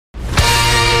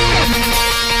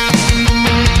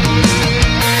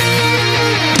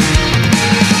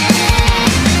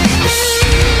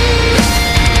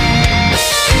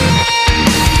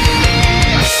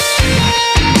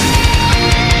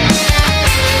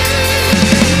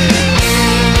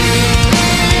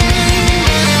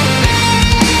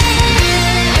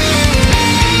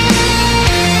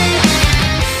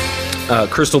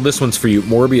Crystal, this one's for you.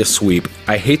 Morbius sweep.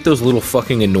 I hate those little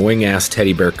fucking annoying ass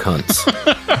teddy bear cunts.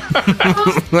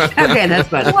 Okay, that's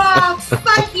better. Well,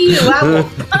 fuck you. I will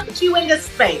punch you into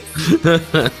space.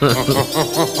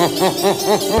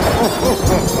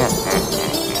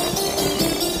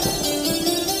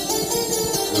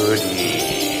 Good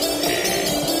evening.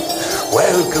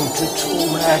 Welcome to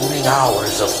 2 maddening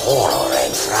hours of horror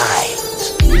and fright.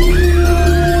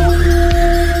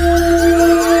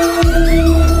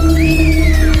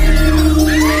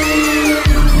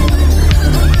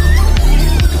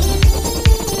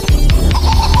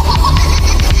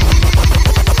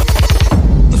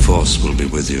 The Force will be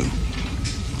with you,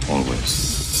 always.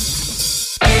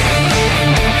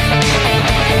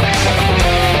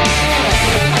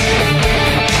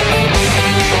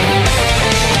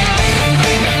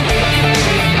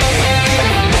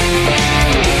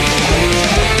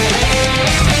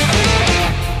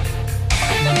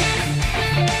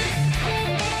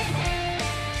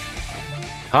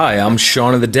 Hi, I'm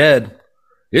Shaun of the Dead.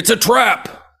 It's a trap!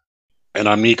 And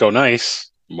I'm Nico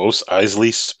Nice, Mos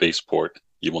Eisley Spaceport.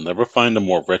 You will never find a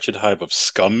more wretched hive of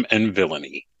scum and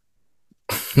villainy.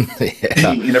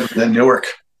 Yeah. You never been in Newark.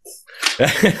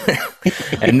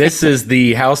 And this is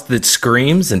the house that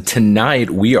screams, and tonight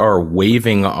we are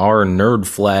waving our nerd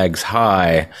flags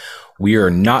high. We are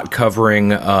not covering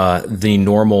the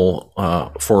normal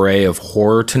foray of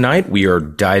horror tonight. We are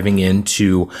diving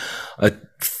into a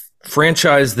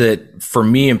franchise that, for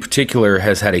me in particular,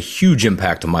 has had a huge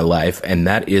impact on my life, and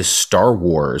that is Star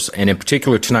Wars. And in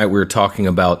particular, tonight we're talking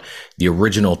about the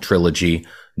original trilogy,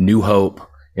 New Hope,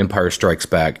 Empire Strikes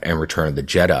Back, and Return of the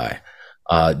Jedi.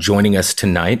 Joining us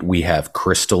tonight, we have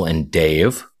Crystal and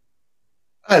Dave.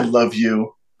 I love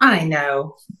you. I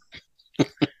know.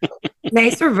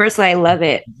 Nice reversal. I love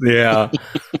it. Yeah.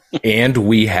 And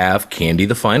we have Candy,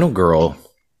 the final girl.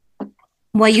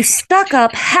 Well, you stuck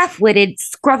up, half-witted,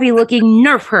 scruffy-looking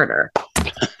nerf herder.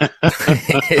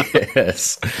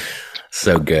 Yes.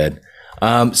 So good.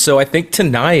 So I think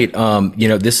tonight,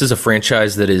 this is a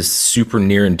franchise that is super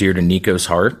near and dear to Nico's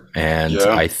heart. And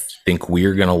Yeah. I think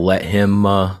we're going to let him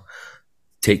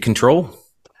take control.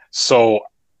 So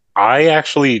I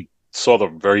actually saw the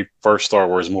very first Star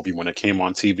Wars movie when it came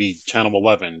on TV, Channel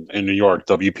 11 in New York,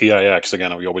 WPIX.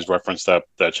 Again, we always reference that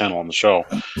channel on the show.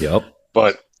 Yep.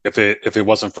 But if it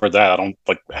wasn't for that, I don't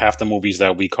like half the movies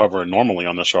that we cover normally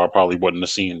on the show. I probably wouldn't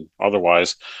have seen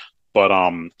otherwise. But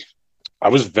I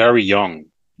was very young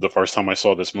the first time I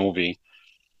saw this movie,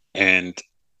 and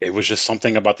it was just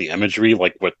something about the imagery,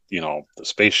 like with the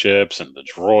spaceships and the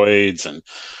droids and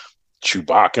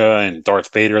Chewbacca and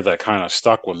Darth Vader, that kind of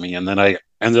stuck with me. And then I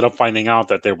ended up finding out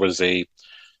that there was a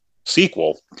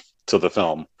sequel to the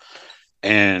film,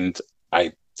 and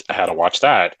I had to watch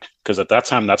that because at that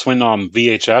time, that's when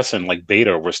VHS and like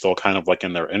Beta were still kind of like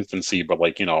in their infancy, but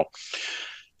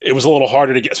it was a little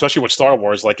harder to get, especially with Star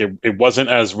Wars. Like it wasn't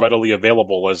as readily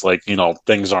available as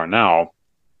things are now,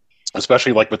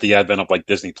 especially like with the advent of like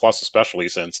Disney Plus, especially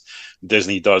since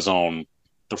Disney does own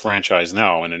the franchise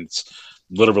now, and it's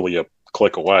literally a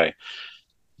click away.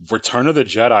 Return of the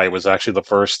Jedi was actually the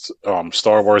first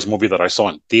Star Wars movie that I saw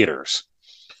in theaters,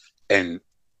 and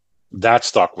that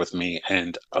stuck with me.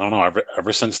 And I don't know,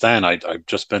 ever since then, I've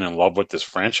just been in love with this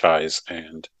franchise,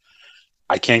 and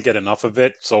I can't get enough of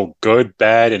it. So good,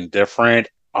 bad, and different.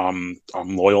 I'm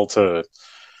loyal to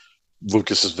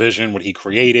Lucas's vision, what he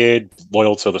created,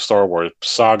 loyal to the Star Wars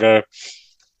saga.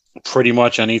 Pretty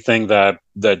much anything that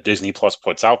Disney Plus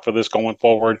puts out for this going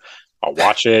forward, I'll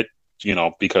watch it,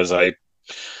 because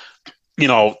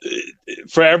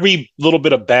for every little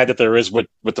bit of bad that there is with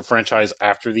the franchise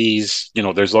after these,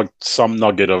 there's like some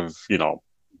nugget of,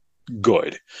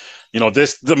 good.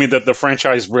 The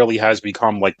franchise really has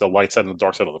become like the light side and the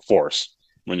dark side of the Force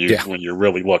when you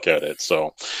really look at it.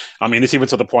 So, it's even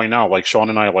to the point now, like Shaun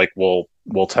and I, like, we'll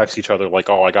text each other like,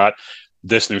 oh, I got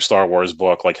this new Star Wars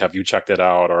book. Like, have you checked it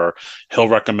out? Or he'll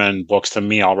recommend books to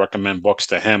me. I'll recommend books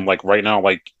to him. Like right now,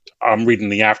 like I'm reading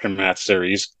the Aftermath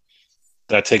series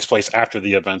that takes place after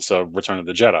the events of Return of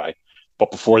the Jedi,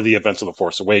 but before the events of The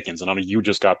Force Awakens. And I know you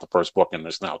just got the first book in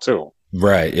this now too.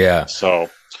 Right. Yeah. So,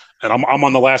 and I'm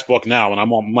on the last book now, and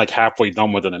I'm like halfway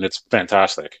done with it, and it's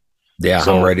fantastic. Yeah.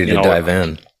 So, I'm ready to dive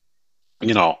in.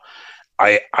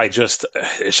 I just,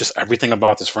 it's just everything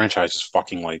about this franchise is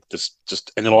fucking like this,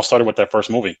 and it all started with that first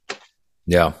movie.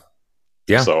 Yeah.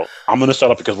 Yeah. So I'm going to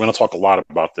shut up because we're going to talk a lot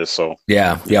about this. So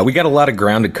yeah, we got a lot of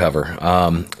ground to cover.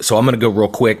 So I'm going to go real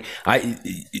quick.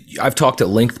 I've talked at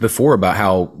length before about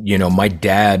how, my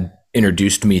dad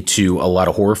introduced me to a lot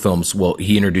of horror films. Well,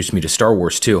 he introduced me to Star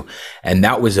Wars too. And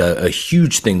that was a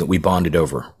huge thing that we bonded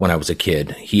over when I was a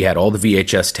kid. He had all the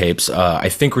VHS tapes. I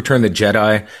think Return of the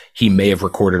Jedi, he may have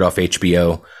recorded off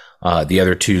HBO. The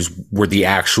other twos were the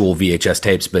actual VHS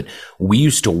tapes, but we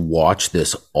used to watch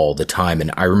this all the time.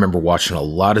 And I remember watching a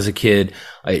lot as a kid.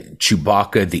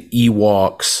 Chewbacca, the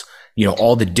Ewoks, you know,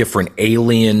 all the different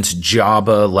aliens,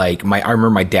 Jabba. I remember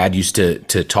my dad used to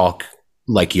talk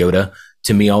like Yoda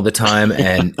to me all the time.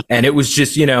 And it was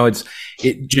just, you know,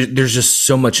 there's just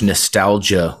so much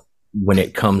nostalgia when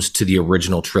it comes to the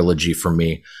original trilogy for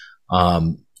me.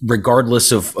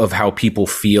 Regardless of how people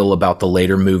feel about the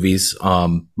later movies,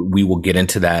 we will get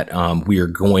into that. We are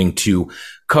going to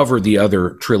cover the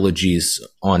other trilogies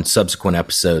on subsequent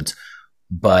episodes,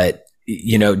 but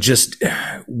you know, just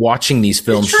watching these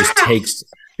films just takes,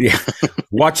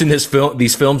 watching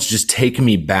these films just take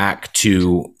me back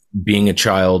to being a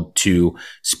child, to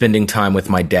spending time with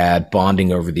my dad,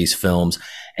 bonding over these films.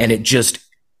 And it just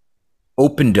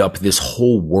opened up this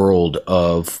whole world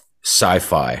of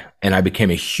sci-fi. And I became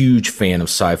a huge fan of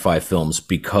sci-fi films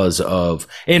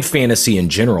and fantasy in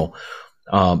general,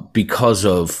 because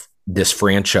of this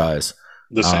franchise.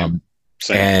 The same.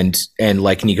 And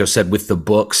like Nico said, with the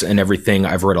books and everything,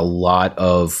 I've read a lot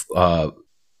of,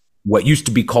 what used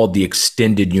to be called the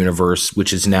extended universe,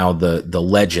 which is now the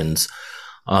Legends.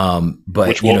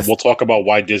 But we'll talk about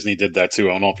why Disney did that too.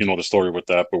 I don't know if you know the story with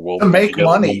that, but we'll make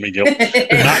money.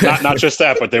 Not just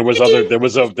that, but there was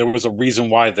a reason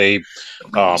why they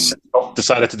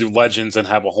decided to do Legends and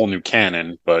have a whole new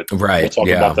canon. But we'll talk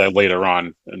about that later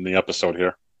on in the episode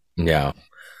here. Yeah.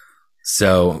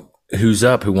 So who's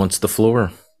up? Who wants the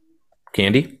floor?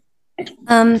 Candy?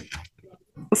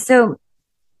 So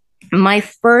my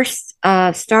first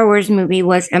Star Wars movie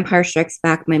was Empire Strikes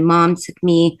Back. My mom took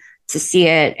me to see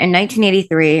it in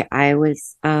 1983. I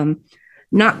was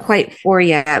not quite 4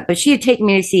 yet, but she had taken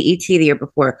me to see E.T. the year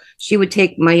before. She would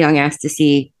take my young ass to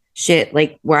see shit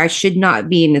like where I should not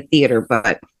be in the theater,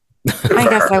 but I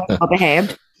guess I was well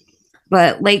behaved.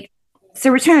 But like, so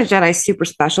Return of the Jedi is super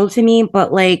special to me,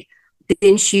 but like,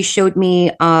 then she showed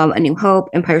me A New Hope,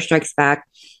 Empire Strikes Back.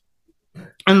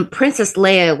 Princess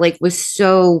Leia like was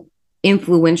so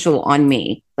influential on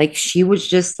me. Like she was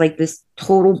just like this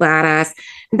total badass.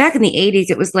 And back in the 80s,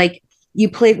 it was like you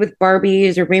played with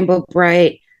Barbies or Rainbow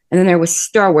Bright, and then there was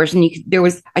Star Wars, and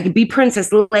I could be Princess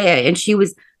Leia, and she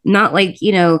was not like,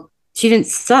 you know, she didn't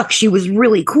suck. She was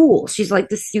really cool. She's like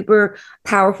this super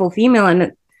powerful female,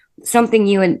 and something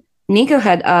you and Nico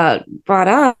had brought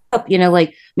up, you know,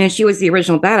 like, man, she was the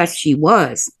original badass. She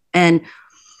was. And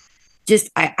just,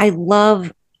 I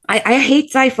hate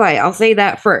sci-fi. I'll say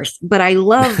that first, but I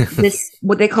love this,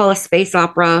 what they call a space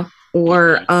opera,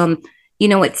 or, you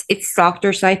know, it's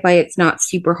softer sci-fi. It's not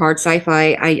super hard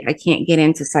sci-fi. I can't get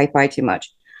into sci-fi too much.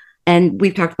 And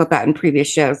we've talked about that in previous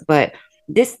shows, but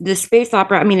the space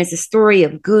opera, I mean, it's a story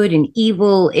of good and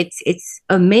evil. It's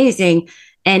amazing.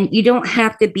 And you don't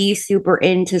have to be super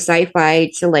into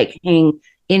sci-fi to like hang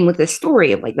in with a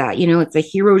story like that. You know, it's a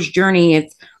hero's journey.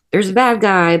 There's a bad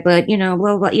guy, but you know,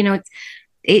 blah, blah, you know,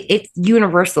 it's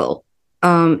universal.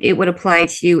 It would apply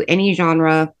to any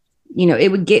genre. You know, it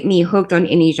would get me hooked on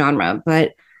any genre,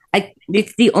 but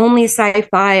it's the only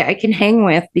sci-fi I can hang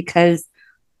with because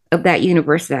of that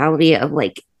universality of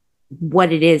like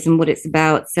what it is and what it's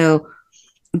about. So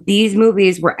these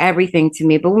movies were everything to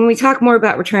me. But when we talk more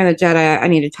about Return of the Jedi, I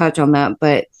need to touch on that.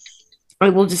 But I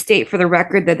will just state for the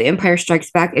record that The Empire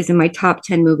Strikes Back is in my top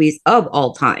 10 movies of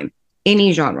all time,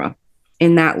 any genre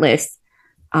in that list.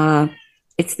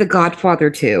 It's The Godfather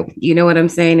 2. You know what I'm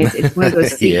saying? It's one of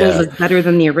those sequels that's better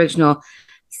than the original.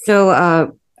 So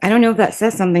I don't know if that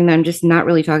says something that I'm just not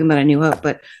really talking about A New Hope,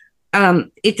 but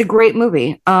it's a great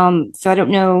movie. So I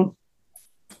don't know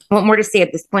what more to say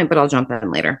at this point, but I'll jump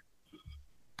in later.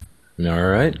 All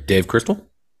right. Dave Crystal?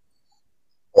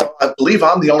 Well, I believe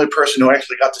I'm the only person who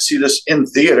actually got to see this in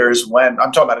theaters when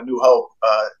I'm talking about A New Hope,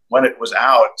 when it was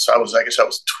out. So I guess I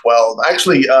was 12.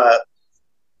 Actually,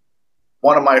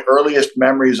 one of my earliest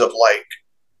memories of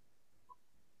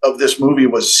this movie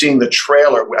was seeing the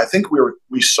trailer. I think we went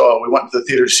to the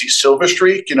theater to see Silver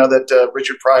Streak, you know, that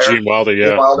Richard Pryor, Gene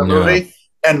Wilder, movie.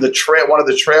 And one of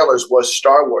the trailers was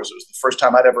Star Wars. It was the first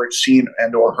time I'd ever seen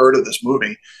and or heard of this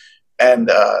movie.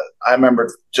 And I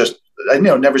remember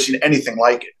never seen anything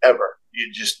like it ever.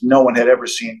 No one had ever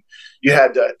seen. You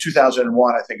had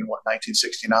 2001, I think, in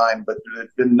 1969, but there had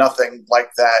been nothing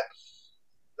like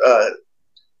that.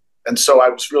 And so I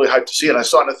was really hyped to see it. I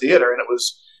saw it in a theater, and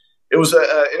it was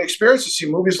an experience to see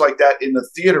movies like that in the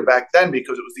theater back then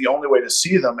because it was the only way to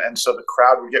see them, and so the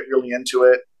crowd would get really into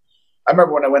it. I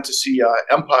remember when I went to see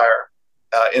Empire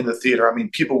in the theater. I mean,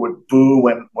 people would boo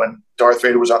when Darth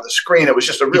Vader was on the screen. It was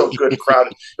just a real good crowd.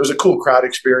 It was a cool crowd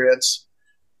experience.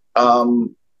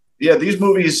 These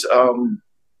movies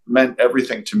meant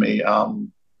everything to me.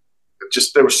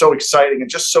 Just they were so exciting and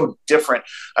just so different.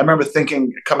 I remember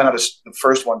thinking, coming out of the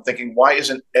first one, thinking, why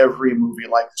isn't every movie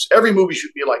like this? Every movie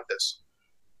should be like this.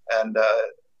 And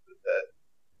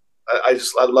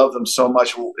I love them so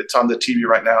much. It's on the TV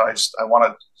right now. I want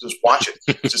to just watch it.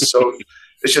 It's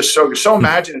just so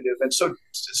imaginative, and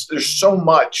there's so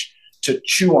much to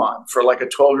chew on for like a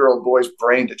 12-year-old boy's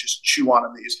brain to just chew on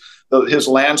in these. His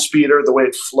land speeder, the way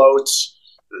it floats.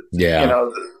 Yeah,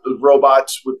 the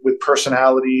robots with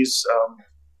personalities,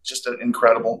 just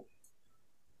incredible.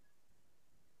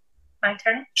 My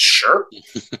turn? Sure.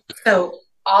 So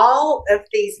all of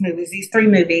these movies, these 3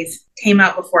 movies, came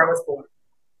out before I was born.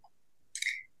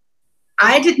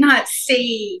 I did not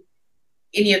see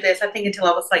any of this, I think, until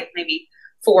I was like maybe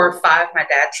 4 or 5. My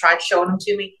dad tried showing them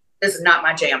to me. This is not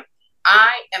my jam.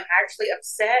 I am actually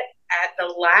upset at the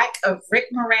lack of Rick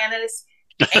Moranis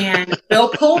and Bill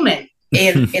Pullman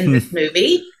in this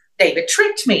movie. David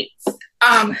tricked me.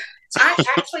 I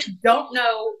actually don't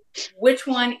know which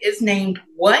one is named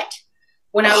what.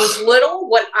 When I was little,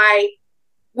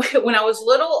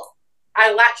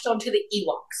 I latched onto the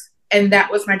Ewoks, and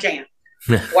that was my jam.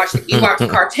 Watch the Ewoks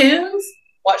cartoons,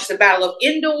 watch the Battle of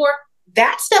Endor.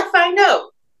 That stuff I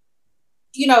know.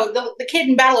 The kid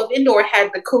in Battle of Endor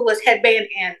had the coolest headband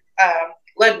and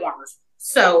leg warmers.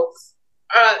 So,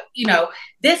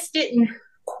 this didn't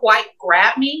quite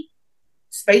grab me.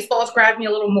 Spaceballs grabbed me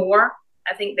a little more.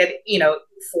 I think that,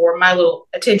 for my little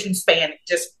attention span,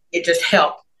 it just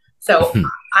helped. So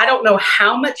I don't know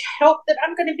how much help that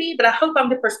I'm going to be, but I hope I'm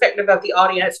the perspective of the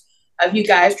audience, of you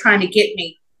guys trying to get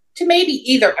me to maybe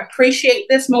either appreciate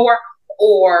this more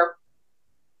or,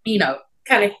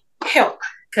 kind of help,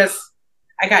 because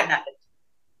I got nothing.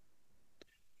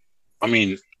 I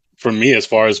mean, for me, as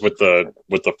far as with the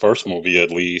first movie,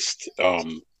 at least,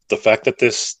 the fact that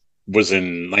this was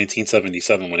in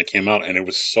 1977 when it came out, and it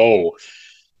was so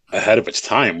ahead of its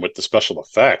time with the special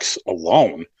effects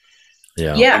alone.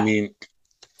 Yeah. I mean,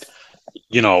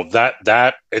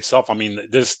 that itself. I mean,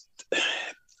 this.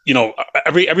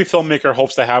 Every filmmaker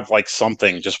hopes to have like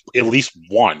something, just at least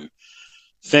one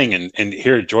thing. And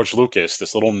here, George Lucas,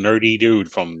 this little nerdy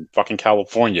dude from fucking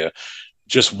California,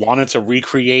 just wanted to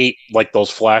recreate like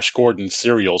those Flash Gordon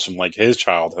serials from like his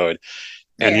childhood.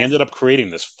 And he ended up creating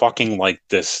this fucking like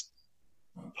this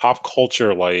pop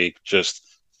culture, like just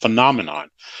phenomenon.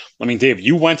 I mean, Dave,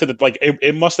 you went to the, like,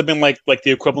 it must have been like the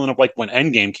equivalent of like when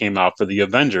Endgame came out for the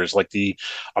Avengers, like the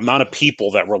amount of people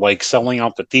that were like selling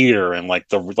out the theater, and like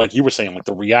you were saying, like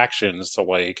the reactions to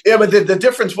like. Yeah, but the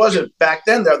difference wasn't back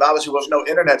then. There obviously was no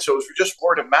internet, so it was just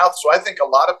word of mouth. So I think a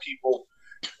lot of people,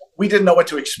 we didn't know what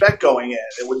to expect going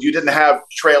in. You didn't have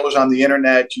trailers on the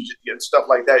internet, and stuff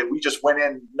like that. We just went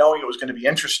in knowing it was going to be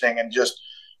interesting, and just.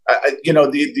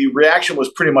 The reaction was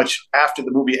pretty much after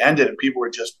the movie ended, and people were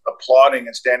just applauding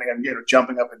and standing and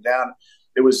jumping up and down.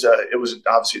 It was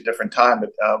obviously a different time,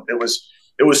 but it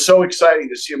was so exciting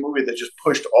to see a movie that just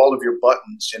pushed all of your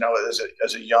buttons.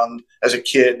 As a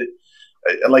kid,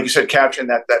 and like you said, capturing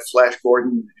that Flash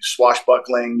Gordon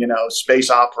swashbuckling, space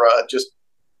opera.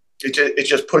 It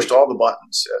just pushed all the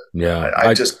buttons. Yeah,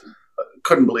 I just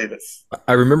couldn't believe it.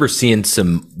 I remember seeing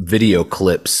some video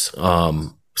clips.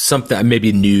 Something,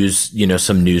 maybe news,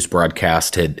 some news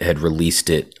broadcast had released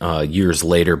it years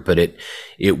later, but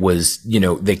it was,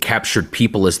 they captured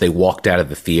people as they walked out of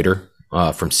the theater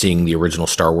from seeing the original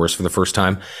Star Wars for the first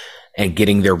time, and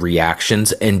getting their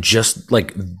reactions, and just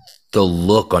like the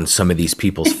look on some of these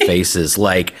people's faces,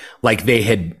 like they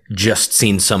had just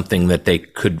seen something that they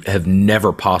could have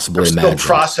never possibly imagined.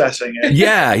 Still processing it.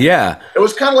 Yeah. It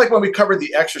was kind of like when we covered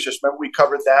The Exorcist. Remember we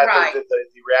covered that? Right. The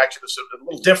reaction was a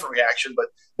little different reaction, but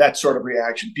that sort of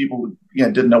reaction, people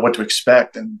didn't know what to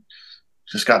expect and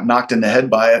just got knocked in the head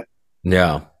by it.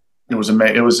 Yeah. It was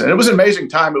amazing. It was an amazing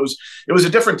time. It was a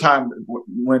different time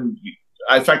when,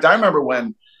 in fact, I remember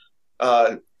when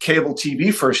cable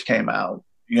TV first came out.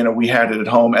 We had it at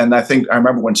home, and I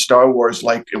remember when Star Wars,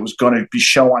 like, it was going to be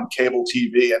shown on cable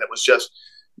TV, and it was just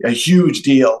a huge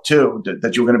deal too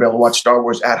that you were going to be able to watch Star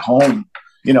Wars at home.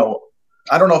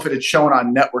 I don't know if it had shown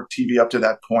on network TV up to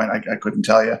that point. I couldn't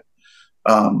tell you,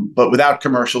 but without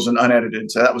commercials and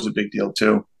unedited, so that was a big deal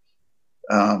too.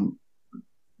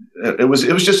 It was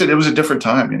a different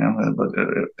time, but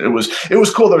it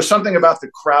was cool. There was something about the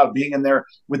crowd, being in there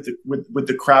with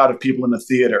the crowd of people in the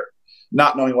theater,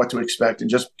 not knowing what to expect, and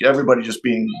just everybody just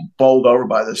being bowled over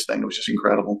by this thing. It was just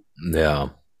incredible. Yeah.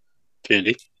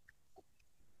 Candy.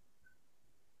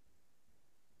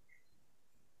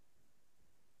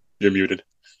 You're muted.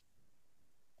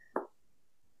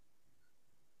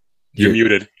 You're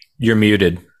muted. You're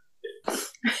muted.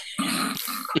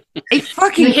 I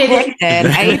fucking You hit it. clicked it.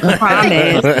 I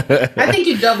promise. I think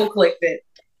you double clicked it.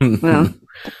 Well,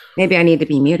 maybe I need to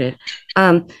be muted.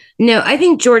 No, I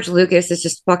think George Lucas is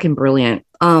just fucking brilliant.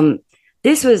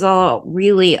 This was all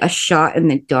really a shot in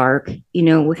the dark,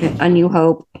 with A New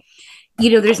Hope.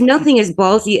 There's nothing as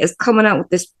ballsy as coming out with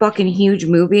this fucking huge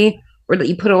movie where that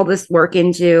you put all this work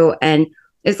into, and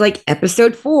it's like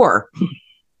episode 4.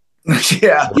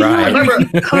 Yeah, Right. I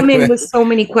remember. Come in with so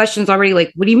many questions already.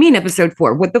 Like, what do you mean episode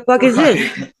 4? What the fuck is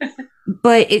this?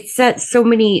 But it set so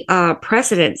many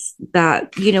precedents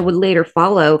that would later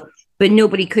follow, but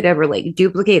nobody could ever like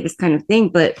duplicate this kind of thing.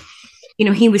 But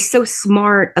he was so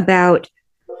smart about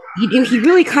he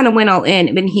really kind of went all in.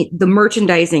 I mean, the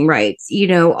merchandising rights,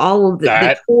 all of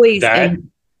the toys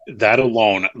that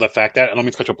alone, the fact that, and let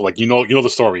me touch up, like, the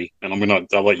story, and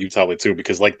I'll let you tell it too,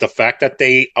 because like the fact that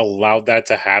they allowed that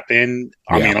to happen,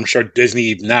 I mean, I'm sure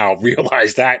Disney now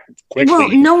realized that quickly. Well,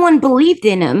 no one believed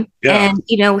in him, Yeah.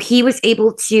 and he was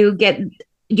able to get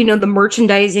the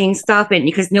merchandising stuff in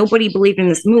because nobody believed in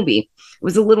this movie. It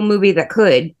was a little movie that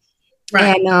could.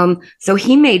 Right. And so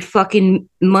he made fucking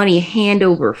money hand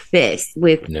over fist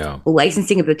with No. the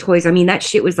licensing of the toys. I mean, that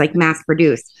shit was like mass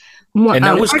produced. And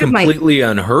that was part of completely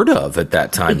unheard of at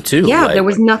that time, too. Yeah, Like, there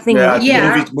was nothing Yeah, like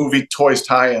Yeah. movie toys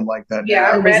tie-in like that. Yeah,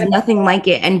 I there read was nothing like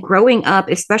it. And growing up,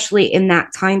 especially in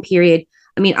that time period,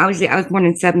 I mean, obviously I was born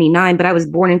in 79, but I was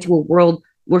born into a world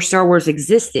where Star Wars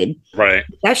existed. Right.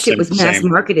 That shit was mass Same.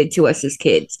 marketed to us as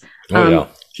kids. Oh, yeah.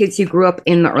 Kids who grew up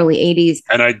in the early 80s.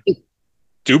 And I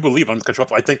do believe, I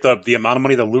think the amount of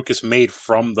money that Lucas made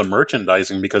from the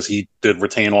merchandising, because he did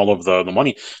retain all of the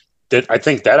money, I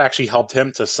think that actually helped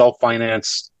him to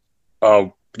self-finance,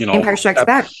 Empire Strikes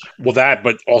Back. Well, that,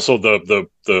 but also the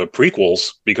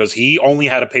prequels, because he only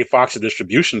had to pay Fox a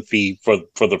distribution fee for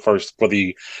the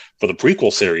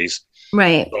prequel series.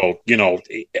 Right. So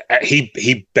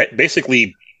he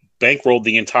basically bankrolled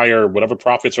the entire whatever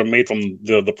profits were made from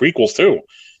the prequels too.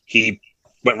 He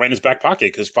went right in his back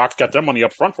pocket because Fox got their money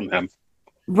up front from him.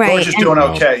 Right. George is doing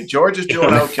okay. George is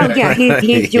doing okay. Oh, yeah,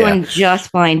 he's doing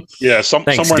just fine. Yeah, Thanks,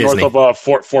 somewhere Disney. north of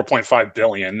 4.5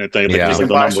 billion. They Yeah. just like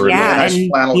the Buys number. Yeah. nice and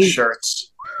flannel he's-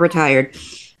 shirts. Retired.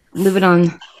 Living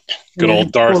on Good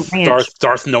old cool ranch.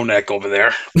 Darth No Neck over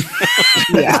there.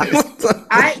 Yeah.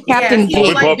 Captain he Jake.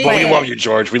 was like But we this. love you,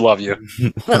 George. We love you.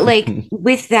 But like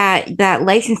with that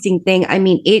licensing thing, I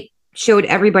mean, it showed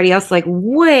everybody else like,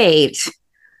 wait,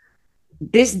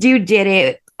 this dude did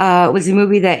it. It was a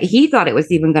movie that he thought it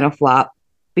was even going to flop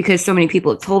because so many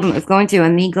people had told him it was going to,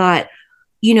 and he got,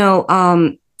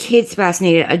 kids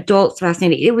fascinated, adults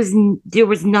fascinated. There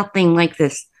was nothing like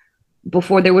this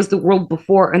before. There was the world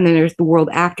before, and then there's the world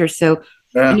after. So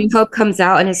Yeah. New Hope comes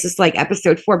out, and it's just like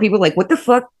episode 4. People are like, what the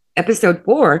fuck? Episode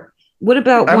 4? What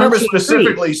about I remember 1, 2, 3?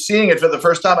 specifically seeing it for the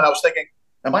first time, and I was thinking,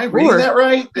 "Am I reading Or- that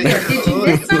right? Did you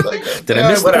miss something? Did I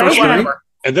miss the whatever, first whatever."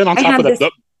 And then on I top of had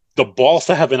that, the balls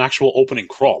to have an actual opening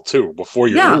crawl too before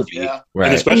your Yeah. movie. Yeah. And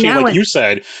Right. especially And now like it- you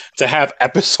said, to have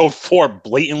episode 4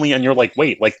 blatantly, and you're like,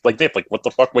 wait, like Dave, like what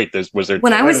the fuck? Wait, was there?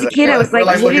 When I was a kid, I was We're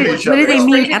like, like what, looking at is, each what do other. they mean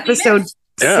Stranger episode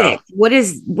Yeah. 6? What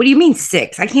do you mean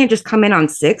 6? I can't just come in on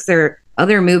 6 or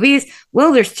other movies.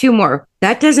 Well, there's 2 more.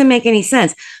 That doesn't make any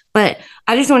sense. But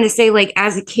I just want to say, like,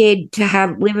 as a kid,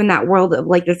 to live in that world of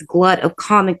like this glut of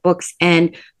comic books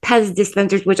and Pez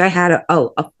dispensers, which I had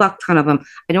a fuck ton of them.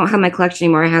 I don't have my collection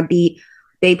anymore. I have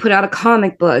they put out a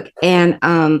comic book, and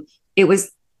it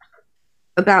was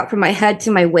about from my head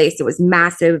to my waist. It was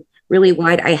massive, really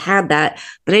wide. I had that,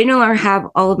 but I no longer have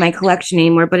all of my collection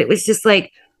anymore. But it was just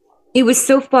like, it was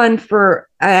so fun for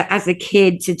as a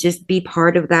kid to just be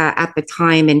part of that at the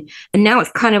time, and now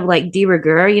it's kind of like de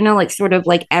rigueur, like sort of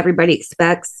like everybody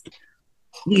expects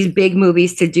these big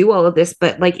movies to do all of this,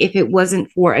 but like if it wasn't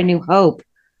for A New Hope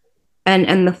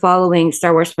and the following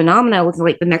Star Wars phenomena with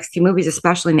like the next 2 movies,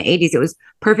 especially in the 80s, it was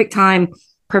perfect time,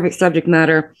 perfect subject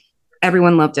matter.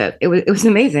 Everyone loved it. It was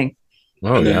amazing.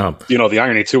 Oh, And then, yeah. the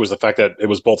irony too was the fact that it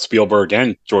was both Spielberg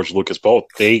and George Lucas both.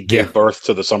 They gave Yeah. birth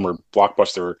to the summer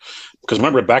blockbuster. Because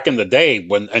remember back in the day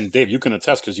when, and Dave, you can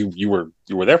attest because you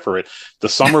were there for it. The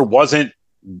summer wasn't.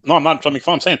 No, I'm not making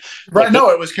fun. I'm saying Right? like, No,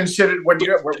 it was considered when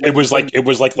it was like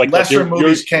lesser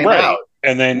movies came right. out.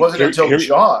 and then It wasn't until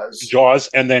Jaws.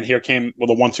 and then here came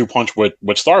the 1-2 punch with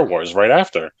Star Wars right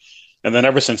after, and then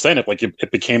ever since then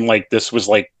it became like this was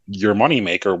like your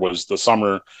moneymaker was the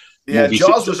summer. Yeah, movie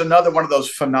Jaws se- was another one of those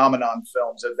phenomenon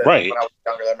films that Right. when I was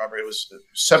younger, I remember it was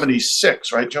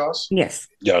 76, right, Jaws? Yes.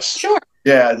 Yes. Sure.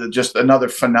 Yeah, just another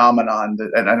phenomenon,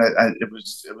 it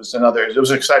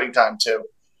was an exciting time too.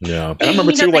 Yeah. And I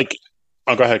remember too, like,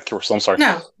 oh, go ahead, Crystal. I'm sorry.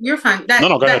 No, you're fine. That,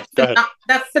 No, go ahead. Go ahead.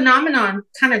 That phenomenon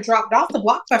kind of dropped off. The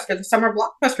blockbuster, the summer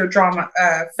blockbuster drama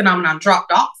phenomenon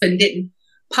dropped off and didn't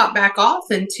pop back off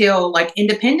until like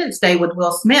Independence Day with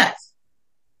Will Smith.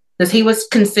 Because he was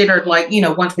considered like,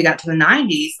 once we got to the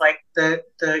 90s, like the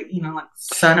like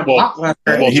son of blockbuster.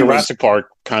 Well, Jurassic Park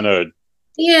kind of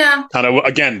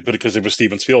again, because it was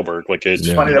Steven Spielberg. Like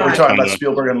it's funny that we're talking about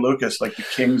Spielberg and Lucas, like the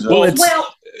kings of.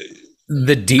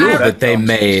 The deal that they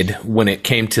made when it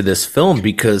came to this film,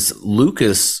 because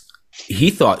Lucas,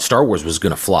 he thought Star Wars was going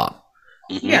to flop.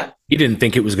 Yeah. He didn't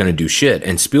think it was going to do shit.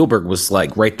 And Spielberg was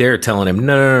like right there telling him,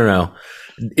 no.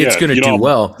 It's going to do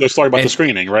well. Let's talk about the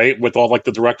screening, right? With all like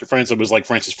the director friends, it was like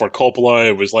Francis Ford Coppola.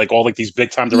 It was like all like these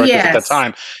big time directors at that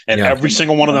time, and every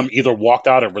single one of them either walked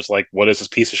out or was like, "What is this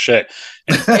piece of shit?"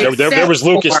 And there was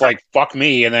Lucas like, "Fuck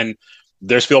me," and then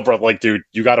there's Spielberg like, "Dude,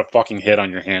 you got a fucking hit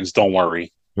on your hands. Don't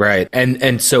worry." Right,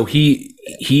 and so he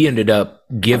ended up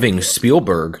giving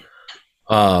Spielberg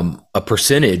a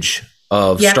percentage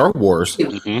of Star Wars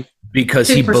because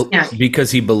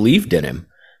he believed in him,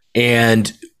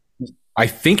 and I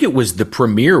think it was the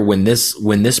premiere when this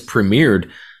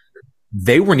premiered.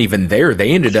 They weren't even there.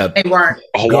 They ended up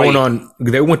going on.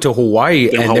 They went to Hawaii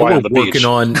and they were working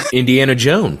on Indiana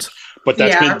Jones. But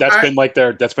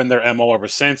that's been their MO ever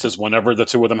since. Is whenever the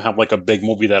two of them have like a big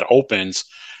movie that opens,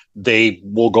 they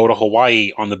will go to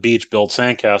Hawaii on the beach, build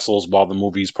sandcastles while the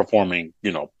movie's performing.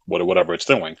 Whatever it's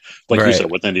doing. Like you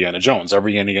said with Indiana Jones,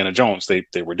 every Indiana Jones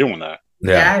they were doing that.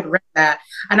 Yeah, I had read that,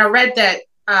 and I read that.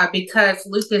 Because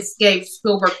Lucas gave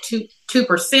Spielberg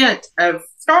 2% of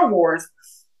Star Wars,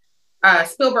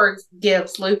 Spielberg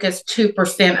gives Lucas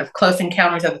 2% of Close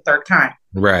Encounters of the Third Kind.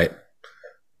 Right.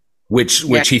 Which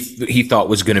he thought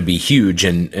was going to be huge,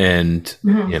 and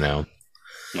Well,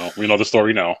 we know the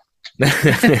story now. the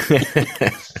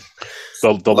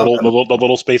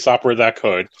little space opera that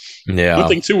could. Yeah. One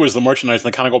thing too is the merchandise,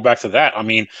 and I kind of go back to that. I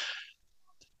mean,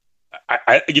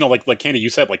 I like Candy, you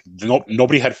said, like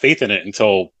nobody had faith in it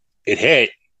until it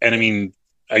hit, and I mean,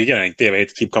 again, Dave, I hate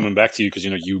to keep coming back to you because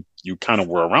you kind of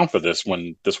were around for this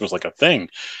when this was like a thing.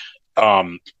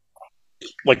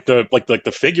 Like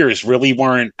the figures really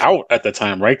weren't out at the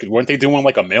time, right? Weren't they doing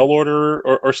like a mail order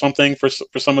or something for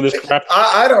some of this crap?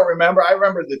 I don't remember. I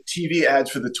remember the TV ads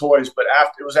for the toys, but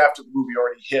it was after the movie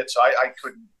already hit, so I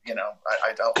couldn't. I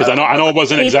don't. Because I know it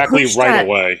wasn't exactly right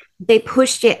away. They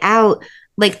pushed it out.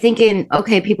 Like thinking,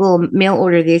 okay, people mail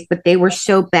order these, but they were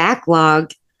so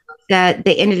backlogged that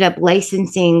they ended up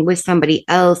licensing with somebody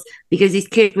else because these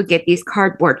kids would get these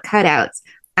cardboard cutouts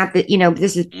at the,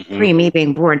 this is pre me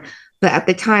being born, but at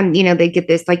the time, they'd get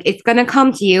this, like, it's going to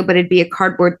come to you, but it'd be a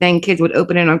cardboard thing. Kids would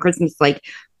open it on Christmas. Like,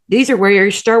 these are where your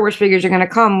Star Wars figures are going to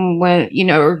come when,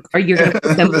 or you're going to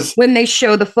put them when they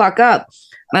show the fuck up.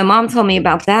 My mom told me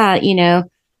about that,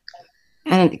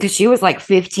 and because she was like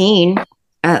 15.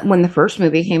 When the first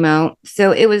movie came out.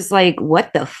 So it was like,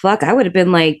 what the fuck? I would have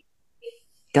been like,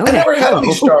 I never had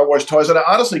any Star Wars toys, and I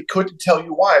honestly couldn't tell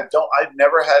you why. I've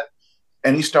never had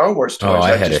any Star Wars toys. Oh,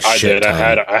 I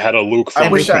had a Luke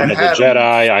from Return of the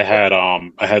Jedi.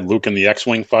 I had Luke in the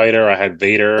X-Wing fighter. I had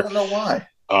Vader. I don't know why.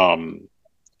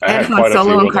 I had Han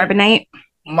Solo and Carbonite.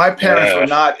 My parents were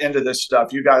not into this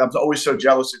stuff. You guys, I'm always so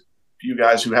jealous of you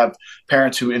guys who have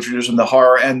parents who introduce them to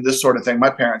horror and this sort of thing.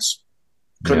 My parents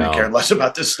couldn't care less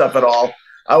about this stuff at all.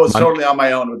 I was totally on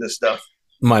my own with this stuff.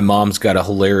 My mom's got a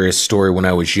hilarious story. When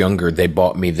I was younger, they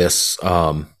bought me this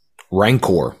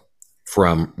Rancor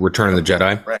from Return of the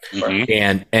Jedi,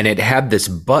 and it had this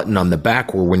button on the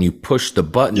back where when you push the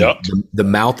button, the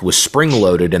mouth was spring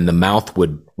loaded and the mouth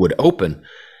would open.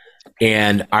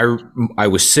 And I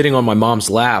was sitting on my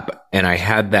mom's lap and I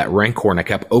had that Rancor and I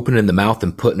kept opening the mouth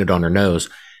and putting it on her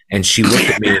nose. And she looked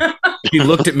at me. She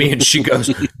looked at me and she goes,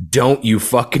 "Don't you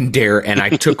fucking dare!" And I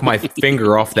took my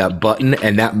finger off that button,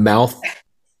 and that mouth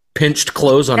pinched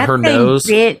close on her nose.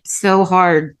 Bit so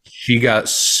hard. She got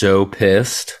so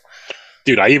pissed,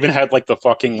 dude. I even had like the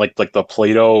fucking like the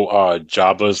Play-Doh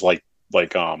Jabba's like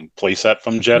playset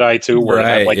from Jedi too, where it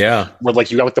had where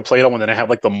like you got like the Play-Doh and then it had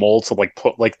like the mold to like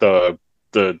put like the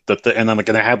and then like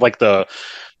and it had like the.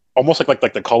 Almost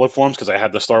like the color forms because I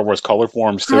had the Star Wars color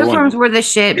forms too. Color forms were the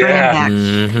shit. Yeah.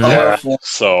 Yeah.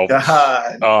 So,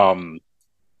 but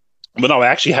no, I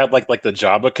actually had like the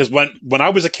Jabba because when I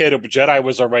was a kid, Jedi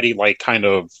was already like kind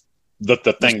of the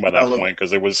thing by that point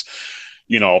because it was,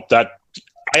 that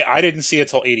I didn't see it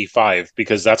till 85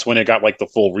 because that's when it got like the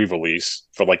full re-release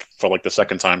for the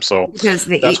second time. So Because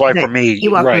that's why for me,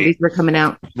 Ewok right, movies were coming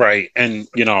out. right, and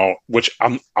which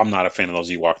I'm not a fan of those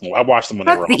Ewok movies. I watched them when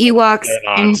they Fuck were the Ewoks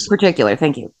in not. particular.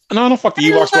 Thank you. No, I don't fuck the I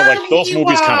Ewoks, but like love those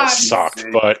movies kind of Ewoks. sucked.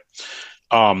 But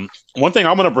one thing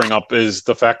I'm going to bring up is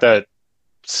the fact that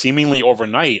seemingly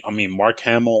overnight, I mean, Mark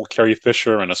Hamill, Carrie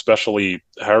Fisher, and especially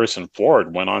Harrison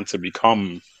Ford went on to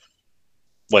become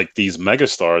like these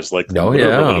megastars, like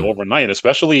literally overnight.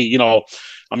 Especially,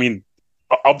 I mean,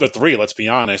 of the three, let's be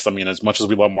honest. I mean, as much as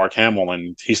we love Mark Hamill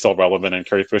and he's still relevant, and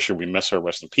Carrie Fisher, we miss her,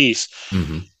 rest in peace.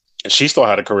 Mm-hmm. And she still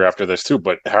had a career after this too.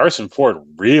 But Harrison Ford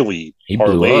really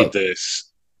parlayed this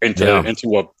into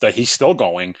that he's still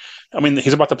going. I mean,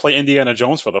 he's about to play Indiana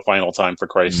Jones for the final time, for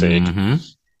Christ's sake. Mm-hmm.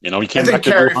 He came I back think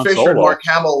to Carrie do Han Fisher Solo. and Mark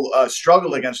Hamill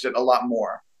struggled against it a lot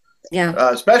more. Yeah,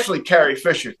 especially Carrie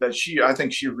Fisher. I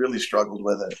think she really struggled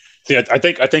with it. See,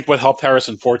 I think what helped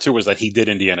Harrison Ford too was that he did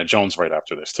Indiana Jones right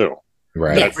after this too.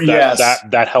 Right.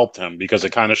 That helped him because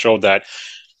it kind of showed that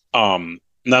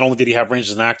not only did he have range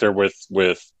as an actor with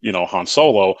Han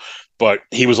Solo, but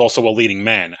he was also a leading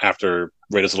man after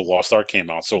Raiders of the Lost Ark came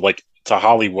out. So like to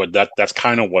Hollywood, that's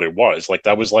kind of what it was. Like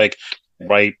that was like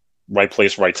right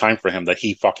place, right time for him, that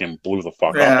he fucking blew the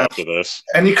fuck up after this.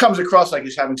 And he comes across like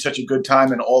he's having such a good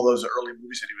time in all those early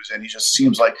movies that he was in. He just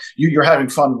seems like you're having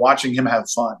fun watching him have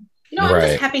fun. I'm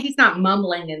just happy he's not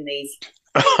mumbling in these.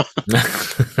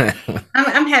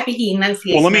 I'm happy he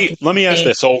enunciates. Well, let me ask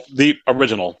this. So the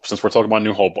original, since we're talking about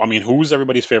New Hope, I mean, who's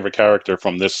everybody's favorite character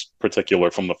from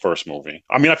the first movie?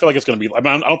 I mean, I feel like it's going to be, I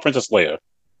know Princess Leia.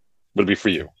 Would it be for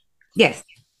you? Yes,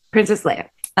 Princess Leia.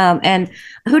 And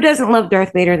who doesn't love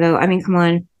Darth Vader, though? I mean, come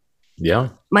on. Yeah.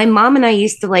 My mom and I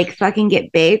used to like fucking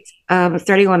get baked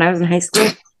starting when I was in high school.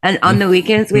 And on the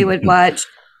weekends, we would watch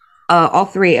all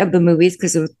three of the movies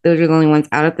because those were the only ones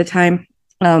out at the time.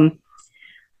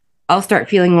 I'll start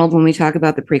feeling old when we talk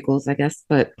about the prequels, I guess.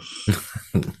 But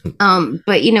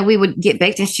we would get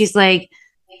baked and she's like,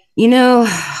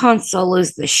 Han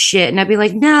Solo's the shit. And I'd be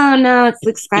like, no, it's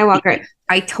Luke Skywalker.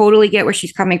 I totally get where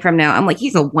she's coming from now. I'm like,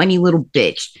 he's a whiny little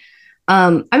bitch. I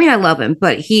mean, I love him,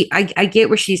 but I get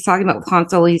where she's talking about with Han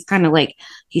Solo. He's kind of like,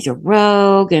 he's a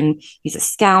rogue and he's a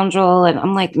scoundrel. And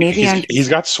I'm like, maybe he's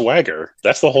got swagger.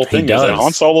 That's the whole thing. Is that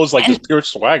Han Solo's like just pure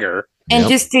swagger. And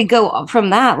just to go from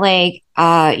that, like,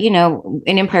 in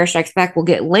Empire Strikes Back, we'll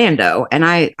get Lando. And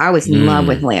I was in love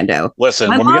with Lando. Listen,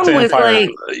 my when mom we get to was Empire,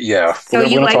 like, so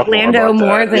you like Lando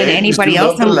more than anybody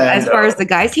else as far as the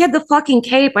guys? He had the fucking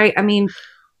cape. I mean,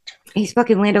 he's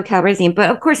fucking Lando Calrissian. But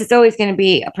of course, it's always going to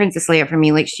be a Princess Leia for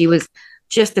me. Like, she was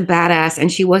just a badass. And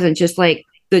she wasn't just like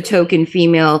the token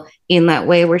female in that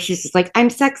way where she's just like, I'm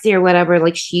sexy or whatever.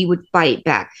 Like, she would fight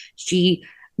back. She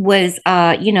was,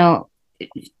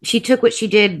 she took what she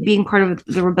did being part of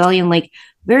the rebellion, like,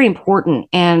 very important.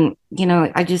 And,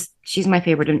 she's my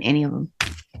favorite in any of them.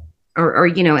 Or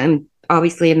and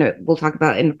obviously we'll talk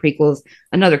about in the prequels,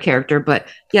 another character. But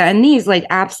yeah, and these, like,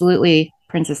 absolutely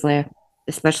Princess Leia,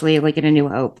 especially like in A New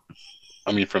Hope.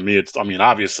 I mean, for me,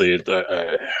 obviously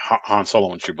Han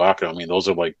Solo and Chewbacca. I mean, those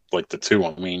are like the two.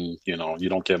 I mean, you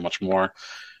don't get much more.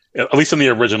 At least in the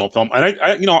original film, and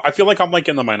I feel like I'm like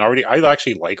in the minority. I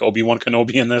actually like Obi-Wan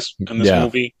Kenobi in this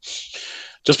movie,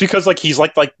 just because like he's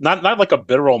like not like a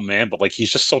bitter old man, but like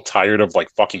he's just so tired of like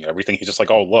fucking everything. He's just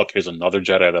like, oh look, here's another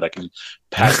Jedi that I can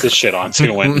pass this shit on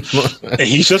to, and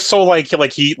he's just so like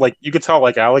he like you could tell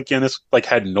like Alec Guinness like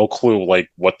had no clue like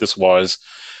what this was.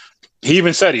 He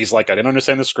even said he's like, I didn't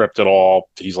understand the script at all.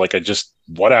 He's like, I just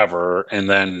whatever, and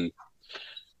then.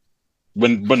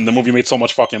 When the movie made so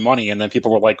much fucking money, and then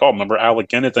people were like, "Oh, remember Alec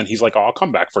Guinness?" And he's like, "Oh, I'll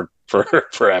come back for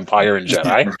Empire and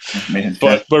Jedi."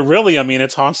 but really, I mean,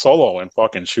 it's Han Solo and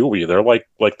fucking Chewie. They're like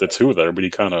the two that everybody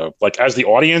kind of like as the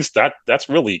audience. That's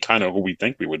really kind of who we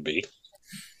think we would be.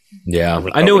 Yeah,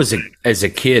 I know. As a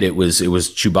kid, it was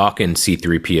Chewbacca and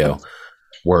C-3PO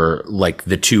were like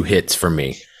the two hits for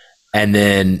me, and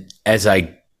then as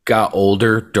I got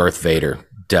older, Darth Vader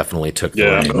definitely took the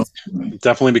reins.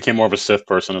 Definitely became more of a Sith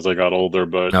person as I got older,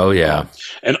 but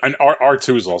and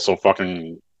R2 is also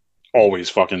fucking always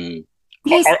fucking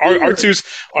R2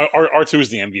 is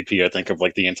the MVP, I think, of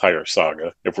like the entire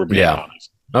saga, if we're being honest.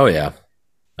 Oh yeah,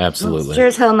 absolutely. Sure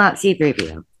as hell not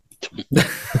C-3PO.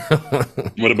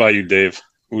 What about you, Dave?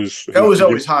 It was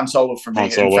always Han Solo for me.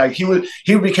 In fact,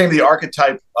 he became the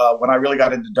archetype when I really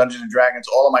got into Dungeons and Dragons.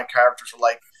 All of my characters were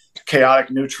like chaotic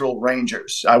neutral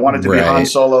rangers. I wanted to be Han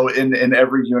Solo in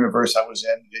every universe I was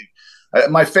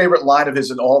in. My favorite line of his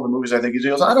in all the movies, I think, is he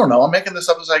goes, "I don't know, I'm making this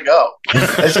up as I go."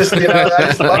 It's just, I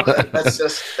just love it. That's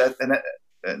just that,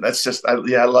 and that's just, I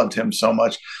loved him so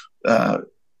much.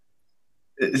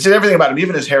 It's everything about him.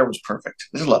 Even his hair was perfect.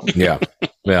 This is lovely. Yeah.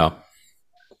 Yeah.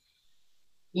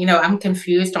 You know, I'm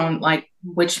confused on like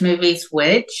which movie's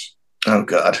which. Oh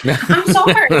God. I'm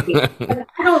sorry. I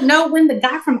don't know when the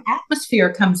guy from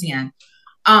Atmosphere comes in.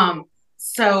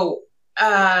 So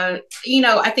you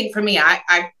know, I think for me,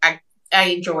 I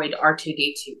enjoyed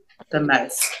R2D2 the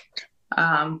most.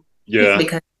 Yeah.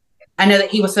 Because I know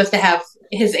that he was supposed to have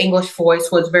his English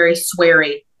voice was very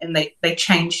sweary, and they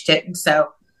changed it, and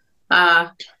so I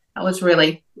was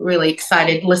really, really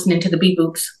excited listening to the Bee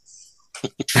Boops.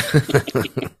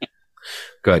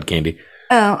 Go ahead, Candy.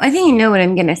 Oh, I think you know what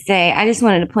I'm going to say. I just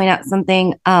wanted to point out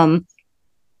something.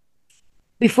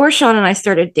 Before Sean and I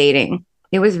started dating,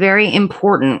 it was very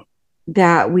important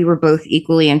that we were both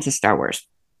equally into Star Wars.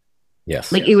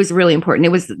 Yes. Like, it was really important. It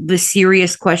was the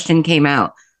serious question came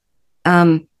out.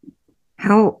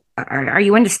 How are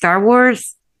you into Star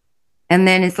Wars? And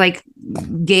then it's like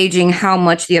gauging how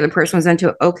much the other person was into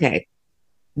it. Okay,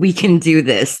 we can do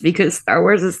this because Star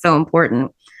Wars is so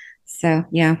important. So,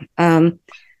 yeah.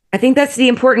 I think that's the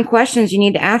important questions you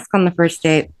need to ask on the first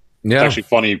date. Yeah. It's actually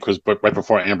funny because right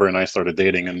before Amber and I started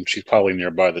dating, and she's probably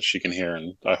nearby that she can hear,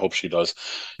 and I hope she does.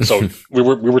 So we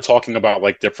were talking about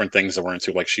like different things that we're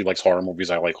into. Like, she likes horror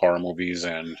movies, I like horror movies,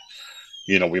 and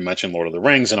you know, we mentioned Lord of the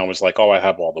Rings, and I was like, oh, I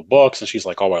have all the books, and she's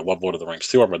like, oh, I love Lord of the Rings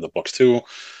too. I've read the books too.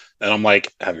 And I'm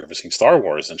like, have you ever seen Star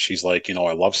Wars? And she's like, you know,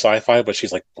 I love sci-fi, but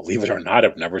she's like, believe it or not,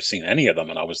 I've never seen any of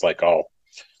them. And I was like, oh,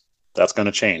 that's going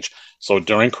to change. So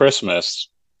during Christmas,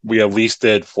 we at least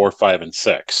did 4, 5, and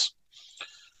 6.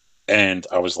 And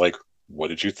I was like, what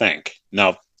did you think?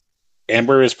 Now,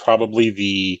 Amber is probably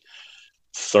the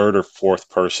third or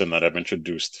fourth person that I've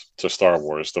introduced to Star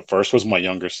Wars. The first was my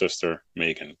younger sister,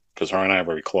 Megan, because her and I are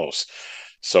very close.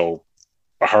 So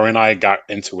her and I got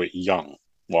into it young.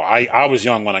 Well, I was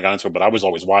young when I got into it, but I was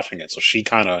always watching it. So she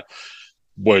kind of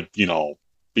would, you know,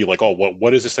 be like, oh,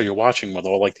 what is this that you're watching with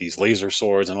all like these laser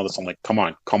swords and all this? I'm like, come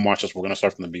on, come watch this. We're going to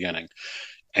start from the beginning.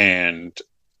 And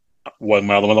when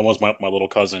my other one was my little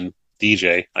cousin,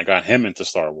 DJ, I got him into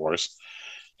Star Wars.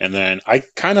 And then I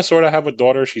kind of sort of have a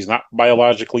daughter. She's not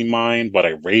biologically mine, but I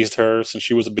raised her since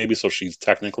she was a baby, so she's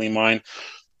technically mine.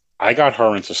 I got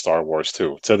her into Star Wars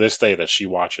too, to this day that she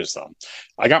watches them.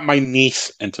 I got my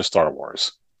niece into Star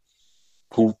Wars,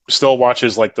 who still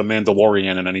watches like The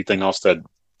Mandalorian and anything else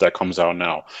that comes out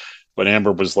now. But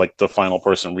Amber was like the final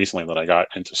person recently that I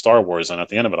got into Star Wars. And at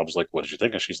the end of it, I was like, what did you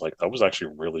think? And she's like, that was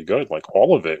actually really good. Like,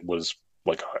 all of it was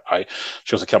like,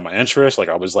 she was like, kept my interest. Like,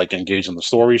 I was like engaged in the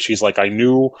story. She's like, I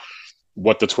knew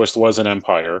what the twist was in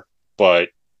Empire, but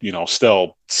you know,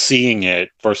 still seeing it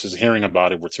versus hearing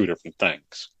about it were two different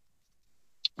things.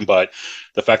 But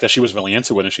the fact that she was really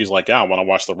into it, and she's like, yeah, I want to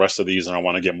watch the rest of these and I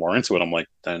want to get more into it. I'm like,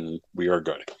 then we are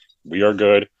good. We are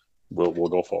good. We'll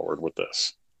go forward with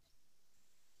this.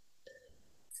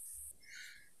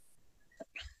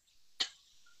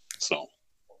 So.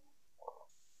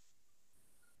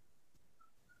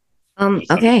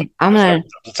 Okay. I'm gonna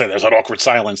say there's that awkward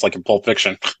silence like in Pulp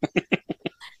Fiction.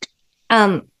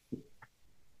 yeah,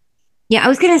 I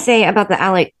was gonna say about the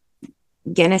Alec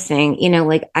Guinness thing, you know,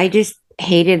 like I just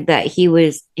hated that he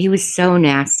was so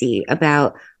nasty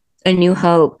about A New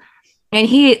Hope. And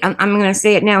I'm gonna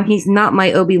say it now, he's not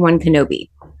my Obi-Wan Kenobi.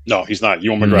 No, he's not.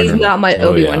 Ewan McGregor. He's not my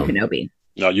Obi-Wan Kenobi.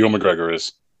 No, Ewan McGregor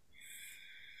is.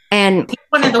 And he's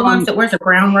one of the ones that wears a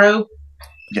brown robe.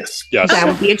 Yes. Yes. That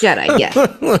would be a Jedi, yes.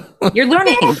 You're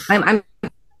learning. I'm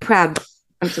proud.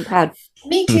 I'm so proud.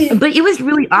 Me too. But it was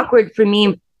really awkward for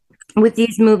me with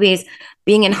these movies,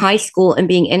 being in high school and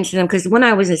being into them, because when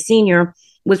I was a senior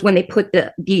was when they put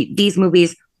these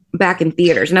movies back in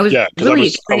theaters, and I was really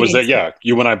excited. I was there. Yeah,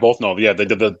 you and I both know. Yeah, they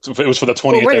did it was for the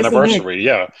 20th anniversary.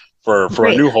 Yeah, for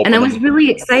right. A New Hope. And I was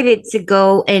really excited to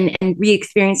go and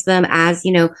re-experience them as,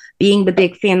 you know, being the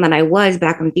big fan that I was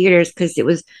back in theaters, because it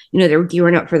was, you know, they were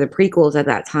gearing up for the prequels at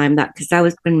that time. That because I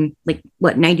was in like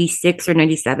what 96 or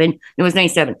 97. It was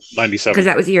 97. 97 because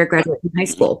that was the year I graduated from high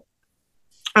school.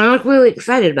 I was really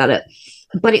excited about it,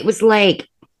 but it was like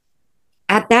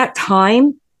at that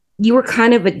time you were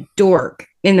kind of a dork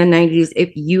in the 90s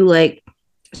if you like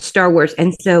Star Wars,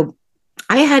 and so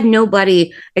I had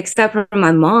nobody except for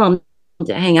my mom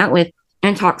to hang out with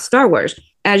and talk Star Wars.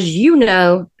 As you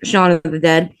know, Shaun of the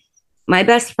Dead, my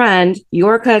best friend,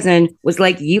 your cousin, was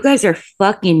like, you guys are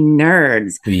fucking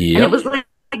nerds. Yep. And it was like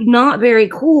not very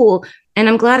cool. And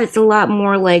I'm glad it's a lot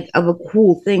more like of a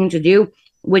cool thing to do,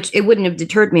 which it wouldn't have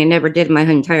deterred me. I never did my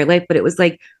entire life, but it was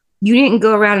like, you didn't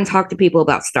go around and talk to people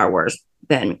about Star Wars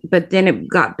then. But then it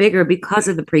got bigger because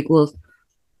of the prequels.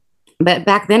 But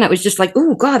back then it was just like,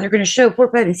 oh God, they're going to show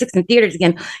 4, 5, and 6 in theaters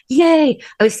again. Yay.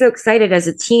 I was so excited as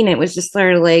a teen. It was just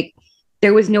sort of like,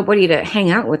 there was nobody to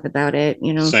hang out with about it,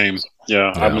 you know. Same.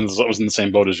 Yeah. I was in the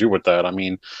same boat as you with that. I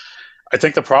mean, I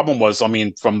think the problem was, I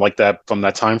mean, from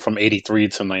that time from 83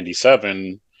 to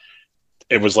 97,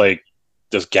 it was like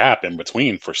this gap in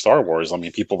between for Star Wars. I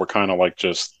mean, people were kind of like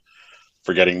just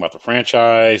forgetting about the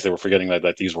franchise. They were forgetting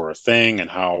that these were a thing and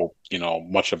how, you know,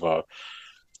 much of a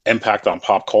impact on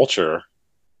pop culture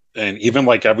and even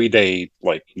like everyday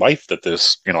like life that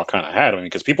this, you know, kind of had. I mean,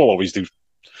 because people always do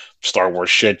Star Wars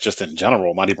shit just in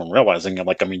general, not even realizing it.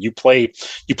 Like, I mean, you play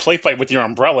fight with your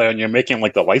umbrella and you're making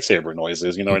like the lightsaber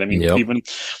noises, you know what I mean? Yep.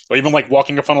 Even like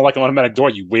walking in front of like an automatic door,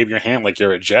 you wave your hand like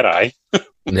you're a Jedi.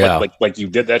 Yeah. like you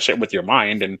did that shit with your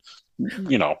mind, and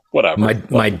you know, whatever.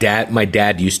 My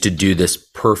dad used to do this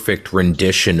perfect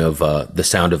rendition of the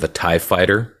sound of a TIE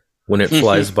fighter when it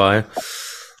flies by.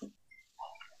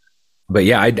 But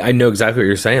yeah, I know exactly what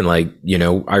you're saying. Like, you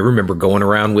know, I remember going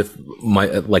around with my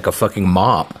like a fucking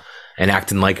mop and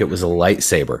acting like it was a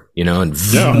lightsaber, you know, and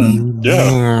vroom,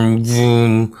 vroom,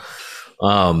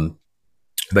 vroom.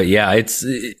 But yeah, it's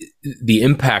the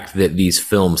impact that these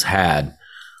films had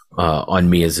on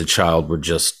me as a child were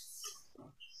just,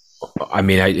 I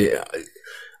mean,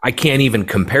 I can't even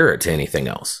compare it to anything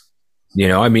else. You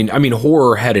know, I mean,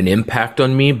 horror had an impact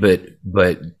on me, but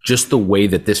just the way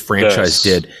that this franchise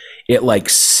did, it like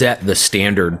set the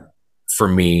standard for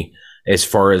me as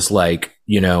far as like,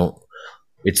 you know,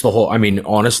 it's the whole, I mean,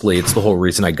 honestly, it's the whole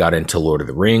reason I got into Lord of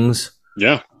the Rings.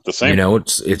 Yeah, the same. You know,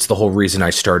 it's the whole reason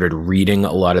I started reading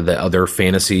a lot of the other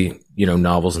fantasy, you know,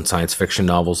 novels and science fiction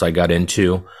novels I got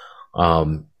into.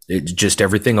 It just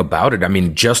everything about it. I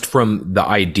mean, just from the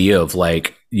idea of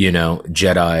like, you know,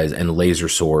 Jedis and laser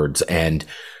swords and,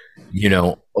 you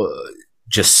know,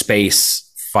 just space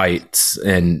fights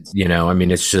and, you know, I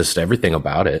mean, it's just everything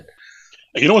about it.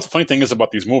 You know what the funny thing is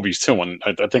about these movies too, and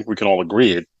I think we can all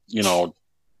agree, you know,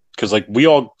 because like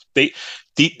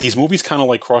these movies kind of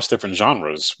like cross different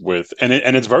genres with, and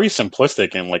it's very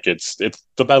simplistic and like it's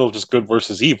the battle of just good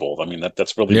versus evil. I mean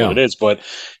that's really what it is, but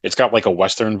it's got like a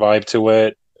Western vibe to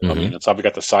it. I mean, it's obviously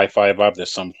got the sci-fi vibe.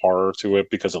 There's some horror to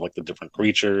it because of like the different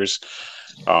creatures.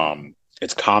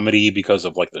 It's comedy because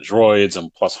of like the droids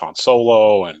and plus Han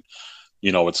Solo, and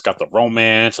you know, it's got the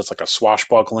romance. It's like a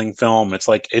swashbuckling film. It's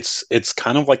like it's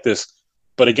kind of like this,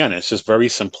 but again, it's just very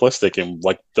simplistic in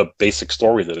like the basic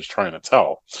story that it's trying to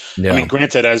tell. Yeah. I mean,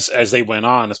 granted, as they went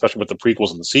on, especially with the prequels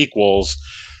and the sequels,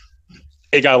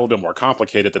 it got a little bit more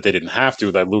complicated that they didn't have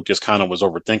to. That Lucas kind of was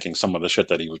overthinking some of the shit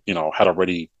that he, you know, had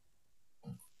already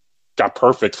got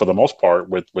perfect for the most part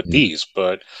with these.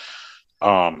 But,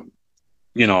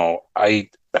 you know,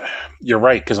 you're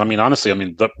right. Cause I mean, honestly, I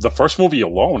mean, the first movie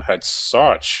alone had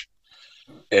such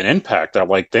an impact that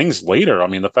like things later, I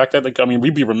mean, the fact that like, I mean,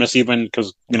 we'd be remiss even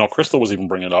because, you know, Crystal was even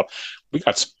bringing it up.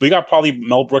 We got probably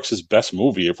Mel Brooks' best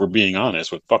movie, if we're being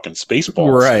honest, with fucking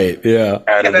Spaceballs. Right. Yeah.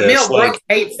 But Mel Brooks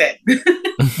hates it.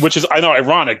 Which is, I know,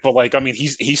 ironic, but like, I mean,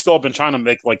 he's still been trying to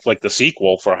make like the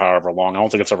sequel for however long. I don't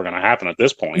think it's ever going to happen at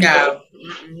this point. No.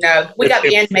 We got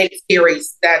the animated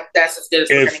series. That's as good as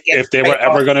we're going to get. If they were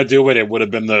ever going to do it, it would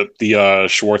have been the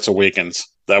Schwartz Awakens.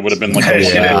 That would have been like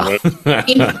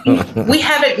We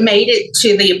haven't made it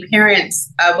to the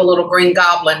appearance of a little green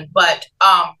goblin, but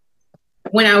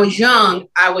when I was young,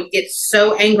 I would get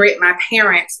so angry at my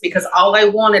parents because all they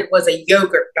wanted was a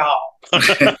yogurt doll.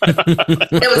 That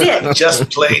was it. Just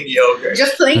plain yogurt.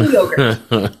 Just plain yogurt.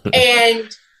 And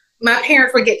my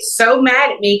parents would get so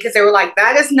mad at me because they were like,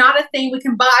 that is not a thing we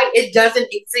can buy. It doesn't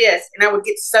exist. And I would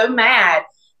get so mad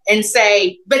and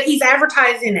say, but he's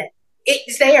advertising it.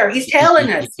 It's there. He's telling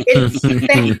us. I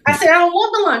said, I don't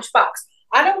want the lunchbox.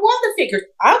 I don't want the figures.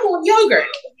 I want yogurt.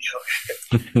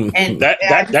 And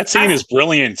that scene is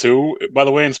brilliant too. By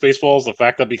the way, in Spaceballs, the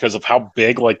fact that because of how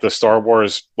big like the Star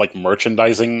Wars like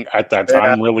merchandising at that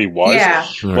time really was,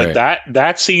 like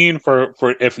that scene for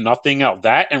if nothing else,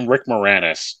 that and Rick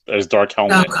Moranis as Dark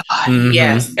Helmet,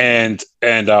 yes, and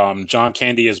John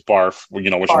Candy as Barf, you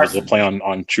know, which was the play on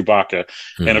Chewbacca,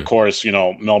 and of course, you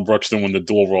know, Mel Brooks doing the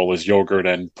dual role as Yogurt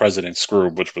and President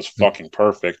Scrooge, which was fucking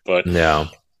perfect. But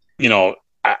you know,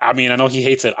 I mean, I know he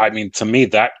hates it. I mean, to me,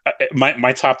 that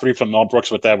my top three from Mel Brooks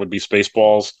with that would be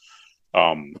Spaceballs,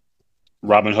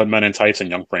 Robin Hood Men in Tights, and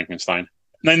Young Frankenstein.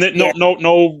 And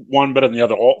no one better than the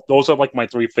other. Those are like my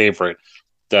three favorite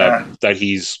that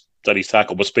he's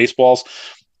tackled. But Spaceballs,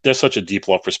 there's such a deep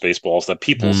love for Spaceballs that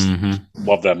people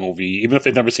love that movie. Even if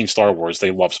they've never seen Star Wars,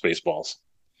 they love Spaceballs.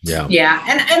 Yeah.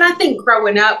 And I think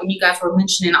growing up, when you guys were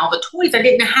mentioning all the toys, I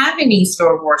didn't have any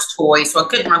Star Wars toys, so I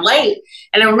couldn't relate.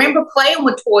 And I remember playing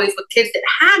with toys with kids that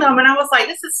had them, and I was like,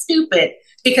 this is stupid,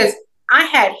 because I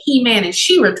had He-Man and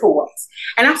She-Ra toys.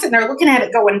 And I'm sitting there looking at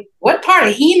it going, what part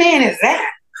of He-Man is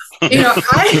that? You know,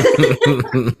 like,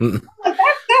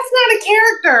 that's not a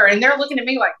character. And they're looking at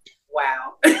me like,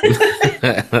 wow.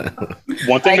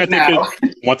 One thing I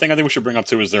think we should bring up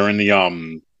too is they're in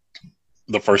the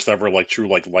first ever like true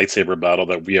like lightsaber battle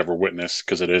that we ever witnessed,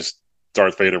 because it is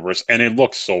Darth Vader versus, and it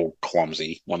looks so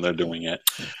clumsy when they're doing it.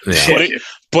 Yeah.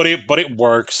 But it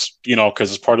works, you know,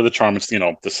 because it's part of the charm. It's, you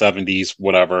know, the 70s,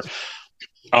 whatever.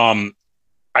 I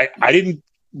didn't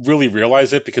really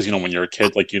realize it because, you know, when you're a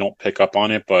kid, like, you don't pick up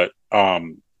on it, but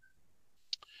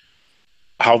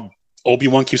how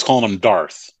Obi-Wan keeps calling him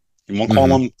Darth. He won't call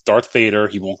him Darth Vader.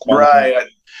 He won't call him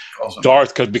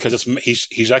Darth because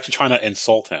he's actually trying to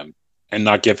insult him and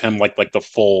not give him like the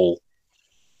full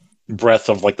breadth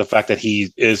of like the fact that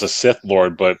he is a Sith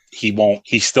Lord, but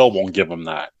he still won't give him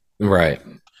that. Right.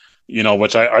 You know,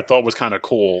 which I thought was kind of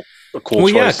cool. A cool well,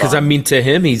 choice. Yeah, because I mean, to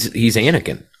him, he's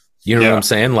Anakin. You know what I'm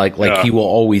saying? Like he will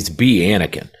always be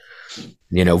Anakin.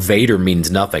 You know, Vader means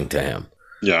nothing to him.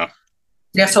 Yeah.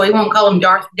 Yeah, so he won't call him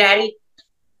Darth Daddy?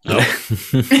 No.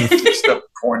 It's the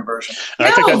porn version.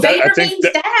 Vader means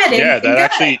dad. Yeah, that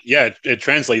actually, it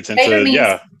translates into,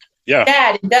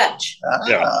 dad in Dutch.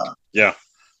 Yeah.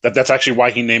 That's actually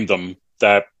why he named them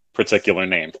that particular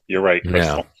name. You're right,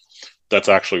 Crystal. Yeah. That's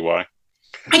actually why.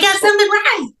 I got something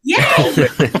right. Yay!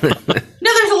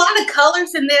 No, there's a lot of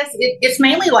colors in this. It's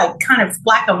mainly like kind of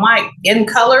black and white in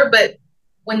color, but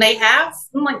when they have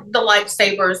like the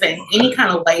lightsabers and any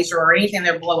kind of laser or anything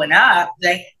they're blowing up,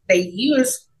 they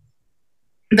use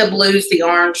the blues, the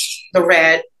orange, the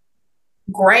red,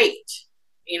 great,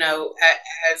 you know,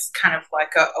 as kind of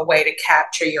like a way to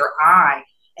capture your eye.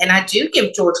 And I do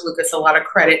give George Lucas a lot of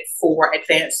credit for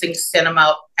advancing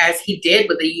cinema as he did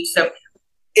with the use of,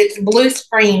 it's blue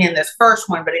screen in this first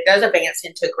one, but it does advance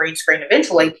into green screen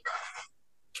eventually.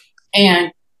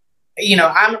 And, you know,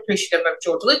 I'm appreciative of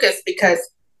George Lucas because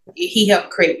he helped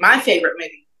create my favorite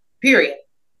movie, period.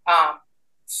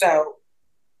 So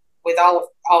with all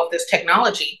of this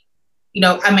technology, you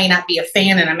know, I may not be a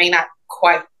fan and I may not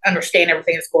quite understand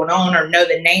everything that's going on or know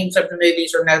the names of the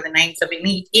movies or know the names of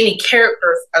any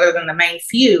characters other than the main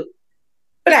few,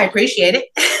 but I appreciate it.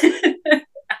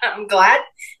 I'm glad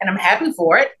and I'm happy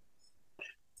for it.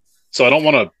 So I don't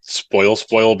want to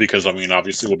spoil because, I mean,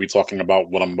 obviously we'll be talking about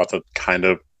what I'm about to kind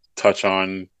of touch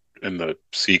on in the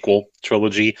sequel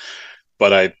trilogy,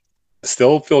 but I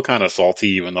still feel kind of salty,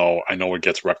 even though I know it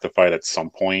gets rectified at some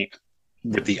point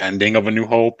with the ending of A New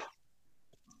Hope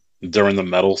during the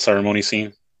medal ceremony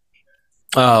scene.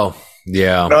 Oh,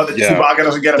 yeah. No, Chewbacca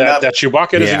doesn't get a medal. That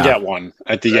Chewbacca doesn't get one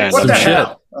at the end. What the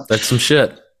hell? That's some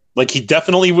shit. Like, he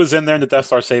definitely was in there in the Death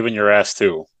Star saving your ass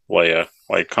too, Leia.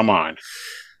 Like, come on.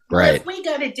 Right. If we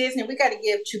go to Disney, we got to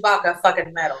give Chewbacca a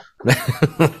fucking medal.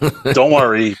 Don't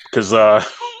worry, because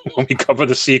when we cover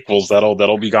the sequels,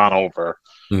 that'll be gone over.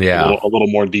 Yeah. A little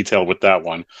more detail with that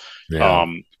one. Yeah.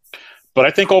 But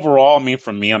I think overall, I mean,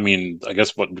 for me, I mean, I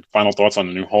guess what final thoughts on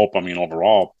A New Hope? I mean,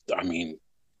 overall, I mean,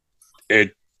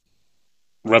 it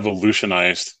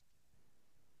revolutionized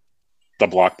the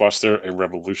blockbuster. It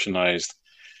revolutionized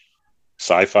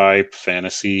sci-fi,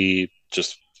 fantasy,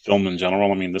 just film in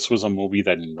general. I mean, this was a movie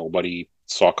that nobody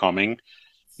saw coming.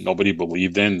 Nobody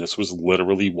believed in. This was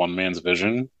literally one man's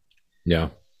vision. Yeah.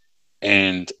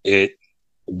 And it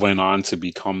went on to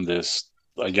become this,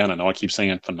 again, I know I keep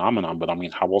saying phenomenon, but I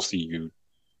mean, how else do you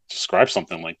describe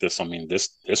something like this? I mean, this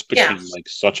became like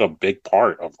such a big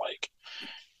part of like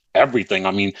everything.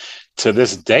 I mean, to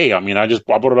this day, I mean, I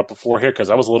brought it up before here because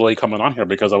I was literally coming on here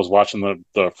because I was watching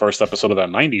the first episode of that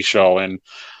 90s show, and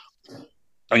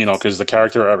you know, because the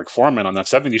character Eric Foreman on that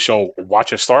 70s show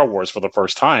watches Star Wars for the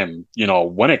first time, you know,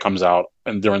 when it comes out,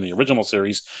 and during the original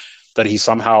series, that he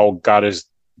somehow got his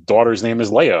daughter's name as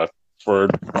Leia for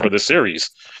the series.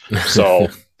 So,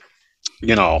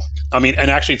 you know, I mean,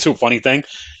 and actually too, funny thing,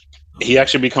 he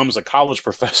actually becomes a college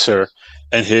professor,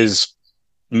 and his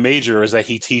major is that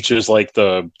he teaches like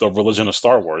the religion of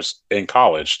Star Wars in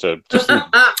college to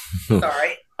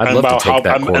Sorry. I'd love to take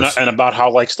that course. And about how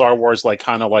like Star Wars like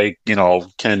kind of like, you know,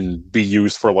 can be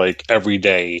used for like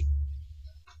everyday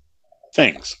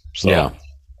things. So, yeah.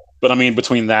 But I mean,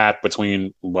 between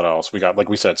what else we got? Like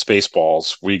we said,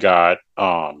 Spaceballs. We got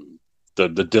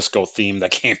the disco theme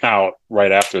that came out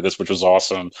right after this, which was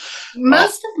awesome.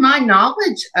 Most of my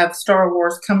knowledge of Star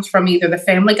Wars comes from either the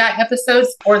Family Guy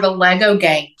episodes or the Lego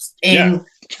games. And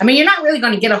I mean, you're not really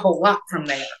going to get a whole lot from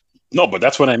there. No, but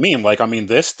that's what I mean. Like, I mean,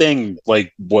 this thing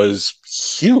like was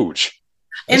huge.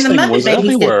 This in the Muppet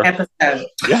Babies episode.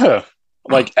 Yeah.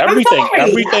 Like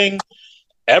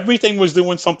everything was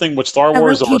doing something with Star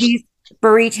Wars.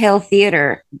 Furry Tale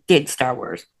Theater did Star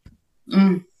Wars.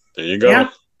 Mm. There you go. Yeah.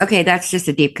 Okay, that's just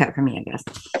a deep cut for me, I guess.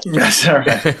 That's all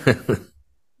right.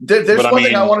 There's But one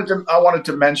thing I wanted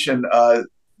to mention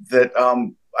that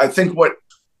I think what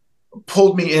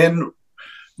pulled me in.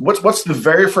 What's the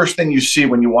very first thing you see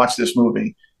when you watch this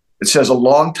movie? It says "a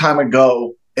long time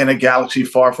ago in a galaxy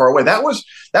far, far away." That was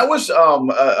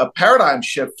a paradigm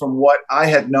shift from what I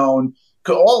had known.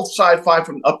 All sci-fi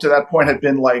from up to that point had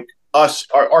been like us,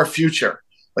 our future,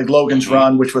 like Logan's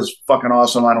Run, which was fucking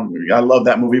awesome. I love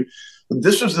that movie. But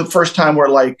this was the first time where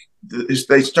like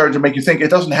they started to make you think it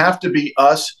doesn't have to be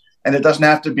us, and it doesn't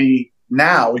have to be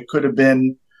now. It could have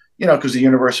been, because the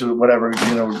universe or whatever,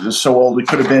 is so old. It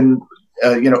could have been,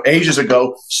 ages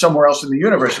ago, somewhere else in the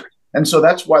universe. And so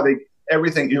that's why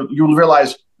everything you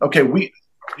realize, okay,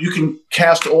 you can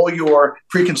cast all your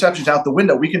preconceptions out the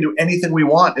window. We can do anything we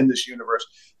want in this universe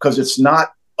because it's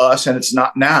not us and it's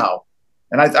not now.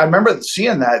 And I remember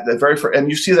seeing that very first, and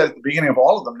you see that at the beginning of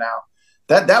all of them now.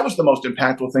 That was the most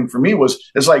impactful thing for me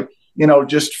it's like,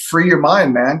 just free your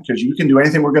mind, man, because you can do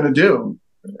anything we're going to do.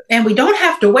 And we don't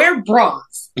have to wear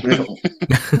bras.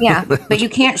 Yeah, but you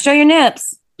can't show your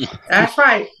nips. That's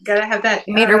right. Gotta have that.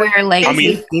 You made her wear like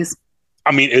safeties.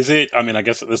 Is it? I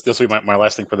guess this will be my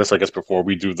last thing for this. I guess before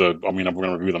we do we're going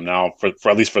to review them now for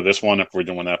at least for this one. If we're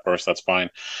doing that first, that's fine.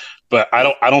 But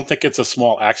I don't think it's a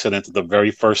small accident that the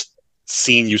very first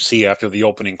scene you see after the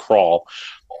opening crawl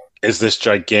is this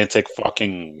gigantic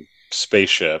fucking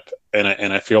spaceship,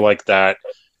 and I feel like that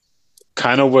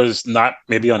kind of was not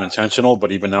maybe unintentional,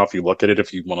 but even now, if you look at it,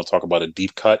 if you want to talk about a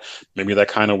deep cut, maybe that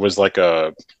kind of was like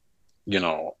a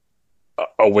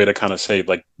way to kind of say,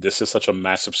 like, this is such a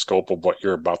massive scope of what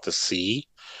you're about to see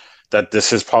that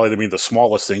this is probably the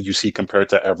smallest thing you see compared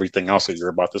to everything else that you're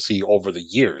about to see over the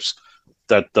years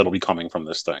that'll be coming from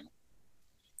this thing.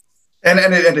 And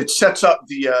it sets up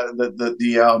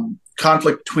the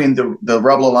conflict between the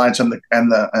Rebel Alliance and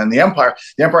the Empire.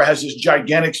 The Empire has this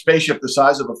gigantic spaceship the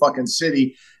size of a fucking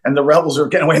city, and the Rebels are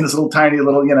getting away in this little tiny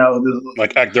little,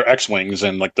 like their X-wings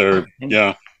and like their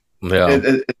Yeah.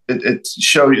 It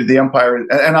shows you the Empire,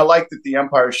 and I like that the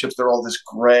Empire ships, they're all this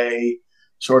gray,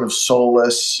 sort of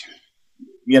soulless,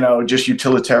 just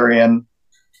utilitarian.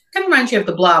 Kind of reminds you of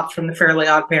the Blob from the Fairly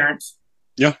Odd Parents.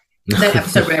 Yeah. That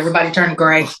episode where everybody turned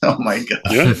gray. Oh my god!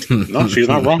 Yeah, no, she's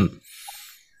not wrong.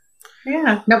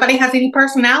 Yeah, nobody has any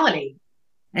personality,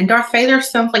 and Darth Vader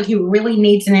sounds like he really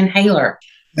needs an inhaler.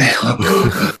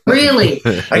 Really,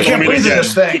 I can't breathe in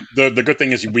this thing. The good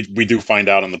thing is we do find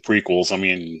out in the prequels.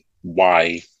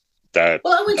 Why that?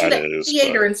 Well, I went to the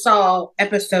theater and saw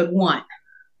episode 1.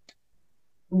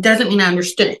 Doesn't mean I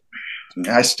understood it.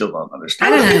 I still don't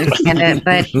understand. I don't understand it,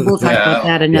 but we'll talk about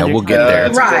that another we'll time. get there.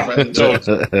 Right. So I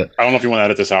don't know if you want to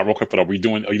edit this out real quick, but are you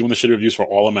doing the shitty reviews for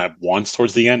all of them at once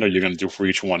towards the end, or are you going to do for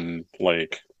each one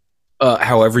like?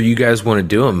 However you guys want to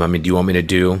do them. Do you want me to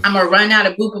do? I'm gonna run out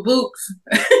of boopa boops.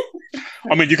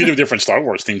 You can do different Star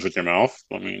Wars themes with your mouth.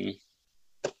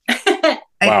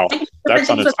 Wow, that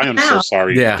sounded. I am so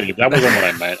sorry, Yeah. Dave. That wasn't what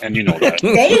I meant, and you know that.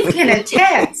 Dave can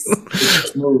attest. It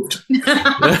just moved.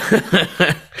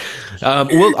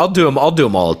 I'll do them. I'll do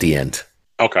them all at the end.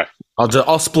 Okay.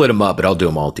 I'll split them up, but I'll do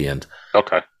them all at the end.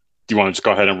 Okay. Do you want to just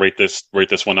go ahead and rate this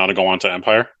one now to go on to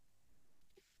Empire?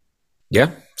 Yeah,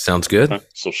 sounds good. Okay.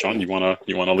 So Sean, you wanna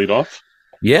lead off?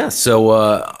 Yeah.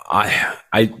 So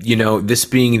this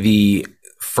being the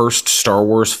first Star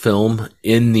Wars film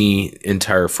in the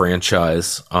entire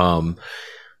franchise, and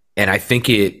I think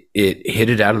it hit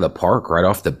it out of the park right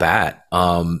off the bat.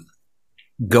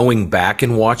 Going back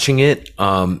and watching it,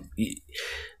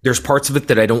 there's parts of it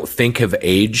that I don't think have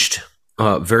aged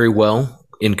very well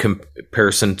in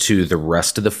comparison to the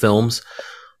rest of the films,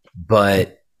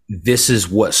 but this is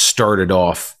what started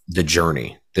off the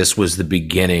journey. This was the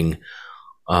beginning,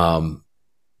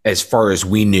 as far as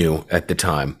we knew at the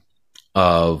time,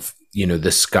 of the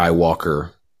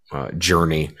Skywalker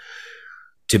journey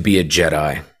to be a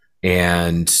Jedi.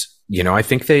 And I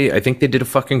think they did a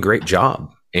fucking great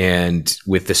job. And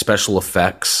with the special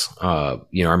effects, I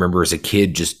remember as a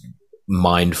kid just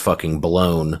mind fucking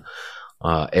blown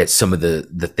at some of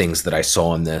the things that I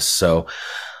saw in this. So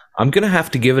I'm gonna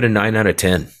have to give it a 9 out of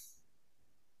 10.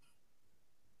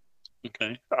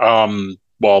 Okay.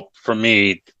 Well, for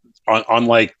me,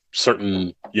 unlike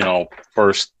certain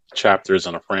first chapters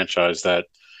in a franchise, that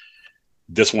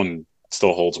this one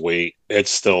still holds weight.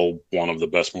 It's still one of the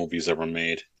best movies ever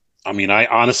made. I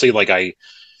honestly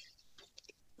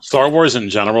Star Wars in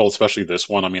general, especially this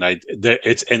one.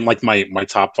 It's in like my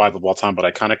top 5 of all time, but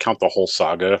I kind of count the whole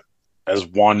saga as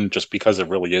one, just because it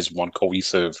really is one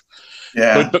cohesive.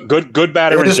 Yeah, good,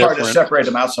 bad, or it is hard to indifferent. separate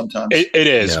them out sometimes. It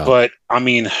is, Yeah. but I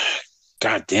mean,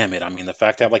 God damn it! I mean, the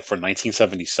fact that like for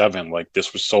 1977, like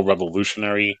this was so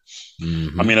revolutionary.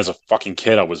 Mhm. I mean, as a fucking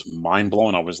kid, I was mind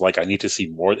blown. I was like, I need to see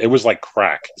more. It was like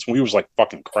crack. This movie was like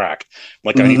fucking crack.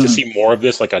 Like, I need to see more of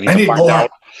this. Like, I need to find more.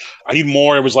 out. I need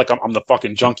more. It was like I'm the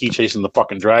fucking junkie chasing the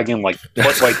fucking dragon. Like,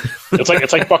 but like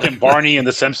it's like fucking Barney and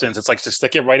The Simpsons. It's like, just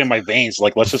stick it right in my veins.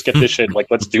 Like, let's just get this shit. Like,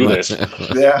 let's do this.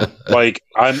 Yeah, Like,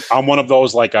 I'm one of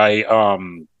those. Like,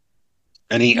 any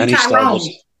Star Wars.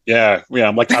 Yeah.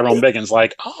 I'm like Tyrone Biggins.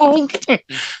 Like, oh.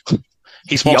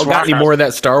 He smokes Y'all got rock any more of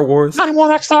that Star Wars? Not more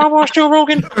of that Star Wars, Joe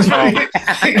Rogan.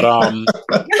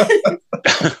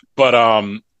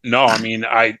 No, I mean,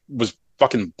 I was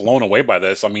fucking blown away by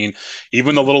this. I mean,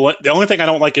 even the only thing I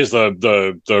don't like is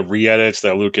the re-edits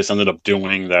that Lucas ended up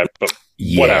doing. That, but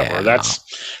whatever. That's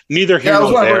neither here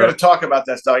nor there. We're going to talk about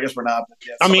that stuff. I guess we're not.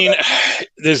 Yeah, I mean,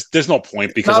 there's no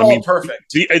point because not I mean, all perfect.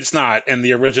 It's not, and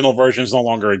the original versions no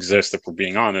longer exist. If we're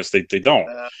being honest, they don't.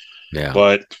 Yeah,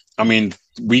 but I mean,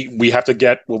 we have to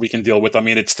get what we can deal with. I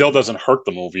mean, it still doesn't hurt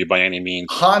the movie by any means.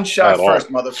 Han shot first,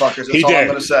 motherfuckers. That's all I'm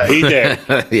going to say. He did.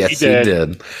 Yes, he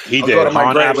did. He did.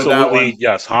 Han absolutely.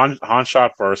 Yes, Han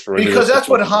shot first because that's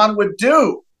what Han would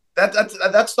do.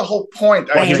 That's the whole point.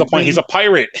 Well, he's the point. He's a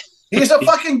pirate. He's a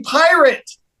fucking pirate.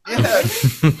 Yeah.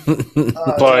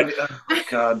 But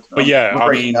God. But yeah,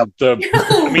 I mean,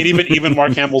 even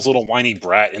Mark Hamill's little whiny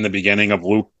brat in the beginning of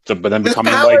Luke, but then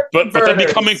becoming but then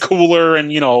becoming cooler,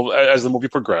 and as the movie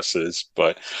progresses.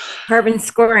 But Carbon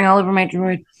scoring all over my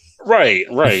droid. Right.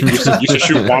 Used to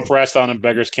shoot Womp Rats down in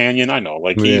Beggar's Canyon. I know,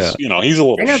 like he's he's a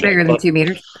little. They're no bigger than 2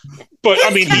 meters. But I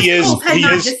mean, he is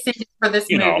for this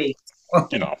movie.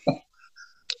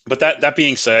 But that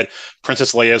being said,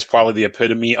 Princess Leia is probably the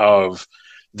epitome of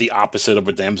the opposite of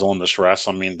a damsel in distress.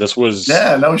 I mean, this was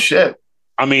no shit.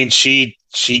 I mean, she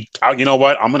you know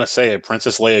what? I'm gonna say it.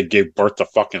 Princess Leia gave birth to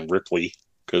fucking Ripley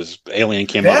because Alien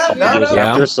came out a couple years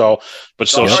after. So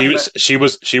she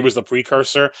was the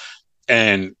precursor,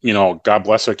 and God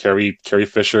bless her, Carrie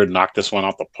Fisher knocked this one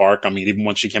out the park. I mean, even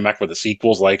when she came back with the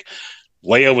sequels, like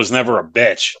Leia was never a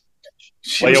bitch.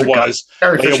 Leia was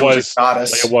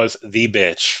the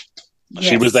bitch. Yes.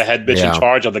 She was the head bitch in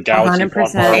charge of the galaxy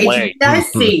far away.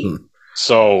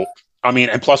 So, I mean,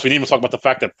 and plus we didn't even talk about the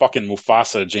fact that fucking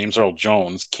Mufasa, James Earl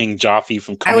Jones, King Joffrey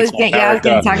from Comics I was going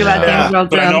to talk about James Earl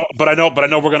Jones. But I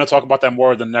know we're going to talk about that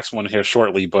more in the next one here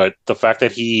shortly. But the fact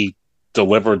that he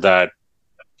delivered that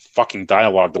fucking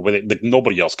dialogue the way that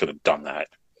nobody else could have done that.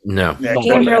 No,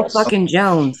 James Earl fucking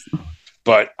Jones.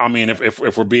 But I mean, if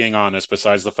we're being honest,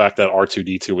 besides the fact that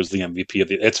R2-D2 was the MVP of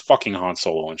it's fucking Han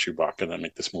Solo and Chewbacca that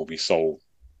make this movie so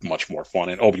much more fun.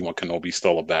 And Obi-Wan Kenobi's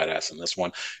still a badass in this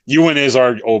one. Ewan is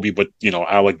our Obi, but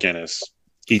Alec Guinness,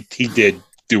 he did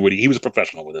do what he was a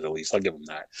professional with it. At least I'll give him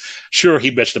that. Sure,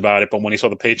 he bitched about it, but when he saw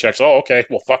the paychecks, okay,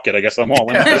 well, fuck it, I guess I'm all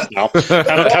in this now.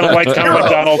 kind of like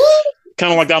Donald.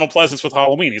 Kind of like Donald Pleasance with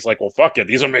Halloween. He's like, well, fuck it,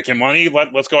 these are making money.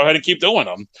 Let's go ahead and keep doing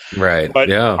them. Right.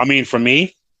 But I mean, for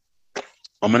me,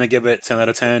 I'm going to give it 10 out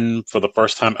of 10 for the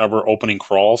first time ever opening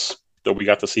crawls that we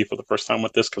got to see for the first time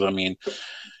with this. Because, I mean,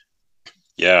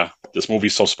 yeah, this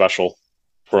movie's so special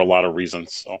for a lot of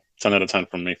reasons. So 10 out of 10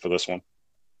 from me for this one.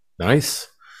 Nice.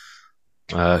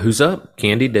 Who's up?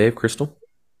 Candy, Dave, Crystal?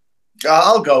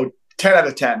 I'll go 10 out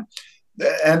of 10.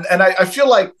 And I feel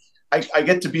like I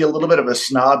get to be a little bit of a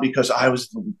snob because I was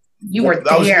the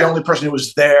only person who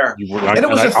was there. And it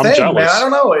was a thing, jealous. Man. I don't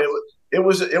know. It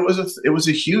was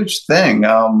a huge thing.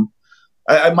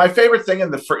 My favorite thing in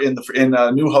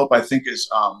New Hope, I think, is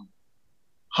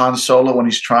Han Solo when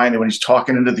he's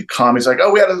talking into the comm. He's like,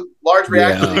 "Oh, we had a large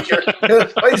reaction." Yeah.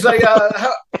 He's like,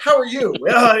 "How are you?"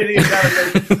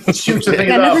 He shoots the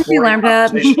thing up.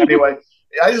 Anyway,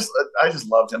 I just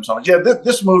loved him so much. Yeah,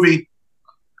 this movie,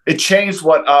 it changed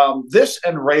what this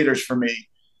and Raiders for me.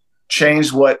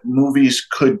 Changed what movies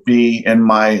could be in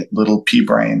my little pea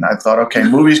brain. I thought, okay,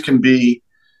 movies can be,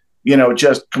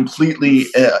 just completely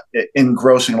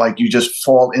engrossing. Like you just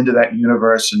fall into that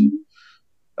universe. And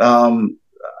A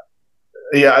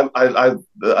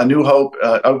New Hope.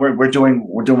 We're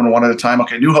doing one at a time.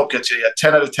 Okay, New Hope gets a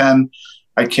 10 out of 10.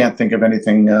 I can't think of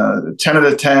anything. 10 out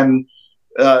of 10.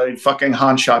 Fucking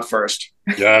Han shot first.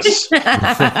 Yes.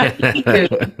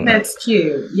 That's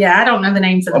cute. Yeah, I don't know the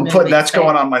names of the that's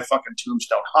going on my fucking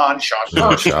tombstone. Han shot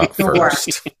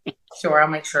first. Sure, I'll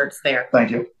make sure it's there. Thank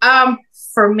you.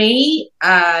 For me,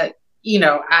 I'm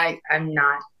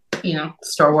not,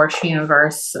 Star Wars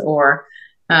universe or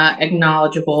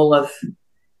acknowledgeable of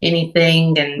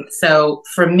anything. And so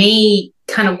for me,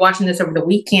 kind of watching this over the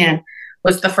weekend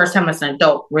was the first time as an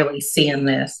adult really seeing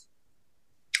this.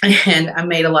 And I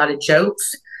made a lot of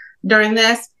jokes during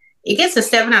this. It gets a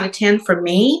 7 out of 10 for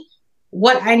me.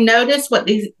 What I noticed, what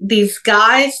these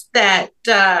guys that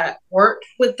worked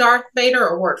with Darth Vader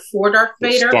or worked for Darth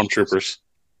Vader. Stormtroopers.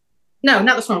 No,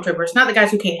 not the Stormtroopers. Not the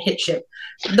guys who can't hit shit.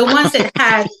 The ones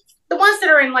that the ones that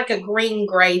are in like a green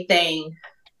gray thing.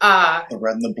 The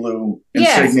red and the blue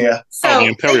insignia. Yes. So the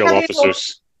Imperial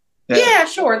officers. Yeah,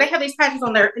 sure. They have these patches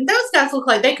on there. And those guys look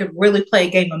like they could really play a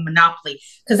game of Monopoly.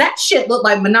 Because that shit looked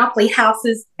like Monopoly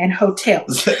houses and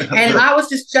hotels. And I was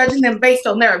just judging them based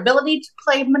on their ability to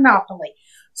play Monopoly.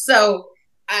 So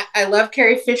I love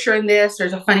Carrie Fisher in this.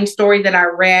 There's a funny story that I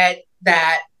read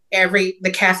that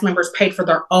the cast members paid for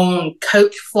their own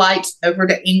coach flights over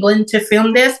to England to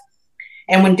film this.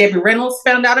 And when Debbie Reynolds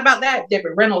found out about that, Debbie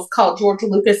Reynolds called George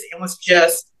Lucas and was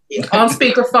just on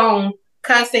speakerphone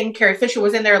cussing. Carrie Fisher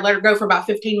was in there, let her go for about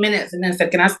 15 minutes, and then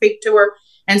said, "Can I speak to her?"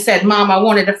 And said, "Mom, I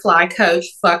wanted to fly coach.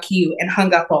 Fuck you," and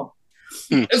hung up on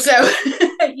her. So,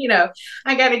 I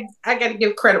gotta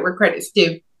give credit where credit's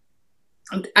due.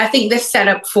 I think this set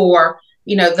up for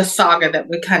the saga that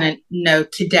we kind of know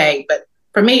today. But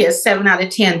for me, it's 7 out of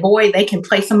 10. Boy, they can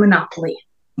play some Monopoly.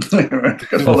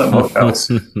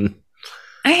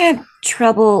 I had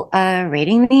trouble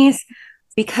rating these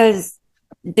because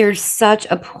there's such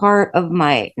a part of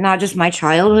not just my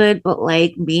childhood, but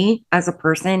like me as a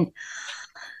person.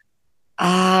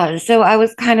 So I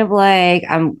was kind of like,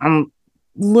 I'm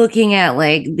looking at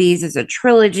like these as a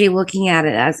trilogy, looking at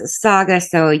it as a saga.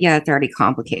 So yeah, it's already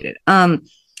complicated. I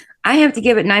have to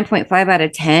give it 9.5 out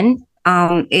of 10.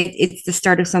 It's the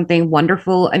start of something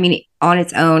wonderful. I mean, on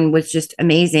its own was just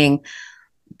amazing,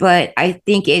 but I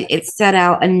think it set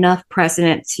out enough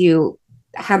precedent to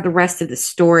have the rest of the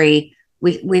story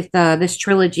with this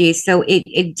trilogy. So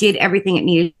it did everything it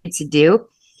needed to do.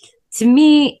 To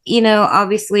me,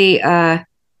 obviously,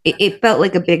 it felt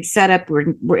like a big setup.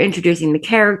 We're introducing the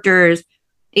characters.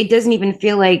 It doesn't even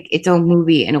feel like its own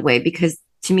movie in a way, because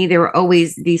to me, there were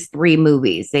always these 3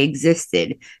 movies. They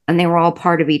existed and they were all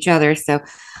part of each other. So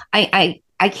I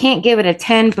can't give it a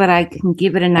 10, but I can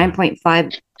give it a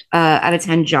 9.5 out of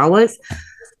 10 Jawas.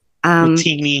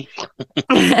 Teeny.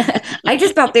 I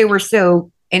just thought they were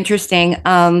so interesting.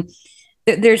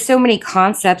 There's so many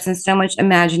concepts and so much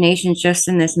imagination just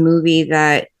in this movie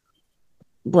that,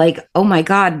 like, oh my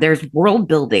God, there's world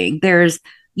building. There's,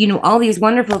 all these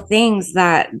wonderful things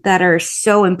that are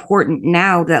so important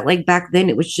now that, like, back then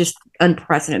it was just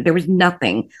unprecedented. There was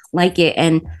nothing like it.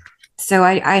 And so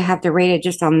I have to rate it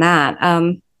just on that.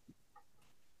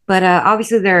 But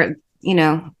obviously there,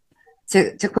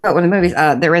 to quote one of the movies,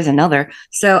 there is another.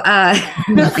 So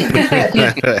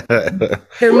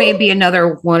there may be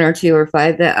another 1 or 2 or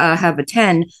 5 that have a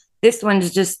 10. This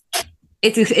one's just,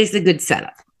 it's a good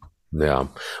setup. Yeah.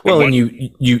 Well, and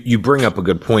you bring up a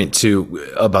good point too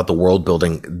about the world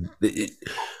building.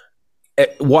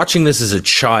 Watching this as a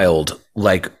child,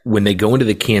 like when they go into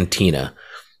the cantina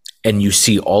and you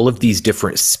see all of these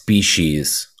different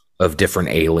species of different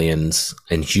aliens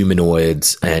and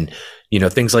humanoids and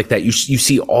things like that. You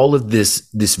see all of this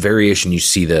variation. You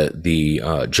see the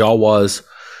Jawas.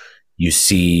 You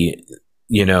see,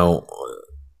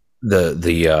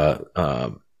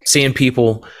 the sand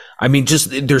people. I mean, just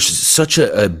there's such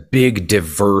a big,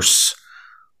 diverse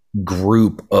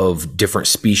group of different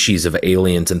species of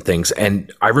aliens and things.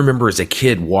 And I remember as a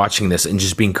kid watching this and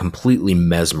just being completely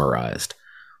mesmerized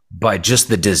by just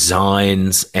the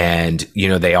designs, and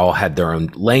they all had their own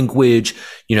language.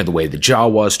 The way the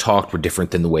Jawas talked were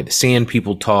different than the way the Sand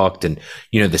People talked, and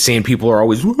the Sand People are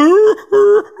always and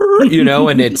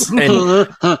it's and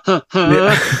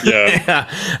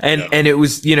it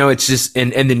was it's just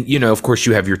and then of course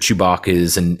you have your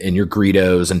Chewbacca's and your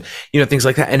Greedos and things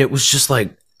like that, and it was just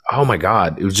like, oh my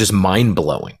God, it was just mind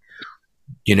blowing.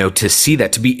 To see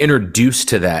that, to be introduced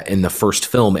to that in the first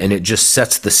film, and it just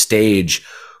sets the stage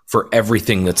for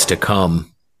everything that's to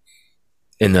come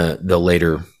in the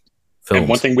later films. And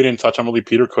one thing we didn't touch on really,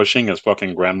 Peter Cushing as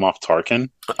fucking Grand Moff Tarkin.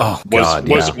 Oh God,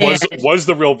 yeah. was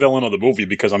the real villain of the movie,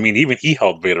 because I mean even he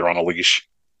held Vader on a leash.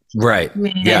 Right.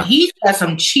 Man, yeah. He's got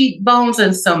some cheekbones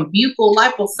and some buccal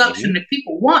liposuction that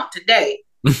people want today.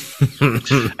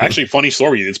 Actually, funny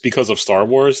story. It's because of Star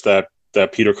Wars that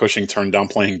Peter Cushing turned down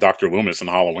playing Dr. Loomis in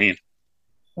Halloween.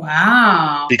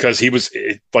 Wow. Because he was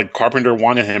like, Carpenter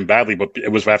wanted him badly, but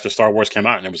it was after Star Wars came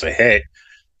out and it was a hit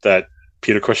that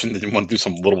Peter Cushing didn't want to do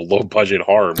some little low budget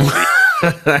horror movie.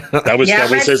 that was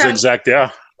his exact I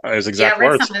read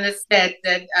words. Something that said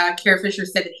that Carrie Fisher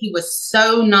said that he was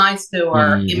so nice to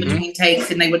her in between takes,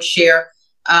 and they would share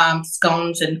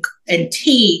scones and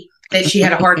tea, that she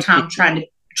had a hard time trying to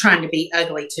trying to be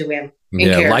ugly to him.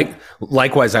 Yeah,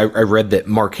 likewise, I read that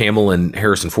Mark Hamill and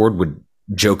Harrison Ford would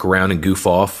joke around and goof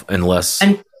off unless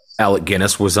Alec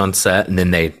Guinness was on set, and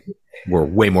then they were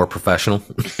way more professional.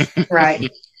 Right.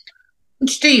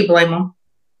 Which do you blame them?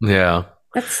 Yeah.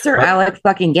 That's Sir Alec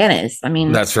fucking Guinness. I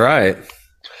mean, that's right.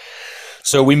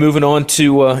 So we moving on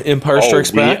to Empire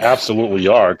Strikes Back? We absolutely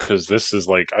are, because this is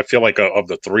like, I feel like of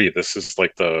the three, this is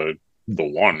like the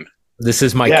one. This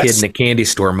is my kid in a candy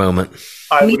store moment.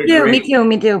 Me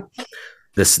too.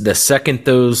 The second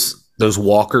those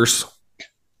walkers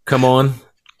come on,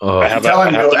 I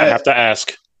have to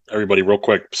ask everybody real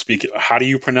quick. How do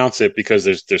you pronounce it? Because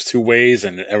there's two ways,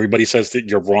 and everybody says that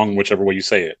you're wrong whichever way you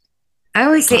say it. I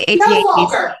always say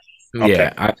AT-AT.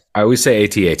 Yeah, I always say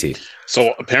AT-AT.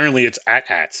 So apparently it's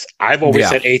AT-ATs. I've always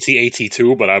said AT-AT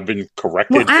too, but I've been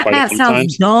corrected quite a few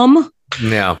times. Dumb.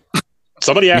 Yeah.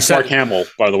 Somebody asked Mark Hamill,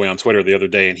 by the way, on Twitter the other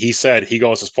day, and he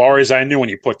goes, as far as I knew, when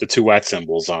you put the two @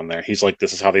 symbols on there, he's like,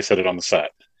 this is how they said it on the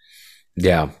set.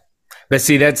 Yeah. But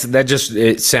see,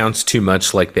 it sounds too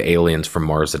much like the aliens from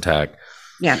Mars Attack.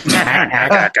 Yeah.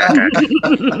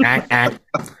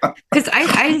 Because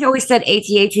I always said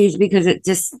AT-ATs because it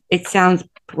sounds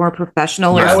more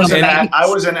professional. I was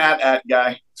an AT-AT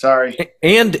guy. Sorry.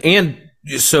 And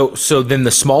so then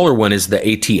the smaller one is the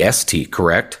ATST,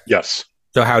 correct? Yes.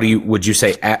 So would you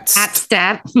say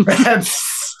AT-STAT?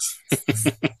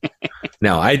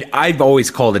 No, I've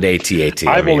always called it AT-AT.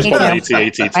 I've always called it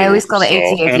AT-AT too. I always call it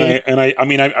AT-AT. I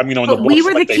mean, on the we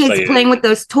were the kids playing with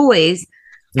those toys,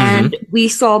 and we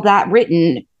saw that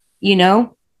written. The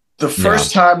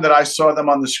first time that I saw them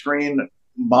on the screen,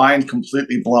 mind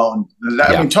completely blown. We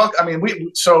were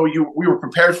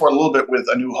prepared for it a little bit with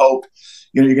A New Hope.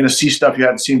 You're going to see stuff you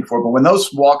hadn't seen before. But when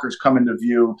those walkers come into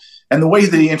view, and the way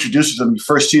that he introduces them, you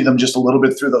first see them just a little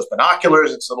bit through those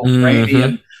binoculars. It's a little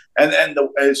grainy, and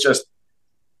it's just.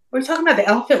 We're talking about the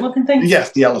elephant-looking thing?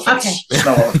 Yes, the elephants. Okay.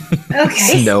 Snow elephants.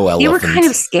 Okay. Snow elephants. They were kind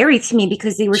of scary to me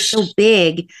because they were so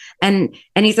big, and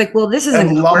he's like, "Well, this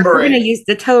isn't lumbering. We're going to use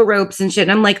the tow ropes and shit."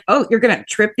 And I'm like, "Oh, you're going to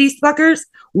trip these fuckers?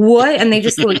 What?" And they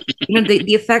just look,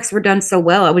 the effects were done so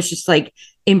well. I was just like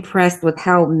impressed with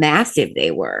how massive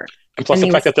they were. And plus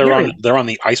the fact that they're on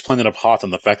the ice planet of Hoth,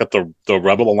 and the fact that the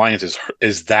Rebel Alliance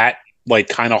is that like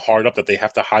kind of hard up that they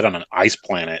have to hide on an ice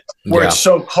planet where it's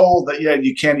so cold that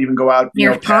you can't even go out.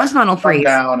 Your tauntaun will freeze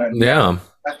down. And,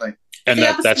 exactly. And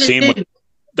that scene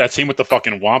with the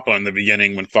fucking Wampa in the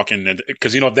beginning when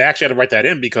because they actually had to write that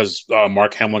in because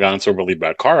Mark Hamill got into a really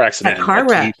bad car accident. Car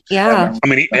wreck. Yeah. I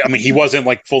mean, he wasn't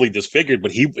like fully disfigured,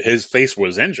 but his face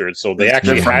was injured, so they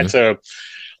actually had to.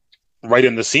 Right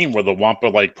in the scene where the Wampa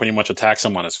like pretty much attacks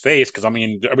him on his face, because I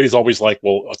mean everybody's always like,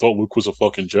 well, I thought Luke was a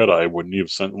fucking Jedi, wouldn't you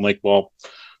have sent him? Like, well,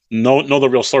 know the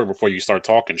real story before you start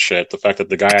talking shit. The fact that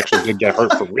the guy actually did get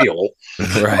hurt for real,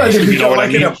 right? You know what I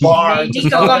mean? In a bar, he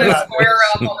just on a square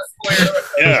up on a square.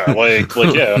 Yeah, like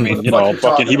yeah. I mean,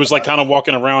 fucking, he was like kind of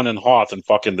walking around in Hoth, and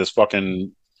fucking this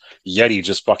fucking Yeti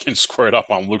just fucking squared up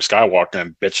on Luke Skywalker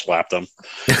and bitch slapped him.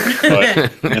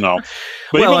 But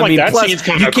well, even that scene's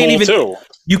kind of cool too.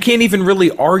 You can't even really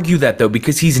argue that though,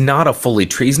 because he's not a fully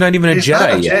trained. He's not even a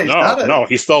Jedi yet. No,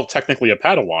 he's still technically a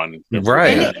Padawan,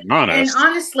 right? And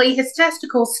honestly, his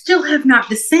testicles still have not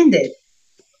descended.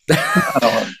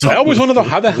 I always wonder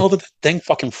how the hell did the thing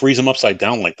fucking freeze him upside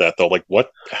down like that though? Like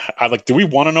what? Do we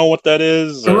want to know what that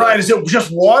is? Or? Right? Is it just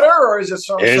water, or is it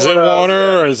something? Is it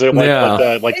water, or is it like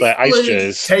that ice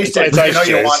jizz? Taste it. I know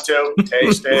you want to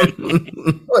taste it.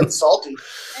 Oh, it's salty.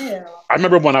 Yeah. I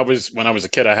remember when I was a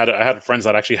kid, I had friends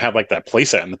that actually had like that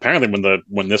playset, and apparently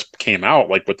when this came out,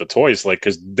 like with the toys, like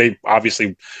because they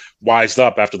obviously wised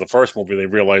up after the first movie, they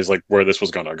realized like where this was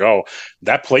gonna go.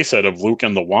 That playset of Luke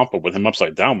and the Wampa with him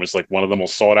upside down was like one of the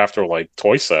most sought after like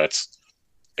toy sets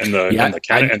in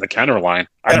the Kenner line.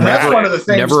 That's one of the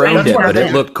things. Never owned it, but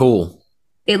it looked cool.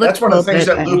 That's one of the things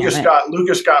that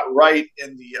Lucas got right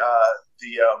in the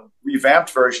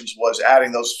revamped versions was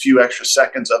adding those few extra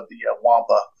seconds of the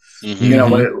Wampa.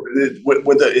 Mm-hmm.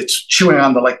 When it's chewing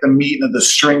on the meat and the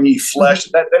stringy flesh.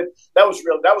 That was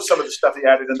real. That was some of the stuff he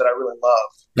added in that I really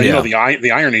loved. And,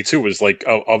 the irony too was like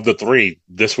of the three,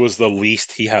 this was the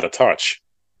least he had to touch.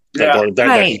 That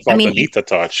he felt the need to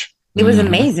touch. It was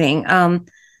amazing.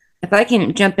 If I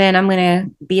can jump in, I'm going to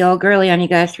be all girly on you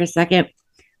guys for a second.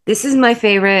 This is my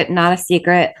favorite, not a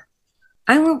secret.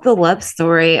 I love the love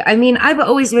story. I mean, I've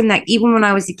always been that, even when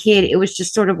I was a kid, it was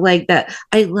just sort of like that,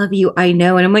 I love you, I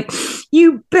know. And I'm like,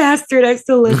 you bastard, I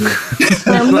still love you.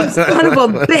 Son of a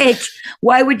bitch.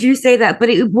 Why would you say that? But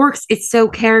it works. It's so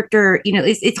character,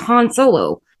 it's Han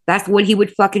Solo. That's what he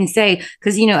would fucking say.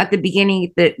 Because, at the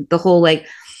beginning, the whole like,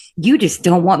 you just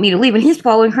don't want me to leave. And he's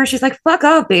following her. She's like, fuck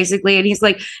off, basically. And he's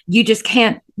like, you just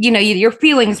can't, your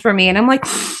feelings for me. And I'm like,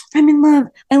 I'm in love.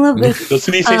 I love this.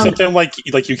 Doesn't he say something like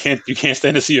you can't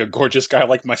stand to see a gorgeous guy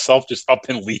like myself just up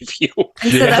and leave you? So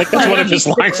that's one of his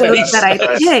lines that I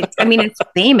picked. I mean, it's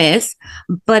famous,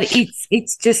 but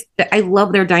it's just, I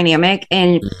love their dynamic.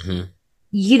 And,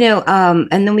 and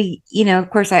then we, of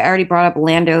course, I already brought up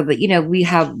Lando, but, we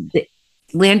have the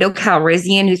Lando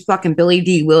Calrissian, who's fucking Billy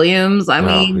D. Williams. I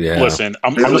mean, listen,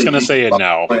 I'm just gonna say it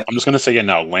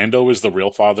now. Lando is the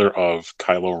real father of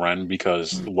Kylo Ren,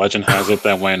 because legend has it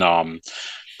that when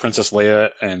Princess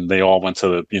Leia and they all went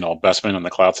to Bespin in the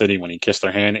Cloud City, when he kissed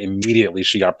her hand, immediately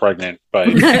she got pregnant. But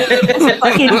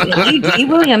fucking Billy D.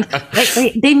 Williams,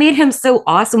 they made him so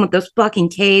awesome with those fucking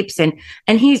capes, and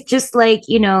he's just like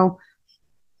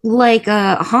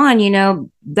Han,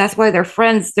 that's why they're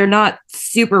friends. They're not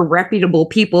super reputable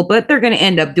people, but they're going to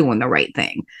end up doing the right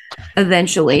thing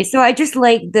eventually. So I just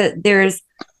like that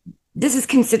this is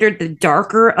considered the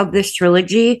darker of this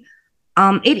trilogy.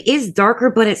 It is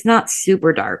darker, but it's not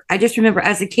super dark. I just remember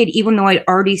as a kid, even though I'd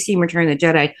already seen Return of the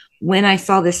Jedi, when I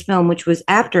saw this film, which was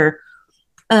after,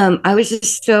 I was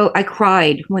just I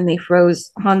cried when they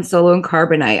froze Han Solo and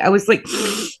Carbonite. I was like,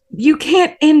 you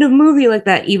can't end a movie like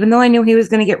that, even though I knew he was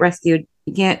going to get rescued.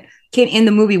 You can't end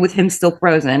the movie with him still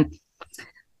frozen.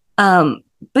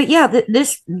 But yeah,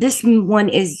 this one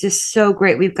is just so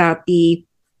great. We've got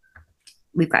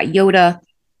Yoda.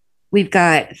 We've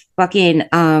got fucking,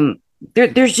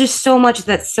 there's just so much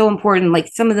that's so important. Like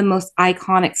some of the most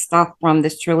iconic stuff from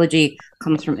this trilogy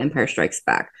comes from Empire Strikes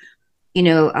Back.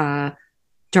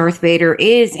 Darth Vader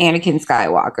is Anakin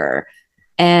Skywalker.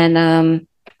 And,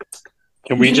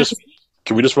 Can we just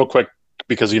real quick,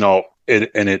 because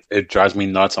it drives me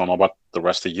nuts. I don't know about the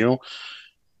rest of you.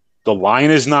 The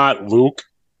line is not Luke,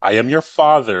 I am your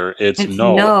father. It's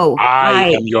no,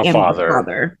 I am your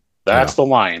father. That's the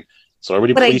line. So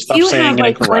everybody, please stop saying it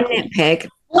incorrectly. One nitpick.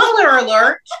 Spoiler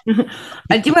alert.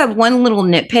 I do have one little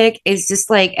nitpick. It's just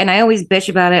and I always bitch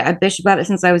about it. I bitch about it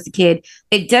since I was a kid.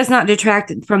 It does not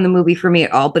detract from the movie for me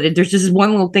at all, but there's just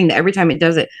one little thing that every time it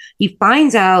does it, he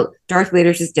finds out Darth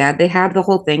Vader's his dad. They have the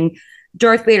whole thing.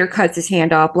 Darth Vader cuts his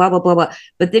hand off, blah, blah, blah, blah.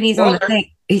 But then he's on the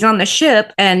thing. He's on the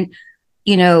ship, and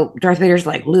Darth Vader's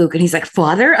like, Luke, and he's like,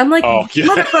 father? I'm like,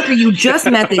 motherfucker, you just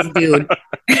met this dude.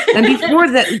 And before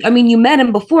that, you met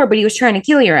him before, but he was trying to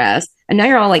kill your ass. And now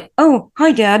you're all like, oh,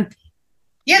 hi, Dad.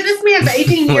 Yeah, this man's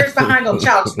 18 years behind on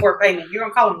child support payment. You're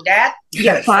going to call him Dad?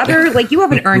 Yeah, father? You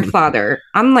haven't earned father.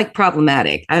 I'm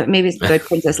problematic. Maybe it's the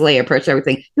Princess Leia approach to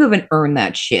everything. You haven't earned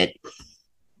that shit.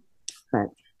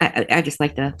 But I just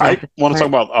like to. I want to talk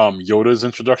about Yoda's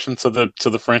introduction to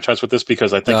the franchise with this,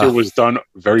 because I think it was done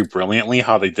very brilliantly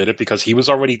how they did it, because he was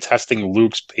already testing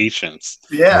Luke's patience.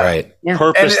 Yeah, right. Yeah.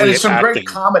 Purposely, and it's some great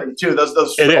comedy too. Those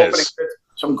opening bits,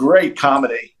 some great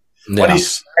comedy. Yeah. When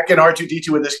he's smacking R2-D2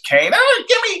 with his cane,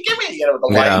 give me, with the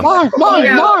light.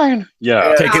 Mine.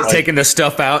 Yeah, taking the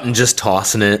stuff out and just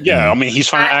tossing it. Yeah, he's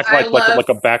trying to act like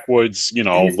a backwoods,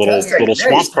 little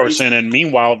swamp person, and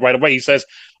meanwhile, right away he says,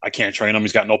 I can't train him.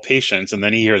 He's got no patience. And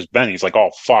then he hears Ben. He's like,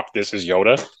 "Oh fuck, this is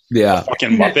Yoda." Yeah, a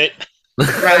fucking Muppet.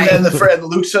 Right. And then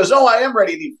Luke says, "Oh, I am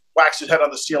ready." And he whacks his head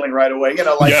on the ceiling right away.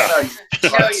 No, you're not.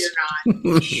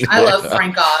 I love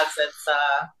Frank Oz as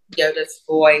Yoda's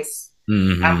voice.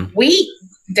 Mm-hmm.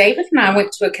 David and I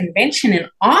went to a convention in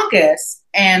August,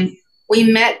 and we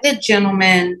met the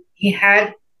gentleman. He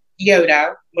had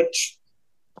Yoda, which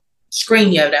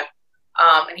screen Yoda,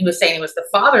 and he was saying he was the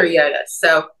father of Yoda.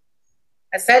 So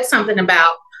I said something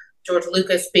about George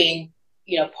Lucas being,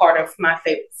 part of my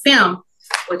favorite film,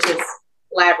 which is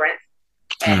Labyrinth.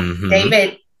 And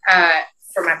David,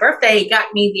 for my birthday, he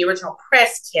got me the original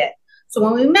press kit. So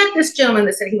when we met this gentleman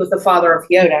that said he was the father of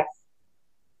Yoda,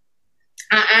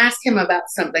 I asked him about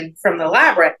something from the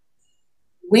Labyrinth.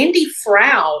 Wendy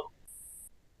Froud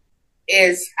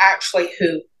is actually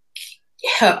who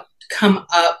helped come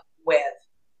up with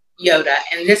Yoda.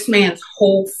 And this man's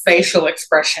whole facial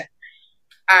expression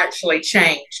actually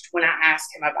changed when I asked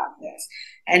him about this.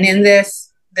 And in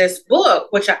this book,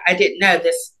 which I didn't know,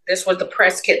 this was the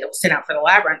press kit that was sent out for the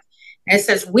Labyrinth. And it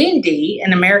says, Wendy,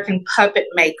 an American puppet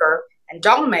maker and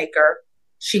doll maker,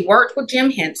 she worked with Jim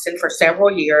Henson for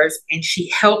several years, and she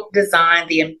helped design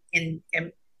the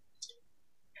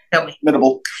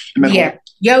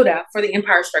Yoda for The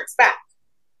Empire Strikes Back.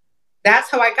 That's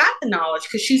how I got the knowledge,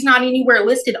 because she's not anywhere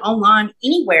listed online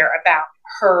anywhere about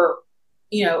her,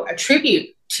 a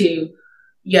tribute to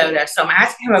Yoda. So I'm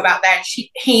asking him about that.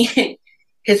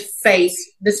 His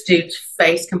face, this dude's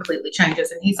face completely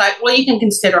changes. And he's like, well, you can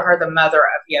consider her the mother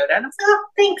of Yoda. And I'm like, oh,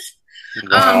 thanks.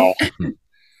 Wow.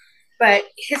 but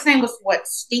his name was what,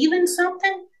 Steven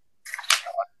something?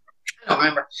 I don't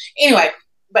remember. Anyway,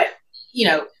 but he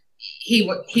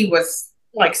was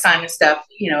like signing stuff,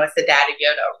 as the dad of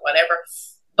Yoda or whatever.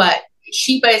 But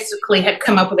she basically had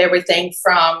come up with everything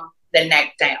from the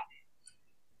neck down.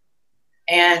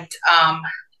 And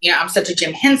I'm such a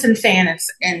Jim Henson fan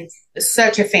and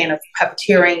such a fan of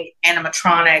puppeteering,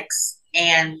 animatronics,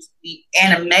 and the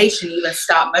animation, even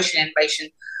stop motion animation.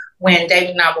 When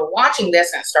David and I were watching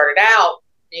this and it started out,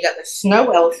 you got the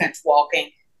snow elephants walking.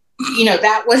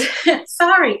 That was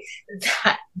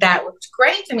that looked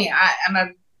great to me. I'm a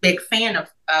big fan of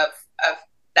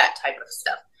that type of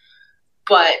stuff.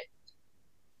 But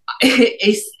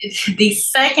the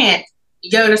second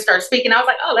Yoda started speaking, I was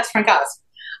like, oh, that's Frank Oz.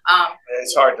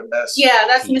 It's hard to miss. Yeah,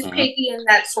 that's Miss Piggy and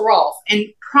that's Rolf. And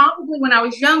probably when I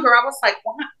was younger, I was like,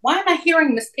 why am I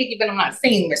hearing Miss Piggy, but I'm not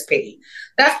seeing Miss Piggy?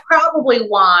 That's probably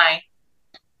why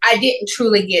I didn't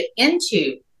truly get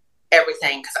into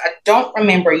everything, because I don't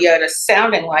remember Yoda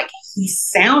sounding like he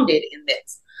sounded in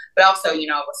this. But also, I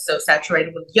was so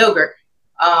saturated with yogurt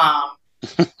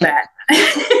that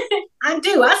I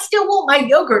do. I still want my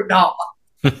yogurt doll.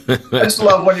 I just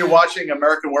love when you're watching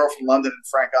American Werewolf in London and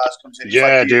Frank Oz comes in.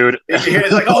 Yeah, dude.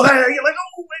 He's like, oh, that. You're like,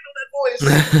 oh, wait, know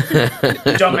that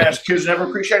voice. Dumbass kids never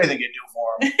appreciate anything you do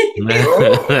for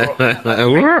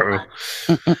them.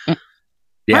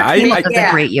 Yeah, I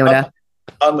a great Yoda.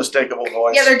 Unmistakable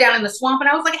voice. Yeah, they're down in the swamp, and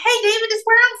I was like, "Hey, David, this is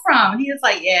where I'm from." And he was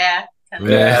like, "Yeah."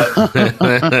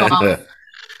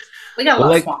 We got a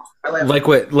lot of swamps.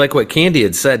 Like what Candy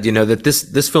had said, that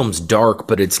this film's dark,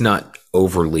 but it's not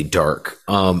overly dark.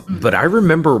 But I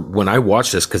remember when I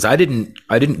watched this, because I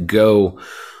didn't go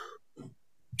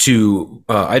to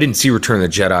I didn't see Return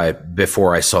of the Jedi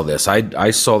before I saw this. I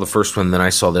saw the first one, then I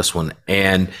saw this one,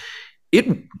 and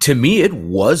to me it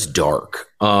was dark,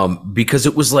 because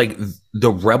it was like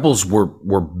the rebels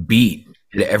were beat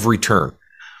at every turn.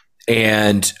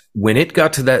 And when it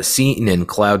got to that scene in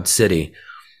Cloud City,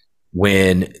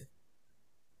 when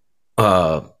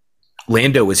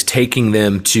Lando is taking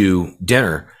them to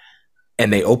dinner,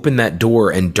 and they open that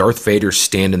door and Darth Vader's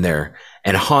standing there,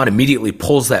 and Han immediately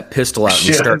pulls that pistol out and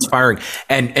he starts firing,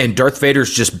 and Darth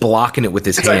Vader's just blocking it with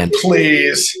his hand. Like,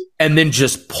 please. And then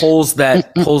just pulls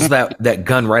that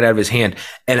gun right out of his hand.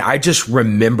 And I just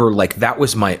remember, like, that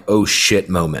was my oh shit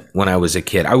moment when I was a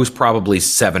kid. I was probably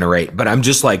 7 or 8, but I'm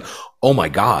just like, oh my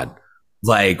God,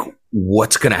 like,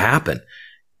 what's going to happen?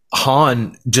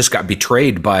 Han just got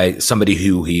betrayed by somebody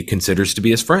who he considers to be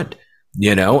his friend,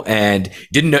 and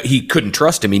didn't know, he couldn't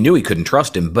trust him. He knew he couldn't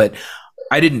trust him, but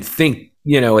I didn't think,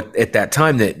 at that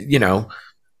time that,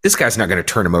 this guy's not going to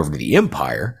turn him over to the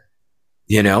Empire,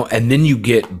 and then you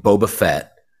get Boba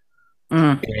Fett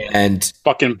and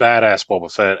fucking badass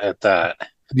Boba Fett at that.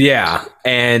 Yeah.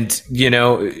 And,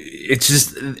 it's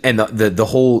just, and the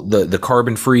whole, the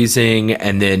carbon freezing,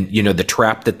 and then, the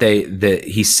trap that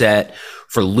he set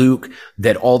for Luke,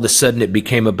 that all of a sudden it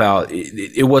became about,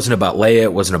 it wasn't about Leia.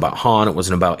 It wasn't about Han. It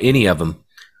wasn't about any of them.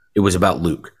 It was about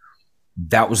Luke.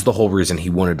 That was the whole reason he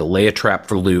wanted to lay a trap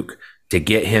for Luke, to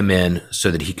get him in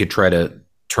so that he could try to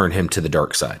turn him to the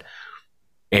dark side.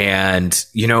 And,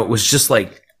 it was just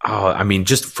like,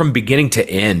 just from beginning to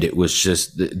end, it was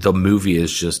just, the movie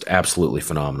is just absolutely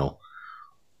phenomenal.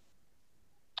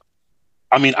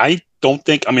 I don't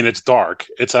think, it's dark.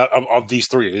 It's of these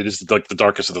three, it is like the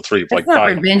darkest of the three. It's not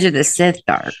Revenge of the Sith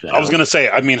dark, though. I was gonna say,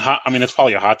 it's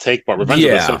probably a hot take, but Revenge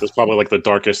of the Sith is probably like the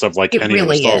darkest of like any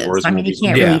really of the Star Wars movies. You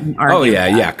can't really argue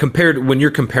that. When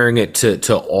you're comparing it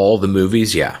to all the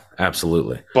movies, yeah,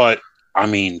 absolutely. But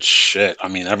shit.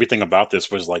 Everything about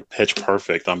this was like pitch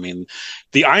perfect.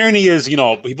 The irony is,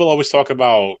 people always talk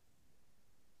about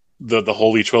the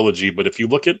Holy Trilogy, but if you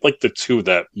look at like the two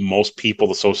that most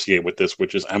people associate with this,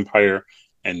 which is Empire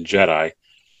and Jedi,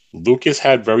 Lucas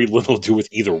had very little to do with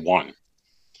either one.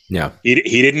 Yeah, he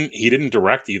didn't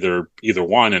direct either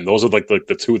one, and those are like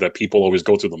the two that people always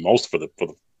go to the most for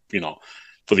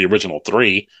the original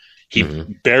three. He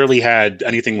barely had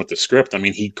anything with the script.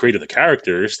 He created the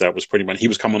characters. That was pretty much, he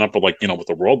was coming up with with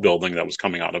the world building that was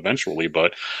coming out eventually.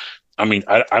 But I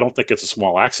don't think it's a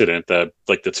small accident that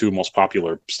like the two most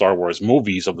popular Star Wars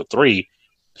movies of the three,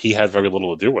 he had very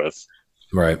little to do with.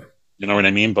 Right. You know what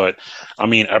I mean? But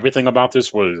everything about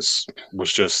this was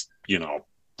just,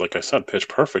 like I said, pitch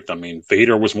perfect.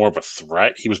 Vader was more of a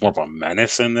threat. He was more of a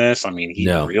menace in this. He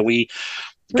really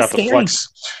got the flex.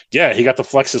 Yeah, he got to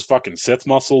flex his fucking Sith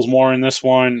muscles more in this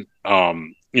one.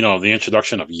 The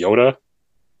introduction of Yoda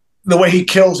the way he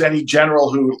kills any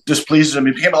general who displeases him.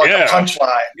 He became like a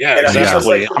punchline. Yeah, you know?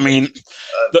 exactly. Like, I mean,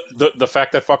 the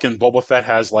fact that fucking Boba Fett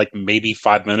has like maybe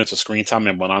 5 minutes of screen time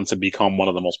and went on to become one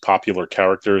of the most popular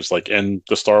characters like in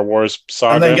the Star Wars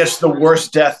saga. And then gets the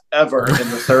worst death ever in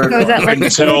the third one.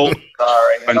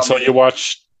 Until you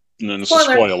watch, and this is a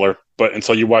spoiler, but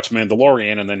until you watch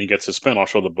Mandalorian, and then he gets his spin-off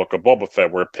show, The Book of Boba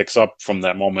Fett, where it picks up from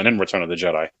that moment in Return of the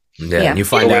Jedi. Yeah, and you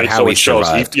find out how he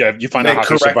survived. You find out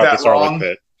how he survived the Sarlacc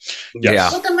pit. Yes.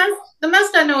 Yeah. Well, the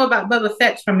most I know about Boba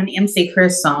Fett's from an MC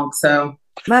Chris song, so.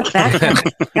 My back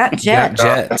got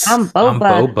jets. I'm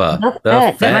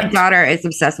Boba. My daughter is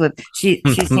obsessed with. She's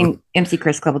seen MC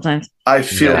Chris a couple times. I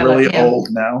feel really old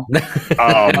now.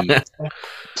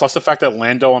 Plus the fact that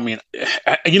Lando, I mean,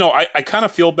 I kind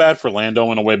of feel bad for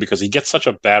Lando in a way because he gets such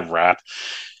a bad rap.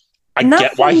 I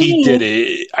get why he did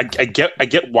it. I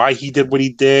get why he did what he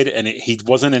did, and he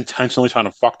wasn't intentionally trying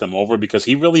to fuck them over because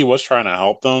he really was trying to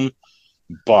help them.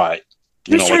 But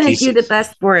he's trying to do the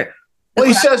best for it. Well,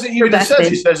 he says it.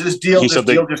 He says this deal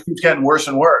just keeps getting worse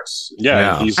and worse.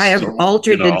 Yeah. I have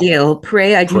altered the deal.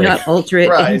 Pray I do not alter it.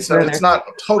 Right. So it's not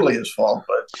totally his fault,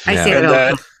 but I say it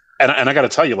all. And I got to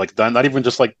tell you, like, not even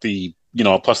just like the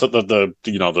plus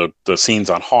the scenes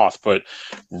on Hoth, but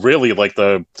really like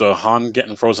the Han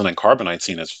getting frozen in carbonite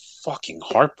scene is fucking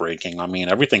heartbreaking. I mean,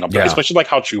 everything about especially like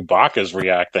how Chewbacca's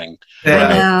reacting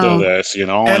to this,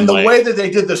 and the way that they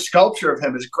did the sculpture of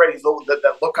him is great.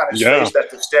 That look on his face,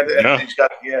 that and he's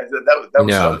got that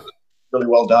was really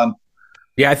well done.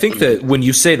 Yeah, I think that when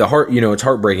you say the heart, it's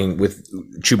heartbreaking with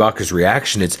Chewbacca's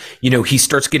reaction. It's, he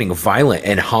starts getting violent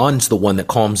and Han's the one that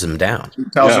calms him down. He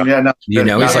tells him, he's like, you're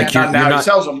not. He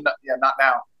tells him, not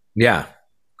now. Yeah.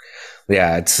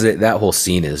 Yeah, that whole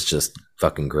scene is just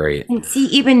fucking great. And see,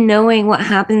 even knowing what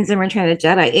happens in Return of the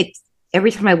Jedi,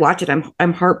 every time I watch it,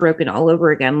 I'm heartbroken all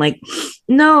over again. Like,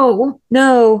 no.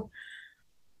 Yeah.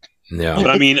 But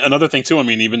I mean, another thing too, I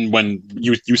mean, even when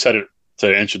you said it,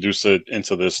 to introduce it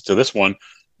into this one,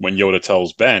 when Yoda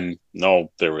tells Ben,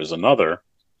 no, there is another.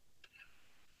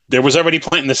 There was already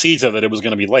planting the seeds of it was going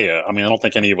to be Leia. I mean, I don't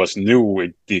think any of us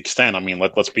knew the extent. I mean,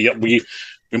 let's be we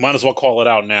might as well call it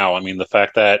out now. I mean, the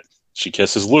fact that she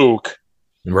kisses Luke,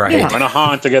 right, and a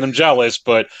Han to get him jealous,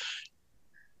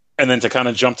 and then to kind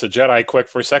of jump to Jedi quick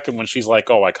for a second when she's like,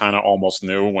 "Oh, I kind of almost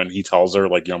knew," when he tells her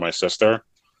like, "You're my sister."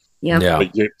 Yeah.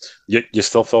 But you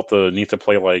still felt the need to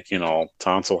play like,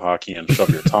 tonsil hockey and shove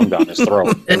your tongue down his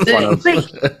throat in front of.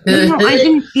 I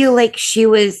didn't feel like she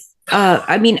was.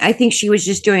 I think she was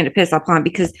just doing it to piss off Han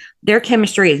because their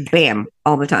chemistry is bam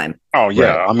all the time. Oh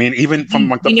yeah, right. I mean, even from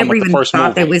the first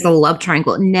movie, there was a love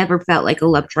triangle. It never felt like a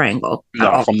love triangle.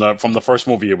 No, from the first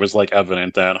movie, it was like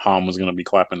evident that Han was going to be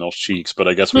clapping those cheeks. But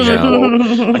I guess we should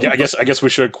I guess we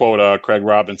should quote Craig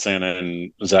Robinson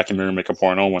and Zach and Miri Make a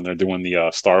Porno when they're doing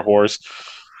the Star Wars.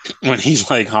 When he's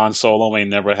like, Han Solo ain't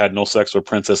never had no sex with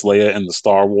Princess Leia in the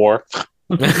Star War.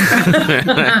 One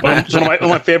of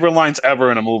my favorite lines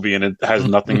ever in a movie, and it has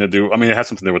nothing to do. I mean, it has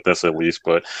something to do with this at least,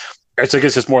 but I think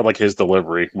it's just more like his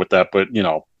delivery with that. But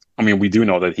I mean, we do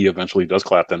know that he eventually does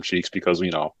clap them cheeks because we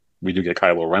do get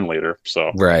Kylo Ren later.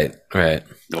 So right.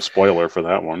 No spoiler for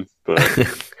that one, but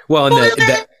well,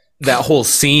 and that whole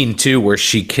scene too, where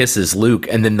she kisses Luke,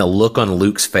 and then the look on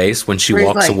Luke's face when she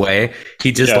walks away,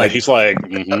 he just he's like,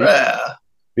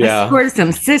 yeah, for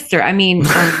some sister. I mean.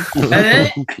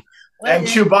 And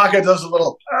Chewbacca does a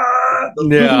little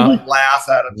laugh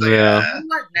at him. Yeah. What in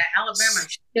the Alabama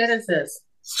shit is this?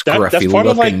 Scruffy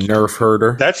looking nerf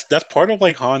herder. That's part of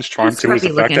like Han's charm too, is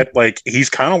the fact that like he's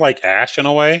kind of like Ash in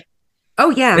a way. Oh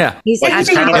yeah. He's like,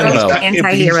 kind of an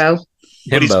anti-hero.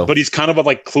 But he's kind of a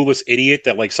like clueless idiot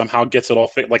that like somehow gets it all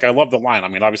fit. Like I love the line. I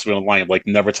mean, obviously the line like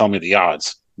never tell me the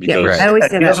odds. Because I always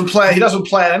say he doesn't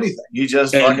plan anything. He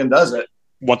just fucking does it.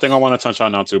 One thing I want to touch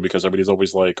on now too, because everybody's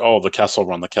always like, "Oh, the Kessel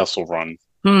Run."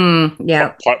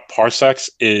 Yeah.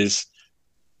 Parsecs is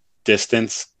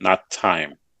distance, not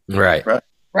time. Right. So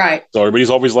everybody's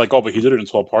always like, "Oh, but he did it in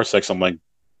 12 parsecs." I'm like,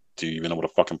 do you even know what a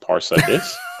fucking parsec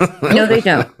is? No, they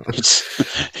don't.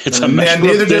 It's a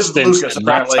measure of distance, and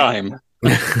not time.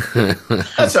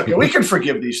 That's okay. We can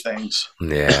forgive these things.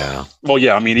 Yeah. Well,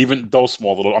 yeah. I mean, even those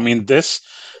small little. I mean, this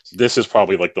is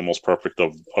probably like the most perfect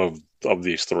of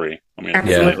these three. I mean,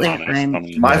 absolutely.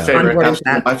 My favorite.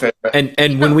 My favorite.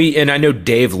 And when I know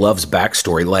Dave loves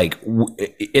backstory. Like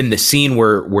in the scene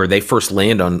where they first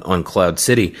land on Cloud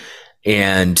City,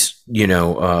 and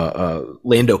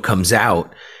Lando comes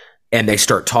out, and they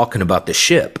start talking about the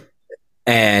ship.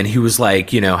 And he was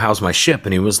like, how's my ship?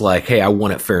 And he was like, hey, I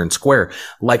want it fair and square.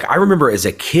 Like, I remember as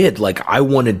a kid, like, I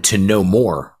wanted to know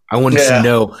more. I wanted to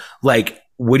know, like,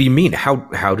 what do you mean?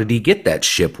 How did he get that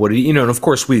ship? What do you know? And of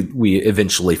course, we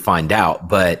eventually find out,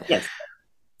 but Yes.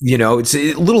 you know, it's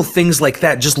little things like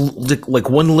that, just like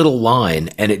one little line,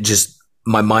 and it just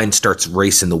my mind starts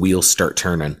racing, the wheels start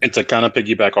turning. And to kind of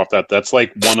piggyback off that, that's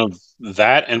like one of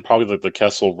that and probably like the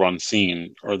Kessel Run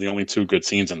scene are the only two good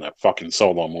scenes in that fucking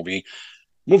Solo movie.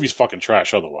 Movie's fucking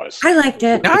trash otherwise. I liked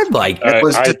it. I like It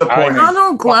was disappointing.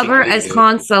 Donald Glover fucking as hated it.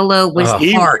 Han Solo was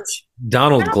heart.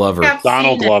 Donald Glover.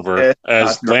 Donald Glover Yeah.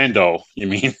 as Lando, you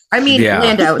mean? I mean, Yeah.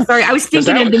 Lando. Sorry, I was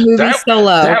thinking That- of the movie that-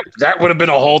 Solo. That would have been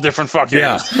a whole different fucking.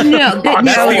 Yeah. No, That's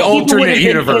no, the people alternate would have been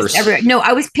universe. pissed everywhere. No,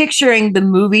 I was picturing the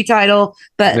movie title,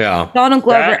 but Yeah. Donald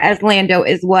Glover That- as Lando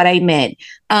is what I meant.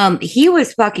 He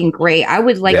was fucking great. I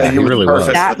would like Yeah, to he see really was.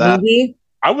 that For that. movie.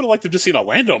 I would have liked to just seen a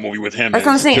Lando movie with him. That's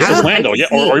what I'm saying. This I is would like Lando, to yeah,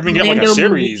 see or even get like a Lando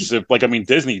series. If, like, I mean,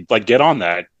 Disney, like, get on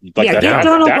that. Like Yeah, that, get that,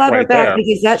 Donald that Glover right back there.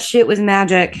 because that shit was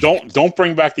magic. Don't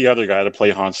bring back the other guy to play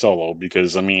Han Solo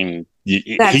because I mean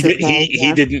That's he okay,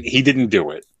 yeah. didn't do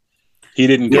it. He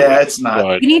didn't do Yeah, it. it's not.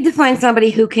 But You need to find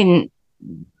somebody who can.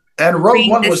 And Rogue bring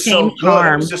One the was so same good.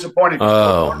 charm. It was disappointing.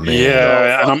 Oh, man.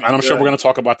 yeah, and I'm sure we're going to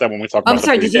talk about that when we talk about. I'm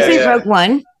sorry. the Did you prequels. say Yeah. Rogue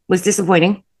One was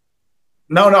disappointing?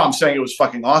 No, I'm saying it was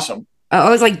fucking awesome. I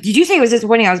was like, did you say it was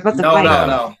disappointing? I was about to No, find no, out.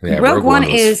 no. Yeah, Rogue One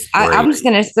was is. I'm great. just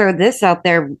gonna throw this out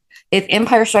there. If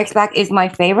Empire Strikes Back is my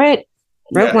favorite,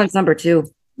 Rogue Yeah. One's number 2.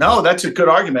 No, that's a good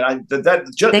argument.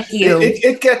 Thank you.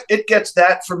 It gets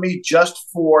that for me just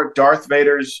for Darth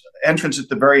Vader's entrance at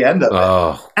the very end of it.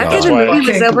 Oh, After God. the why-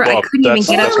 movie was over, I Look, couldn't even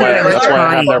get up that's there. why, I was that's why I have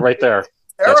crying. that right there.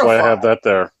 That's why I have that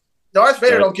there. Darth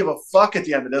Vader Right. don't give a fuck at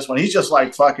the end of this one. He's just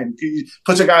like fucking he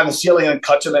puts a guy on the ceiling and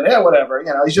cuts him and whatever. You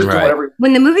know, he's just doing Right. whatever.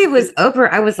 When the movie was over,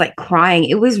 I was like crying.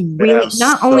 It was really Yeah,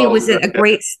 not so only was it a good.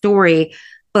 great story,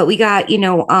 but we got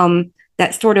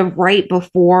that sort of right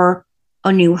before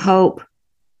A New Hope,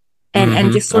 and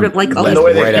Mhm. just sort of like Led the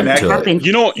way they right up connect to it. happened.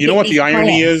 You know what These the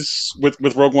irony plans. is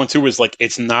with Rogue One 2 is like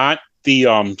it's not the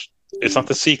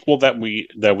sequel that we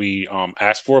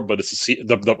asked for, but it's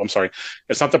I'm sorry,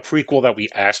 it's not the prequel that we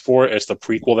asked for. It's the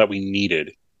prequel that we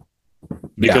needed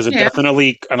because it Yeah.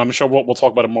 definitely. And I'm sure we'll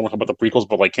talk about it more about the prequels.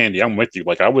 But like Candy, I'm with you.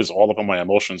 Like I was all up on my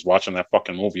emotions watching that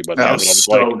fucking movie. But That I was was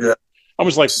so like, good. I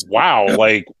was like, wow,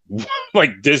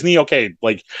 like Disney. Okay,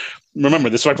 like remember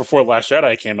this is right before Last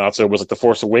Jedi came out, so it was like The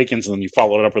Force Awakens, and then you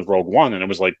followed it up with Rogue One, and it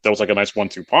was like that was like a nice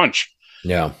 1-2 punch.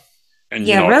 Yeah. And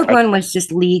Yeah, Rogue One was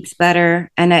just leagues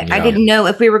better, and I Yeah. didn't know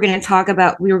if we were going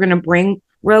to bring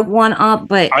Rogue One up,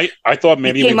 but I thought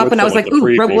maybe it we came up would and I for, was like, the "Ooh,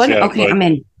 Rogue prequels, One, yeah, okay, I'm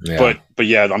in." Yeah. But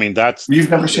yeah, I mean that's You've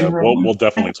never seen yeah, Rogue One? we'll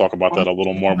definitely talk about that a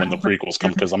little more when the prequels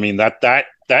come because I mean that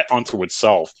unto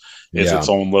itself is Yeah. its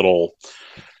own little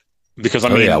because I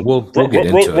Oh, mean yeah, we'll get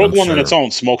into it, Rogue I'm One on sure. its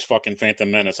own smokes fucking Phantom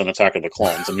Menace and Attack of the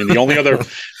Clones. I mean the only other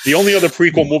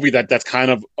prequel movie that's kind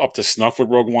of up to snuff with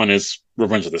Rogue One is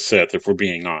Revenge of the Sith. If we're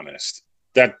being honest,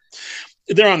 that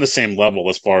they're on the same level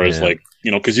as far as Yeah. like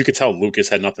because you could tell Lucas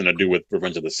had nothing to do with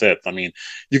Revenge of the Sith. I mean,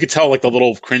 you could tell like the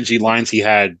little cringy lines he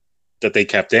had that they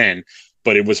kept in,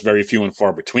 but it was very few and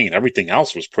far between. Everything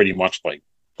else was pretty much like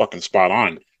fucking spot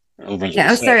on. Revenge Yeah, of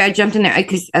I'm the Sith. sorry, I jumped in there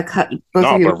because both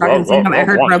No, of you were but talking at the same time. I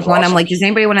heard Rogue One Rogue is One. I'm awesome. like, does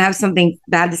anybody want to have something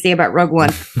bad to say about Rogue One?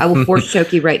 I will force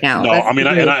choke you right now. No, That's I mean,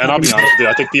 and I'll be honest with you.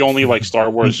 I think the only like Star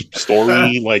Wars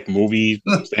story like movie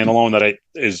standalone that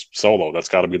is Solo. That's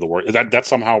got to be the worst. That's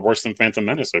somehow worse than Phantom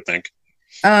Menace. I think.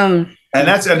 And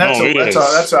that's No, it is. And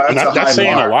a that's high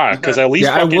saying bar. a lot because at least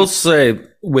Yeah, I fucking- will say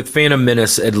with Phantom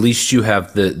Menace, at least you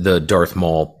have the Darth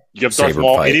Maul you have Darth saber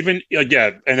Maul, fight. and even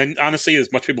yeah, and then honestly, as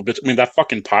much people, bitch, I mean, that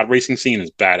fucking pod racing scene is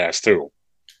badass too.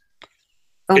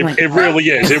 oh my It God. really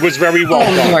is. It was very well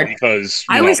Oh, done Lord. because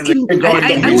I you know, was. I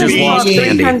We was just lost three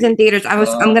Candy. times in theaters. I'm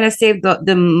going to save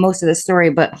the most of the story,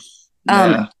 but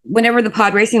Yeah. whenever the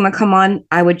pod racing would come on,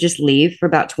 I would just leave for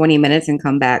about 20 minutes and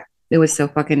come back. It was so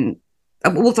fucking.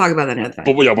 We'll talk about that another time.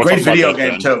 but yeah, we'll Great talk about video that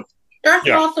game then. too. Darth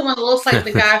Yeah. Maul's the one that looks like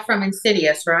the guy from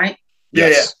Insidious, right?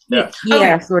 Yes. Yeah.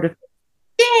 Yeah, sort of.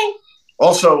 Yay!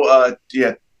 Also,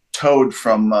 Toad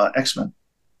from X-Men.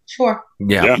 Sure.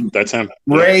 Yeah. Yeah, that's him.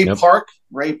 Ray Yep. Park.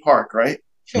 Ray Park, right?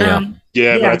 Sure. Yeah.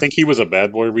 Yeah, but Yeah. I think he was a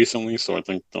bad boy recently, so I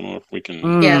don't know if we can.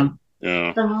 Mm. Yeah.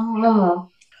 Yeah, Oh.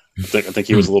 I think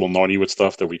he was a little naughty with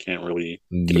stuff that we can't really.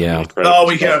 give him Yeah. any credit Oh, for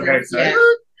we stuff. can. Okay. Yeah.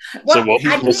 So Well,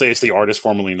 I we'll say it's the artist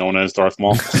formerly known as Darth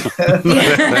Maul.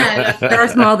 Yeah.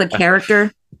 Darth Maul, the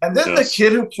character. And then Yes. the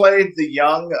kid who played the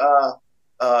young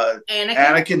Anakin.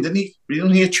 Anakin,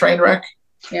 didn't he a train wreck?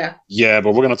 Yeah. Yeah,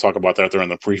 but we're going to talk about that during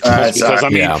the prequels Alright, because sorry. I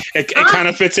mean, Yeah. it kind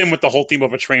of fits in with the whole theme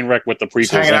of a train wreck with the prequels.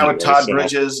 He's hanging out with anyway, Todd so-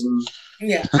 Bridges and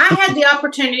Yeah. I had the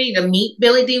opportunity to meet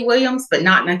Billy D. Williams, but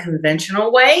not in a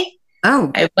conventional way.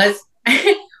 Oh, I was,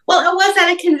 well, I was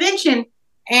at a convention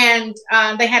and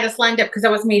they had us lined up because I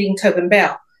was meeting Tobin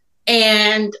Bell.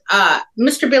 And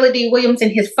Mr. Billy D. Williams in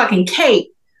his fucking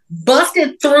cape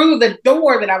busted through the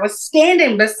door that I was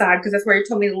standing beside, because that's where he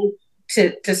told me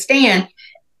to stand,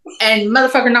 and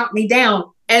motherfucker knocked me down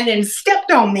and then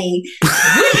stepped on me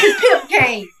with his pimp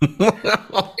cane.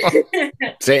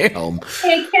 Damn.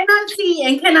 And cannot see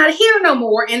and cannot hear no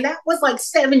more. And that was like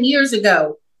 7 years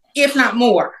ago, if not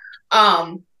more.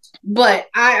 But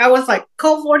I was like,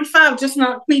 Colt 45 just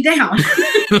knocked me down.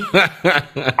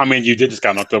 I mean, you did just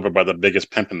got knocked over by the biggest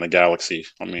pimp in the galaxy.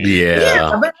 I mean,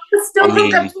 yeah. But I was still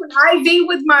hooked up to an IV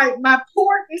with my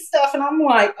port and stuff, and I'm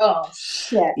like, oh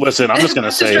shit. Listen, I'm just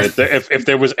gonna say it. If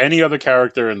there was any other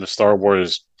character in the Star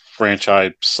Wars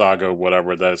franchise, saga,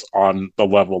 whatever, that's on the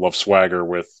level of swagger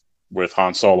with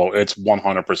Han Solo, it's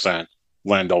 100%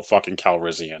 Lando fucking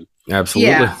Calrissian. Absolutely.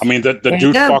 Yeah. I mean, the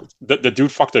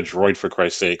dude fucked a droid, for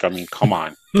Christ's sake. I mean, come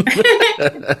on.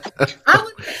 I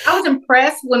was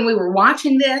impressed when we were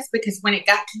watching this, because when it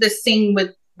got to the scene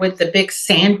with the big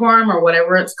sandworm or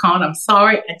whatever it's called, I'm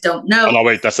sorry, I don't know. Oh no,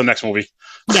 wait, that's the next movie.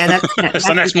 Yeah, that's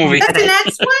the next movie. That's the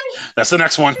next one? That's the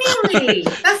next one. Really?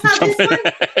 That's not this one?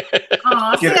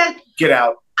 Oh, Get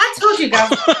out. I told you guys,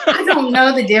 I don't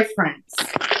know the difference.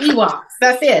 Ewoks.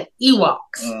 That's it.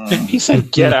 Ewoks. He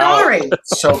said, "Get out." Sorry.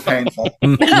 So painful.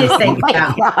 He just said, Oh "Get my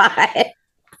out." God.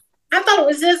 I thought it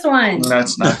was this one.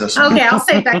 That's not this one. Okay, I'll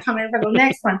save that comment for the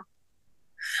next one.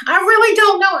 I really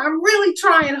don't know. I'm really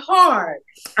trying hard.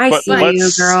 I But see you,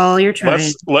 girl. You're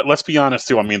trying. Let's be honest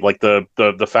too. I mean, like the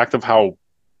fact of how,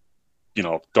 you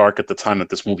know, dark at the time that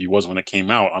this movie was when it came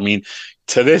out. I mean,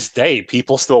 to this day,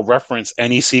 people still reference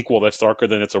any sequel that's darker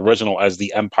than its original as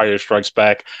the Empire Strikes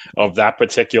Back of that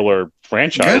particular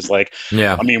franchise. Yeah. Like,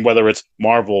 Yeah. I mean, whether it's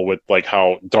Marvel with like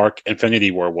how dark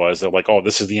Infinity War was, they're like, oh,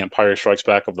 this is the Empire Strikes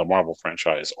Back of the Marvel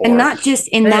franchise. Or, And not just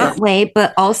in that way,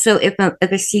 but also if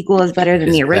a sequel is better than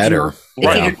It's the original. better. It's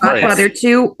Right, either Godfather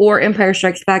 2 or Empire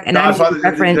Strikes Back. And I'm Godfather,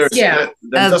 reference that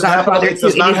of doesn't happen. Godfather It 2.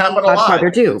 does not It is happen a lot. Godfather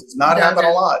 2. It does not happen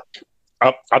a lot.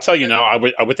 I'll tell you now. I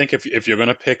would think if you're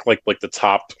gonna pick like the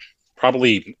top,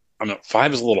 probably, I mean,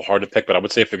 5 is a little hard to pick, but I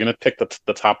would say if you're gonna pick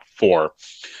the top 4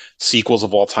 sequels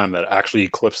of all time that actually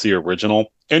eclipse the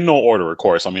original, in no order, of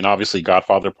course. I mean, obviously,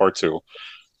 Godfather Part 2,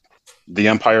 The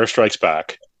Empire Strikes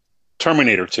Back,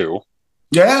 Terminator 2,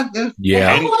 Yeah.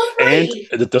 Yeah. and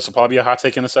this will probably be a hot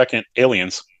take in a second,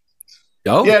 Aliens.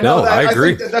 Oh, Yeah, no, I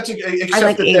agree. think that's except I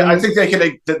like that I think they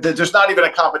can. There's not even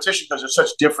a competition because they're such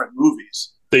different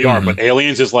movies. They are, but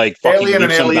Aliens is like fucking Alien and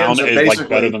leaps and Aliens bounds are is like basically-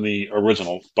 better than the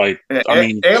original. Like, I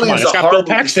mean, come on, Aliens it's is a got Bill horror movie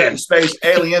set Paxton. in space.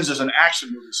 Aliens is an action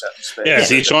movie set in space. Yeah,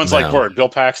 see, Sean's like, No. word, Bill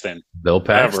Paxton. Bill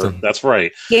Whatever. Paxton. That's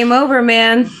right. Game over,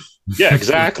 man. Yeah,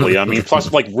 exactly. I mean,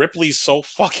 plus, like, Ripley's so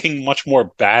fucking much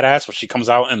more badass when she comes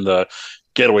out in the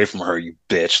 "Get away from her, you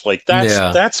bitch!" Like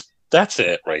that's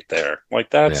it right there. Like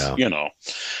that's Yeah. you know,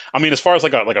 I mean, as far as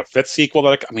like a fifth sequel,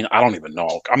 that I mean, I don't even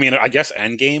know. I mean, I guess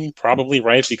Endgame probably,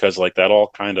 right, because like that all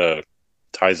kind of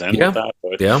ties in Yeah. with that.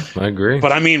 But, Yeah, I agree.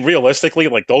 but I mean, realistically,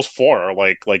 like those 4 are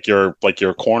like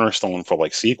your cornerstone for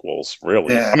like sequels.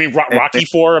 Really, Yeah. I mean, Rocky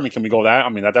 4. I mean, can we go that? I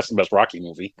mean, that's the best Rocky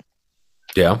movie.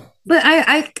 yeah. But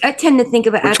I tend to think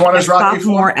of it Which as one a is Rocky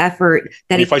sophomore for? effort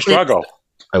that If I eclipsed struggle.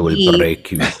 I will The-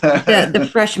 break you. the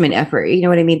freshman effort. You know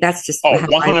what I mean? That's just Oh, how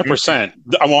I 100%.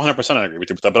 I'm 100% agree with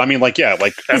you with that. But I mean, like, yeah,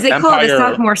 like because they call it a Empire,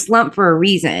 sophomore slump for a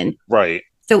reason. right?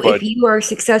 So But- if you are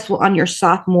successful on your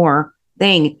sophomore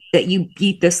thing, that you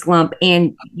beat the slump,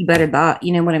 and you better not.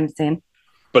 You know what I'm saying?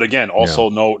 But again, also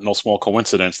no small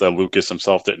coincidence that Lucas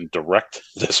himself didn't direct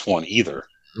this one either,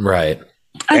 Right.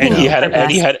 I and think he it's had the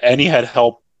best. and he had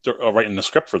help writing the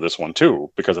script for this one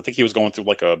too, because I think he was going through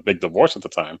like a big divorce at the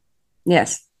time,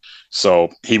 Yes. so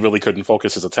he really couldn't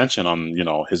focus his attention on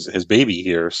his baby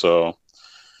here. So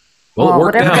Well, it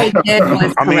worked whatever out. they did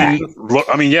was I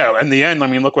correct. mean, yeah. In the end, I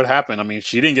mean, look what happened. I mean,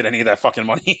 she didn't get any of that fucking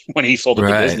money when he sold it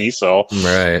Right. to Disney. So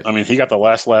Right. I mean, he got the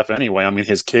last laugh anyway. I mean,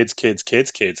 his kids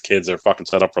are fucking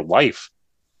set up for life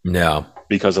No.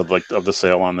 because of the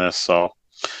sale on this. So,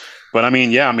 but I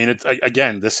mean, yeah, I mean, it's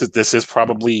again, this is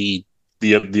probably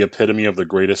the epitome of the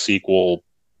greatest sequel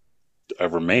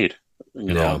ever made.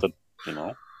 Yeah.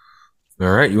 All All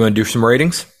right. You want to do some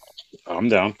ratings? I'm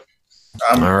down.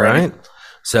 All right.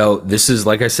 So this is,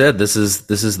 like I said, this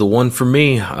is the one for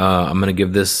me. I'm going to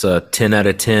give this 10 out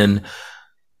of 10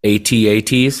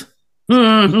 ATATs.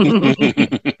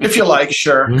 If you like,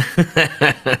 sure.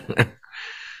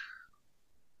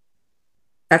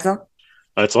 That's all.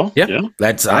 That's all. Yeah. Yeah.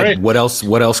 That's All right. what else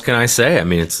can I say? I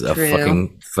mean, it's a True.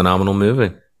 fucking phenomenal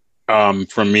movie.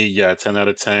 From me, yeah, 10 out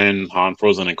of 10. Han,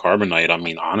 Frozen, and Carbonite. I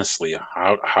mean, honestly,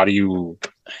 how do you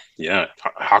Yeah,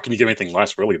 how can you get anything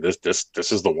less? Really, this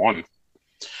is the one.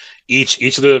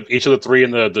 Each of the three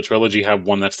in the trilogy have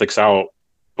one that sticks out,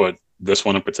 but this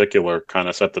one in particular kind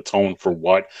of set the tone for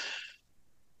what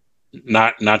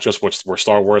not just where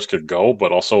Star Wars could go,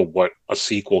 but also what a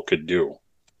sequel could do.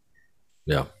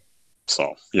 Yeah.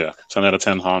 So yeah, 10 out of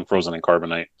 10 Han, Frozen, and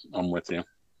Carbonite. I'm with you.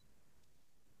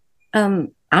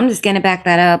 I'm just gonna back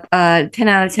that up. 10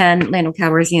 out of 10 Lando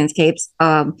Calrissian's capes.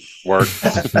 Work.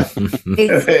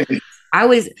 I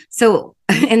was so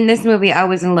in this movie, I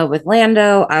was in love with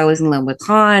Lando, I was in love with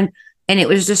Han, and it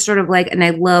was just sort of like, and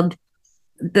I loved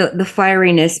the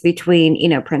fieriness between, you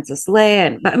know, Princess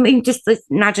Leia, but I mean, just it's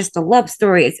not just a love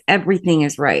story, it's everything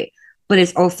is right, but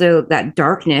it's also that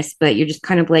darkness, but you're just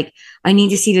kind of like, I need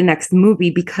to see the next movie,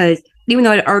 because even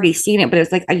though I'd already seen it, but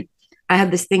it's like I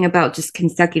have this thing about just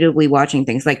consecutively watching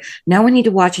things, like now I need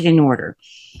to watch it in order,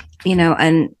 you know.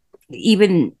 And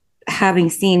even having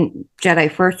seen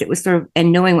Jedi first, it was sort of,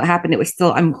 and knowing what happened, it was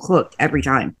still, I'm hooked every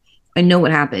time. I know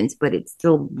what happens, but it's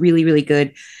still really, really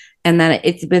good. And that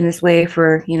it's been this way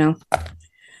for, you know,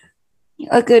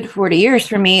 a good 40 years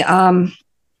for me. I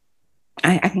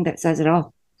think that says it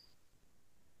all.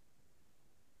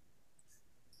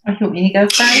 Oh, you want me to go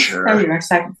first? Sure. Oh, you're going to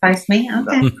sacrifice me?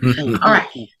 Okay. All right.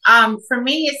 For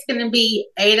me, it's going to be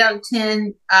 8 out of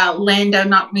 10. Lando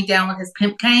knocked me down with his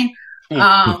pimp cane.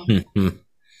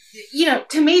 You know,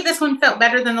 to me, this one felt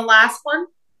better than the last one,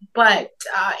 but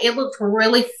it looked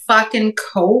really fucking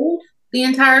cold the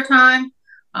entire time.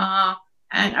 And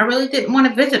I really didn't want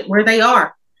to visit where they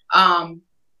are. I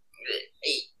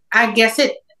guess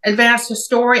it advanced the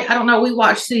story. I don't know. We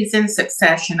watched these in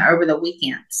succession over the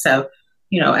weekend. So,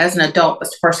 you know, as an adult,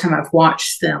 it's the first time I've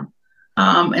watched them.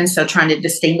 And so trying to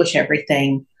distinguish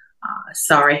everything.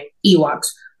 Sorry, Ewoks.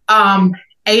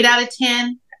 8 out of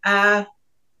 10.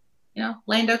 You know,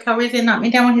 Lando Calrissian knocked me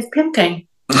down with his pimp cane.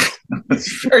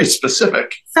 It's very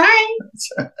specific.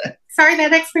 Sorry,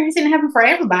 that experience didn't happen for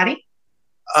everybody.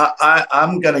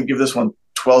 I'm going to give this one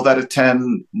 12 out of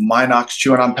 10 Minox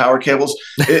chewing on power cables.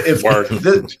 If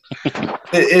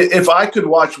I could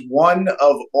watch one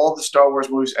of all the Star Wars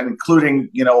movies, and including,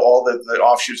 you know, all the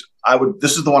offshoots,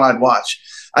 this is the one I'd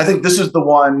watch. I think this is the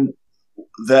one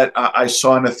that I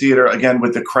saw in the theater, again,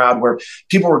 with the crowd, where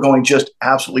people were going just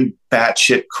absolutely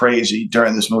batshit crazy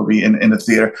during this movie in the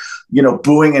theater, you know,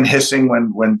 booing and hissing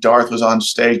when Darth was on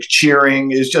stage,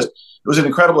 cheering. It was an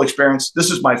incredible experience. This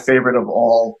is my favorite of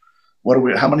all.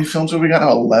 How many films have we got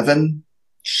now? 11?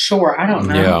 Sure, I don't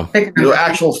know. Yeah.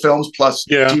 Actual films plus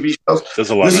TV shows.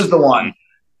 There's 11. This is the one.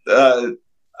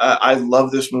 I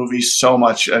love this movie so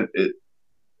much.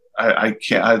 I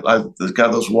can't. It's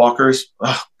got those walkers.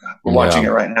 Oh God, we're watching it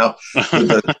right now.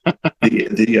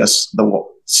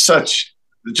 Such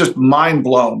just mind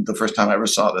blown the first time I ever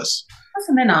saw this. What's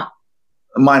a Minnock?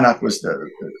 Minnock was the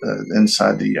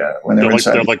inside the when they're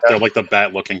inside. They're like the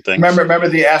bat looking things. Remember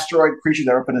the asteroid creature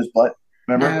that opened his butt?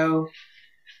 Remember? No.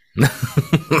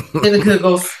 In the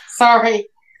Googles. Sorry.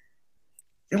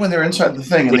 Yeah, when they're inside the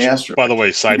thing in the asteroid. By the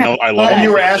way, side note, I love. And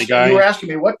you were asking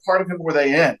me what part of him were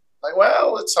they in? Like,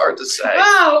 well, it's hard to say.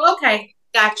 Oh, okay.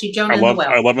 Got you, Jonah.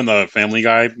 I love in the Family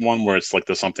Guy one where it's like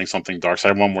the something dark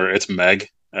side one where it's Meg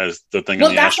as the thing. Well,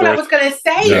 that's asteroid. What I was going to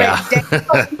say.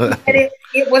 Yeah.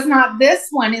 It was not this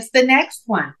one. It's the next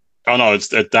one. Oh no,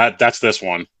 that's this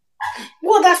one.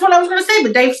 Well, that's what I was going to say,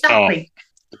 but Dave stopped me.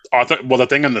 Well, the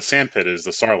thing in the sand pit is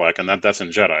the Sarlacc, and that's in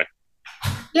Jedi.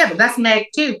 Yeah, but that's Meg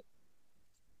too.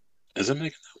 Is it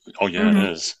Meg? Oh yeah, it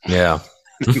is. Yeah.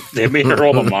 They made her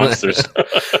all the monsters.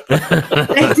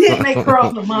 They did make her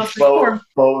all the monsters.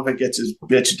 Boba Fett gets his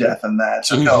bitch death in that.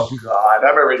 So, oh God, I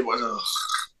remember it was.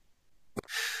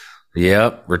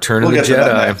 Yep, Return of the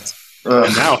Jedi.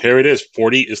 And now here it is.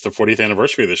 40 is the 40th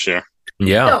anniversary this year.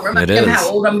 Yeah, don't remember how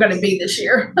old I'm going to be this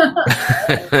year.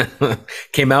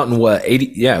 Came out in what?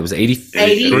 80? Yeah, it was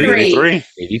 83.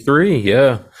 83.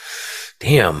 Yeah.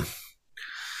 Damn.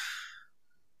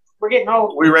 We're getting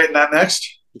old. We rating that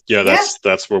next? Yeah,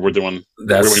 that's what we're doing.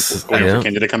 We're waiting for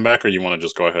Candy to come back, or you want to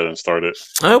just go ahead and start it?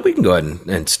 We can go ahead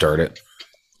and start it.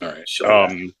 All right. Sure.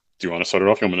 Do you want to start it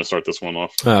off? I'm going to start this one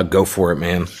off. Go for it,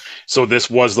 man. So this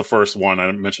was the first one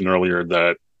I mentioned earlier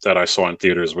that I saw in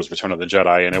theaters was Return of the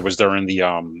Jedi, and it was during the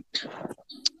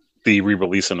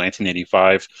re-release in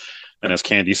 1985. And as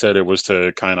Candy said, it was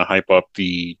to kind of hype up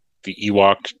the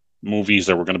Ewok movies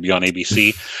that were going to be on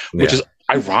ABC, which is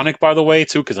ironic, by the way,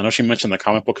 too, because I know she mentioned the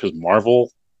comic book because Marvel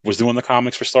was doing the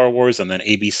comics for Star Wars, and then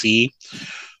ABC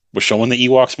was showing the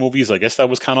Ewoks movies. I guess that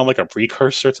was kind of like a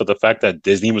precursor to the fact that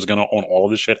Disney was going to own all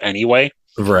this shit anyway.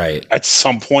 Right. At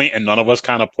some point, and none of us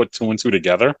kind of put two and two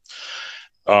together.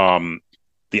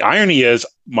 The irony is,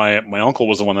 my uncle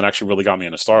was the one that actually really got me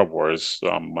into Star Wars.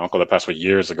 My uncle that passed away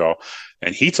years ago,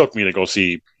 and he took me to go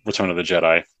see Return of the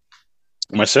Jedi.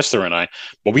 My sister and I,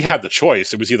 but we had the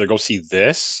choice. It was either go see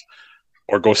this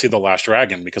or go see The Last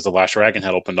Dragon, because The Last Dragon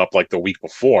had opened up like the week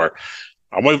before.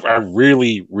 I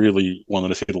really, really wanted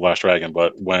to see The Last Dragon,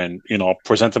 but when,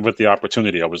 presented with the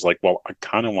opportunity, I was like, well, I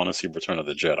kind of want to see Return of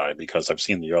the Jedi because I've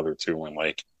seen the other two and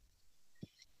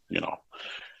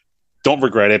don't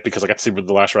regret it because I got to see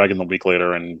The Last Dragon a week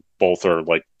later, and both are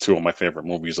like two of my favorite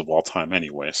movies of all time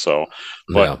anyway. So,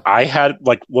 but I had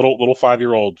like little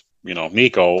 5-year-old,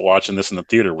 Nico watching this in the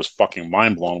theater was fucking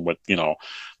mind blown with,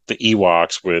 the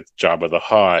Ewoks with Jabba the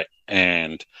Hutt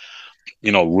and,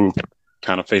 Luke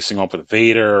kind of facing off with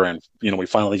Vader, and we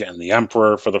finally get in the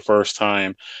Emperor for the first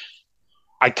time.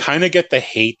 I kind of get the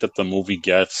hate that the movie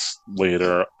gets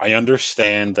later. I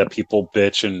understand that people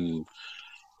bitch and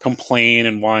complain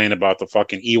and whine about the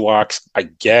fucking Ewoks. I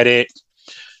get it,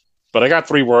 but I got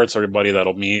 3 words, everybody,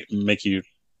 that'll make you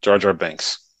Jar Jar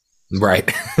Binks. Right.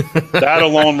 That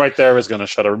alone right there is going to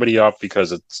shut everybody up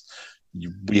because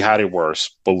we had it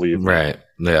worse, believe me. Right.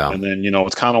 Yeah. And then,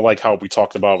 it's kind of like how we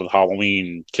talked about with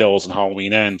Halloween Kills and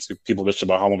Halloween Ends. People bitched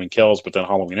about Halloween Kills, but then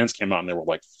Halloween Ends came out and they were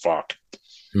like, fuck.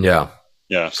 Yeah.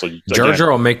 Yeah. So Jar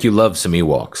Jar will make you love some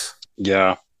Ewoks.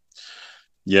 Yeah.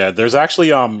 Yeah. There's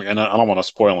actually, and I don't want to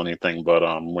spoil anything, but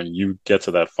when you get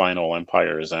to that final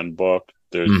Empire's End book,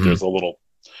 there's a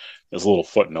little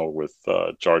footnote with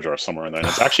Jar Jar somewhere in there. And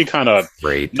it's actually kind of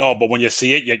great. No, but when you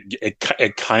see it,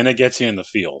 it kind of gets you in the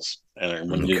feels.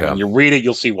 And when you read it,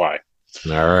 you'll see why.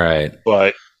 All right.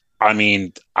 But I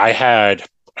mean, I had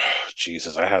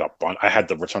a bunch. I had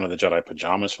the Return of the Jedi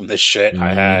pajamas from this shit.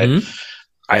 I had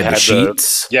the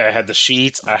sheets. I had the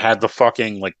sheets. I had the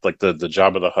fucking like the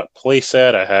Jabba the Hutt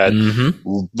playset. I had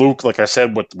Luke, like I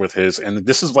said, with his, and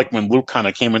this is like when Luke kind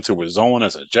of came into his own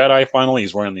as a Jedi. Finally,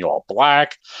 he's wearing the all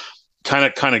black, kind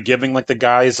of giving like the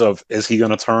guise of, is he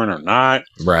going to turn or not?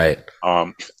 Right.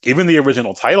 Even the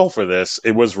original title for this,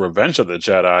 it was Revenge of the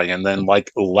Jedi, and then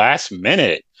like last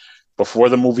minute, before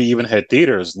the movie even hit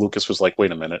theaters, Lucas was like,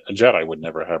 wait a minute, a Jedi would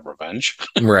never have revenge.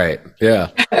 Right. Yeah.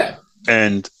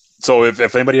 And so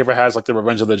if anybody ever has like the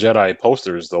Revenge of the Jedi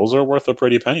posters, those are worth a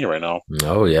pretty penny right now.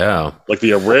 Oh yeah. Like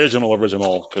the original,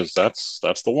 because that's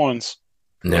the ones.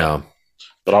 Yeah.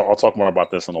 But I'll talk more about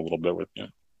this in a little bit with you.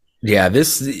 Yeah,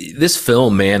 this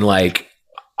film, man, like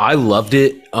I loved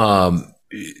it.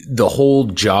 The whole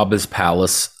Jabba's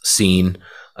palace scene,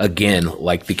 again,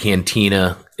 like the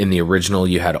cantina in the original,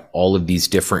 you had all of these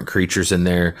different creatures in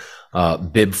there.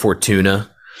 Bib Fortuna,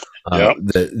 our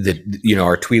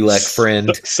Twi'lek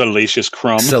friend, Salacious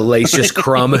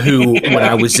Crumb, who when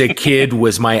I was a kid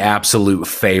was my absolute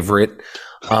favorite.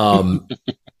 And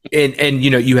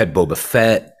you had Boba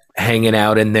Fett hanging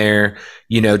out in there,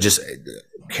 just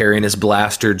carrying his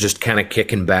blaster, just kind of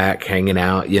kicking back, hanging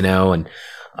out, and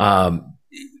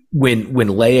when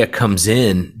Leia comes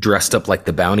in dressed up like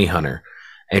the bounty hunter,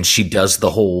 and she does the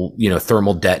whole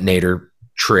thermal detonator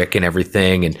trick and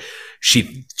everything, and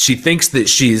she thinks that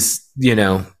she's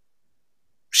gonna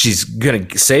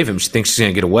save him, she thinks she's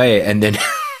gonna get away, and then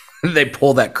they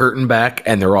pull that curtain back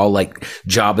and they're all like,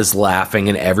 Jabba's laughing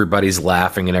and everybody's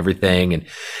laughing and everything. And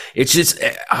it's just,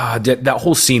 that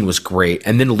whole scene was great.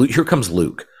 And then here comes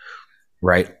Luke,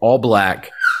 right? All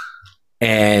black.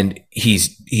 And he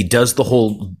does the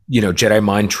whole, Jedi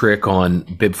mind trick on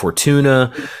Bib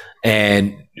Fortuna.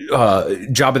 And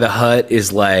Jabba the Hutt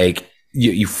is like,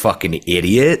 you fucking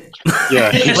idiot.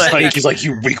 Yeah. He's like,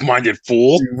 you weak-minded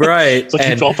fool. Right. It's like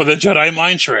you fell for the Jedi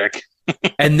mind trick.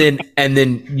 and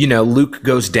then Luke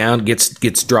goes down,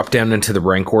 gets dropped down into the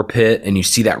Rancor pit, and you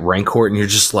see that Rancor, and you're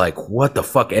just like, what the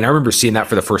fuck? And I remember seeing that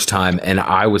for the first time, and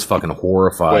I was fucking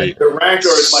horrified. Wait, the Rancor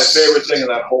is my favorite thing in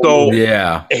that whole movie.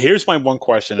 Yeah. Here's my one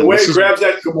question. The way he grabs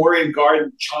that Gamorrean guard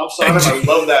and chomps on him, I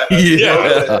love that.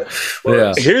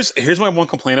 Yeah. Here's my one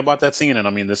complaint about that scene, and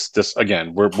I mean this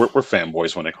again, we're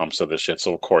fanboys when it comes to this shit,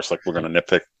 so of course, like, we're gonna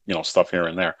nitpick, stuff here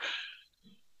and there.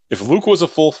 If Luke was a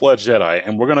full-fledged Jedi,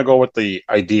 and we're going to go with the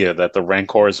idea that the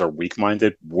Rancors are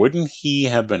weak-minded, wouldn't he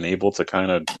have been able to kind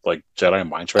of, like, Jedi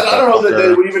mind trick? I don't know that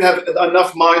they would even have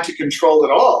enough mind to control it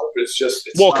all. It's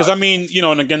because I mean,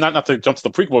 and again, not to jump to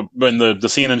the prequel, but in the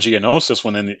scene in Geonosis,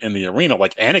 when in the arena,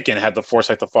 like, Anakin had the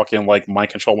foresight to fucking, like,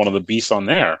 mind control one of the beasts on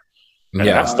there. And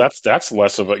that's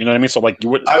less of a, you know what I mean? So, like, you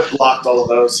would. I've blocked all of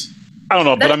those. I don't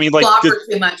know, but I mean, like,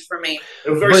 too much for me.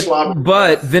 It was very sloppy.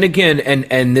 But then again,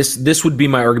 and this would be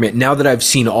my argument. Now that I've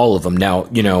seen all of them, now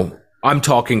I'm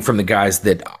talking from the guys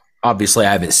that obviously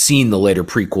I haven't seen the later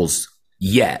prequels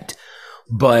yet.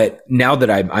 But now that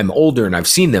I'm older and I've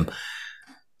seen them,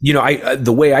 you know,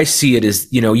 the way I see it is,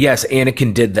 you know, yes,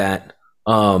 Anakin did that.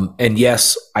 And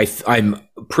yes, I'm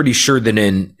pretty sure that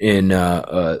in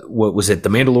what was it, The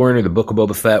Mandalorian or the Book of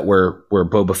Boba Fett, where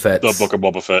Boba Fett, The Book of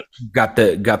Boba Fett got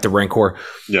the Rancor.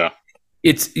 Yeah.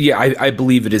 I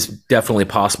believe it is definitely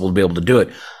possible to be able to do it.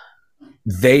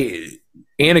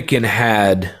 Anakin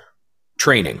had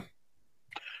training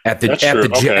at the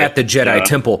Jedi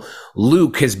Temple.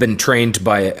 Luke has been trained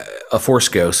by a Force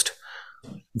ghost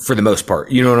for the most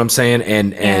part. You know what I'm saying?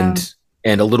 And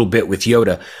a little bit with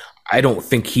Yoda. I don't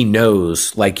think he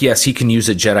knows. Like, yes, he can use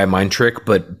a Jedi mind trick,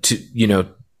 but to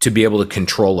be able to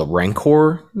control a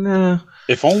Rancor, nah.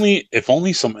 If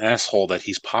only some asshole that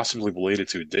he's possibly related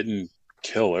to didn't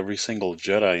kill every single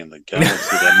Jedi in the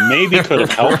galaxy that maybe could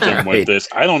have helped him with this.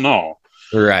 I don't know.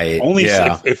 Right. Only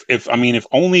if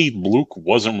only Luke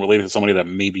wasn't related to somebody that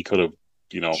maybe could have,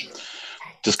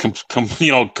 just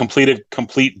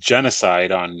complete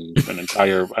genocide on an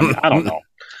entire. I don't know.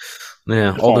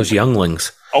 Yeah, all those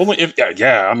younglings. Only if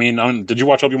did you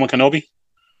watch Obi-Wan Kenobi?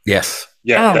 Yes.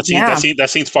 Yeah, that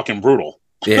scene's fucking brutal.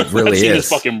 It really is. It's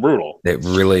fucking brutal. It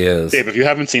really is. Dave, if you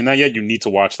haven't seen that yet, you need to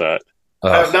watch that.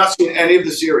 I have not seen any of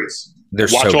the series.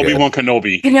 Watch Obi-Wan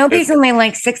Kenobi. Kenobi's only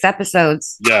like 6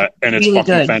 episodes. Yeah, and it's really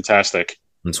fucking good. Fantastic.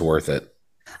 It's worth it.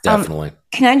 Definitely.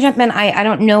 Can I jump in? I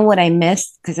don't know what I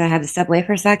missed because I had to step away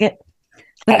for a second.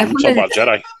 But I'm talking about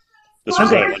Jedi. This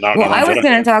was okay. Jedi. I was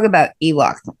going to talk about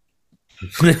Ewoks.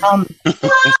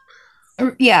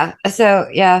 Yeah. So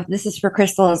yeah, this is for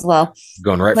Crystal as well.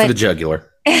 Going right for the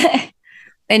jugular.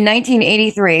 In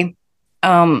 1983,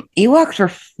 Ewoks were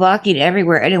fucking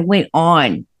everywhere, and it went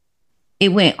on. It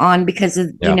went on because of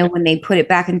when they put it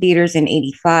back in theaters in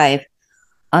 '85.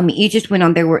 It just went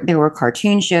on. There were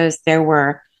cartoon shows. There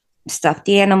were stuffed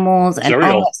animals and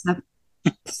all that stuff.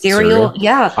 Cereal.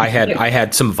 Yeah. I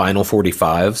had some vinyl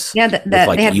 45s. Yeah,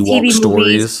 they had Ewok TV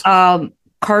stories. movies,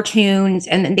 cartoons,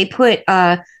 and then they put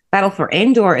Battle for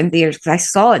Endor in theaters because I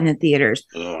saw it in the theaters.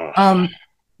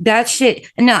 That shit.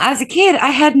 Now, as a kid, I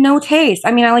had no taste.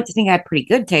 I mean, I like to think I had pretty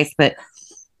good taste, but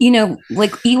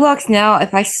like Ewoks now,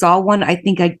 if I saw one, I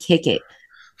think I'd kick it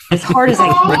as hard as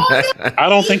I can. I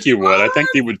don't think you would. I think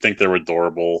you would think they're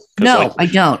adorable. No, I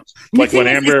don't. Like when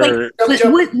Amber.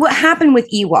 What happened with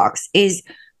Ewoks is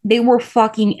they were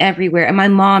fucking everywhere, and my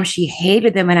mom, she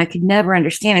hated them, and I could never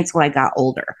understand it until I got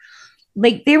older.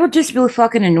 Like they were just really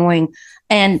fucking annoying,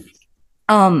 and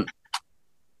I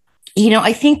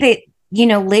think that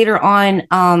later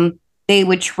on, they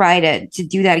would try to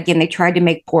do that again. They tried to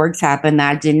make porgs happen.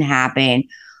 That didn't happen.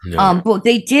 No. But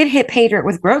they did hit pay dirt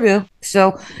with Grogu.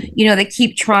 So, they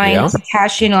keep trying to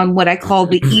cash in on what I call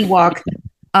the Ewok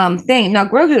thing. Now,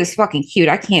 Grogu is fucking cute.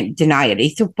 I can't deny it.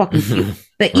 He's so fucking cute.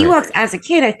 But Ewoks, as a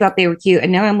kid, I thought they were cute.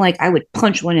 And now I'm like, I would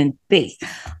punch one in the face.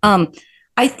 I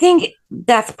think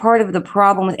that's part of the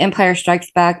problem with Empire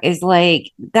Strikes Back is like,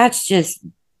 that's just...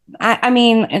 I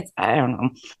don't know.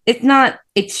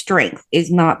 Its strength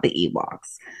is not the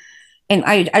Ewoks. And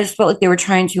I just felt like they were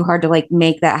trying too hard to like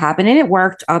make that happen. And it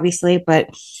worked, obviously, but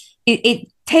it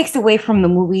takes away from the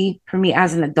movie for me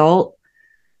as an adult.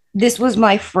 This was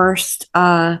my first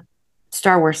Star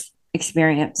Wars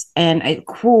experience. And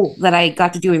cool that I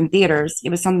got to do it in theaters.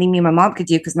 It was something me and my mom could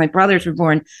do because my brothers were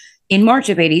born in March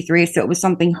of '83. So it was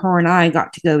something her and I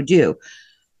got to go do,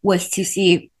 was to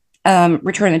see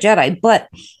Return of the Jedi. But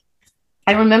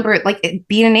I remember like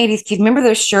being an '80s kid. Remember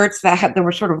those shirts that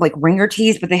were sort of like ringer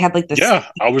tees, but they had like the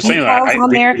I was saying that on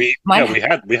there. We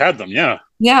had them, yeah.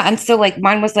 Yeah, and so like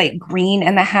mine was like green,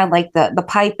 and that had like the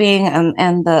piping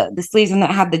and the sleeves, and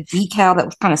that had the decal that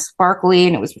was kind of sparkly,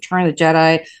 and it was Return of the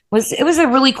Jedi. It was a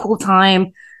really cool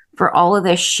time for all of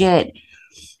this shit,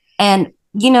 and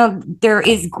there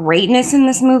is greatness in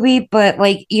this movie, but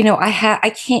like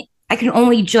I can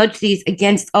only judge these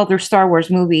against other Star Wars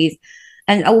movies.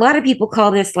 And a lot of people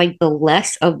call this like the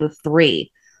less of the 3.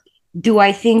 Do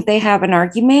I think they have an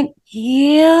argument?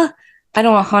 Yeah. I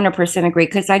don't 100% agree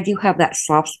because I do have that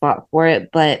soft spot for it,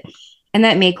 and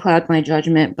that may cloud my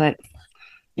judgment, but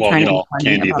well,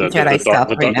 Candy,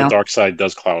 the dark side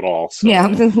does cloud all. So. Yeah,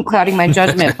 I'm clouding my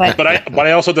judgment. But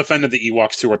I also defended the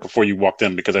Ewoks too right before you walked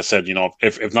in because I said,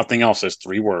 if nothing else, there's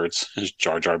 3 words: is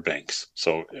Jar Jar Binks.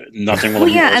 So nothing will. Well,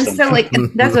 yeah, and so like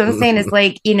that's what I'm saying is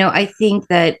like I think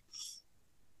that.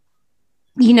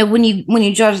 When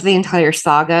you judge the entire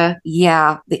saga,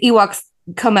 yeah, the Ewoks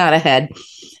come out ahead.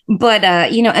 But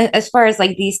as far as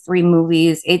like these 3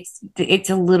 movies, it's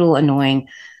a little annoying,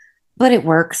 but it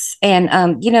works. And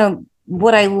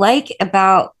what I like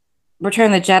about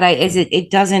Return of the Jedi is it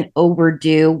doesn't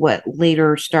overdo what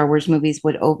later Star Wars movies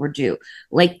would overdo.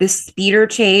 Like the speeder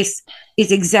chase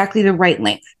is exactly the right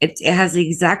length. It has the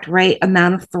exact right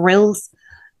amount of thrills.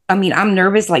 I mean, I'm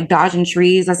nervous, like dodging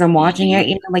trees as I'm watching it.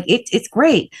 You know, like it's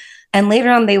great. And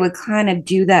later on, they would kind of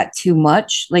do that too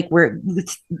much, like where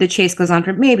the chase goes on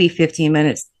for maybe 15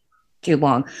 minutes too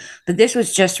long. But this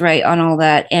was just right on all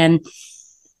that. And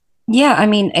yeah, I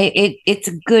mean, it's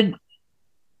a good.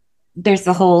 There's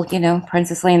the whole,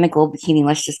 Princess Leia in the gold bikini.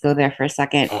 Let's just go there for a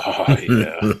second. Oh,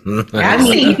 yeah. I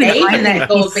mean, even in that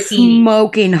gold bikini,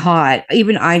 smoking hot.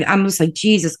 Even I'm just like,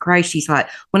 Jesus Christ, she's hot.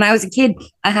 When I was a kid,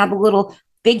 I had a little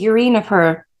figurine of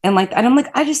her, and I'm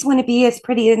like, I just want to be as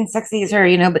pretty and sexy as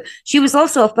her, But she was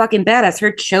also a fucking badass.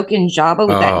 Her choking Jabba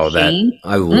with that chain.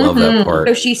 I love that part.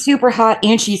 So she's super hot,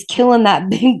 and she's killing that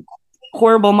big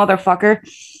horrible motherfucker.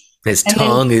 His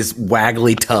tongue, his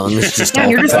waggly tongue is just all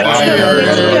you're just like,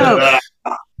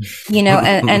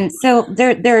 and so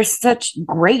there's such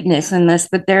greatness in this,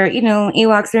 but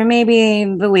Ewoks are maybe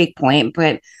the weak point,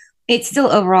 but it's still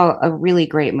overall a really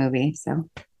great movie. So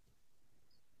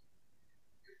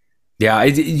yeah,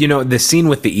 the scene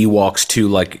with the Ewoks too,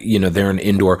 like they're in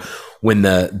Endor when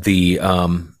the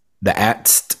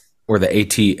ATST or the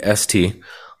ATST,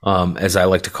 as I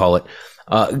like to call it,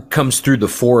 comes through the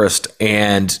forest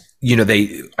and.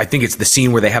 I think it's the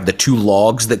scene where they have the two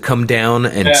logs that come down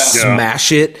and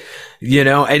smash it,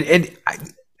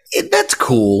 that's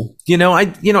cool.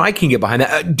 I can get behind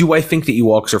that. Do I think the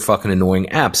Ewoks are fucking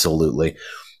annoying? Absolutely.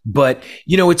 But,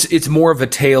 it's more of a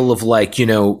tale of like,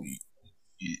 there's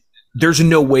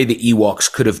no way the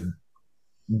Ewoks could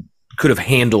have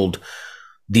handled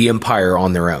the Empire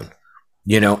on their own,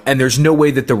 and there's no way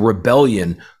that the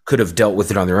rebellion could have dealt with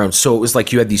it on their own. So it was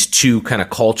like you had these two kind of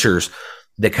cultures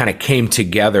that kind of came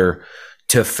together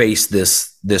to face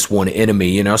this one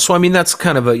enemy, So, I mean, that's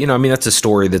kind of that's a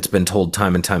story that's been told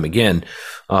time and time again,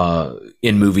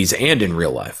 in movies and in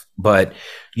real life. But,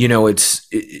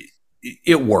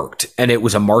 it worked, and it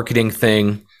was a marketing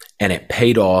thing, and it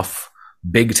paid off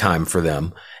big time for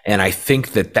them. And I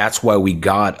think that that's why we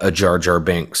got a Jar Jar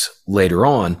Binks later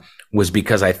on, was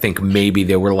because I think maybe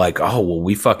they were like, oh, well,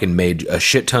 we fucking made a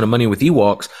shit ton of money with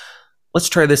Ewoks. Let's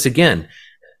try this again.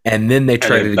 And then they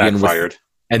tried it again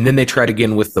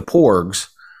with the Porgs.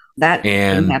 That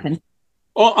didn't happen.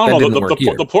 Well, I don't know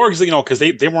the Porgs, because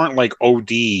they weren't like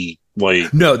OD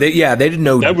like. No, they didn't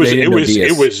know that was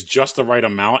it was just the right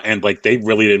amount, and like they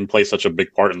really didn't play such a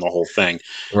big part in the whole thing.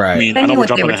 Right. I mean, I know we're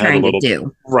jumping ahead a little.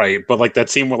 Right, but like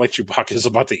that scene where like Chewbacca is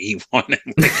about to eat one, and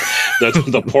like,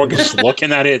 the Porg is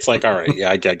looking at it. It's like, all right, yeah,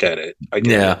 I get it. I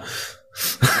get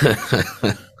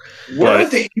it. Weren't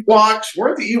the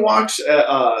Ewoks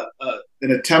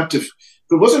an attempt to?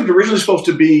 It wasn't originally supposed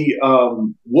to be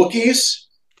Wookiees.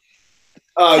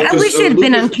 I wish it had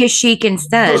been on Kashyyyk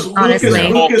instead. Honestly,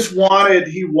 Lucas wanted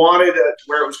it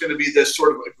where it was going to be this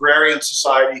sort of agrarian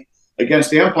society against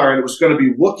the Empire, and it was going to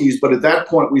be Wookiees. But at that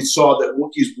point, we saw that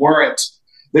Wookiees weren't.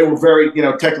 They were very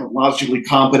technologically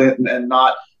competent and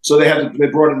not. So they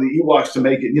brought in the Ewoks to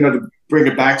make it to bring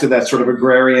it back to that sort of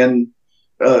agrarian.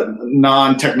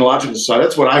 Non-technological side.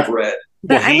 That's what I've read.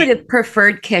 But I would have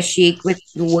preferred Kashyyyk with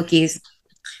the Wookiees.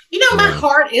 My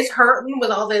heart is hurting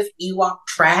with all this Ewok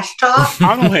trash talk.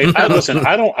 I don't hate. Listen,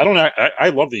 I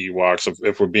love the Ewoks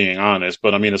if we're being honest.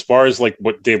 But I mean, as far as like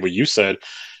what you said,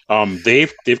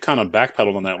 they've kind of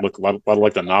backpedaled on that. Look, a lot of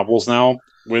like the novels now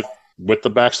with the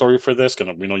backstory for this.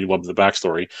 Because we know you love the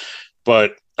backstory,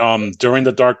 but during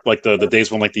the dark, like the days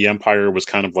when like the Empire was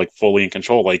kind of like fully in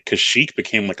control, like Kashyyyk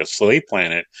became like a slave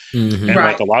planet, and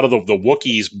like a lot of the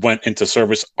Wookiees went into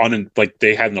service like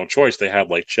they had no choice. They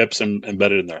had like chips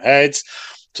embedded in their heads,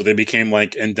 so they became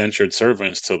like indentured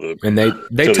servants to the. And they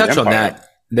touch on that.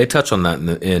 They touch on that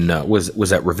in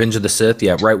was that Revenge of the Sith?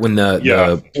 Yeah, right when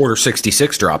the Order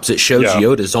 66 drops, it shows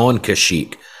Yoda's on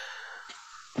Kashyyyk.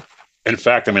 In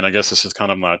fact, I mean, I guess this is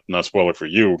kind of not spoiler for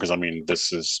you because I mean,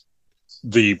 this is.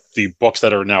 The books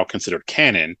that are now considered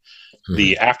canon,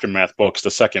 the Aftermath books, the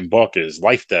second book is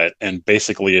Life Debt, and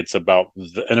basically it's about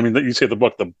and I mean you say the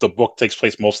book takes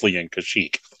place mostly in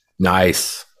Kashyyyk.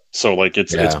 Nice. So like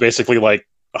it's basically like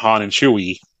Han and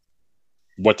Chewie,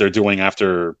 what they're doing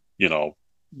after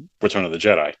Return of the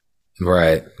Jedi.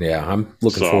 Right. Yeah, I'm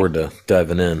looking forward to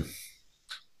diving in.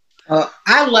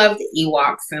 I love the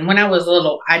Ewoks, and when I was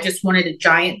little, I just wanted a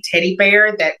giant teddy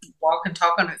bear that could walk and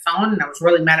talk on its own, and I was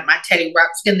really mad at my Teddy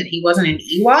Ruxpin that he wasn't an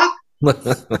Ewok.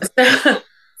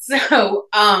 so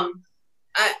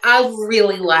I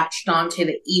really latched onto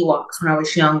the Ewoks when I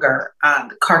was younger,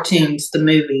 the cartoons, the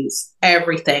movies,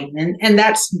 everything, and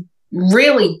that's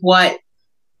really what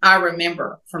I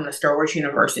remember from the Star Wars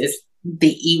universe is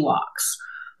the Ewoks.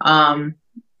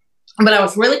 But I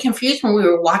was really confused when we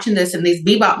were watching this and these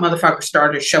Bebop motherfuckers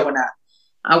started showing up.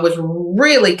 I was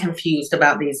really confused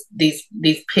about these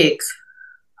pigs.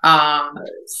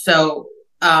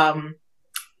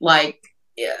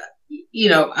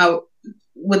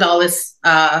 With all this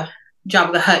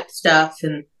Jabba the Hutt stuff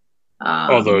and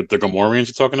the Gamorreans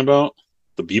you're talking about?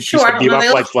 The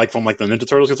Bebop, like from like the Ninja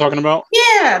Turtles you're talking about?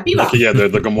 Yeah, Bebop. Okay, yeah, the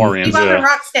Gamorreans. Bebop and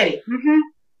Rocksteady. Mm-hmm.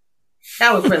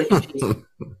 That was really confusing.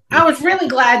 I was really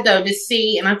glad though to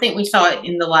see, and I think we saw it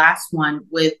in the last one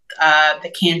with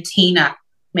the Cantina.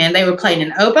 Man, they were playing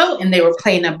an oboe and they were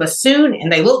playing a bassoon,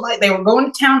 and they looked like they were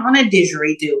going to town on a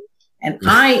didgeridoo. And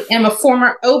I am a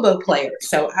former oboe player,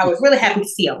 so I was really happy to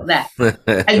see all of that.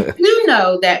 I do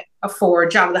know that for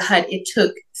Jabba the Hutt, it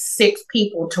took 6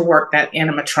 people to work that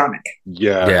animatronic.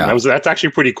 Yeah. That's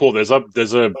actually pretty cool. There's a I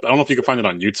don't know if you can find it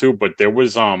on YouTube, but there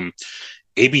was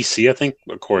ABC, I think,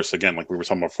 of course, again, like we were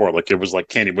talking before, like it was like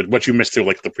Candy, but what you missed too,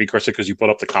 like the precursor, because you put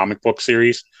up the comic book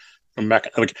series from back,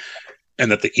 like, and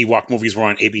that the Ewok movies were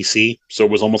on ABC, so it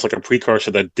was almost like a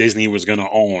precursor that Disney was going to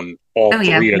own all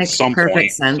three at some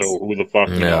point. Sense. So who the fuck,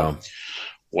 you know,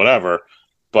 whatever.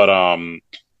 But I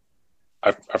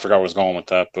forgot where I was going with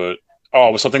that, but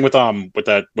it was something with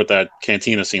that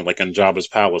cantina scene, like in Jabba's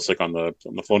palace, like on the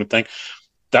floating thing.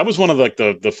 That was one of like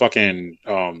the fucking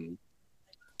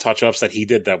touch-ups that he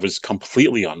did that was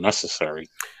completely unnecessary.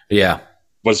 Yeah.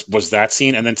 Was that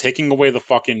scene, and then taking away the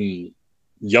fucking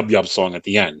Yub Yub song at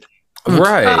the end.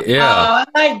 Right, yeah.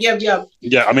 I like Yub Yub.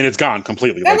 Yeah, I mean, it's gone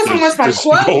completely. That was almost my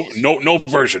quote. No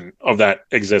version of that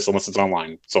exists unless it's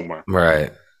online somewhere.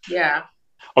 Right. Yeah.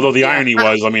 Although the irony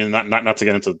was, I mean, not to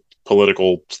get into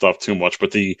political stuff too much, but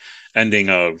the ending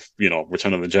of,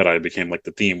 Return of the Jedi became like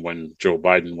the theme when Joe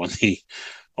Biden won the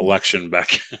election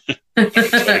back in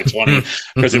 2020,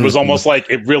 because it was almost like,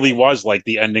 it really was like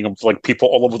the ending of, like, people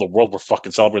all over the world were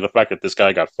fucking celebrating the fact that this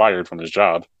guy got fired from his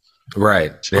job.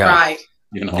 Right. Yeah. Right.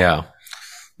 Yeah.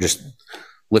 Just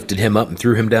lifted him up and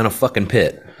threw him down a fucking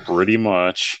pit. Pretty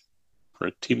much.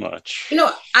 I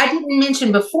didn't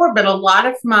mention before, but a lot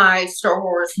of my Star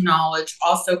Wars knowledge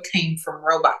also came from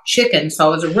Robot Chicken, so I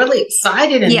was really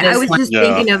excited in this one. Yeah, I was just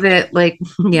thinking of it, like,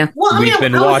 yeah. Well, we've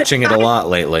been watching it a lot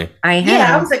lately. I have.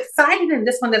 Yeah, I was excited in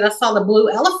this one that I saw the blue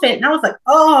elephant, and I was like,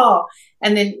 oh.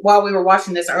 And then while we were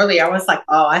watching this earlier, I was like,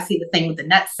 oh, I see the thing with the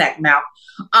nutsack mouth.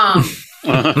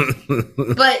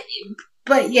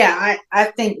 But yeah, I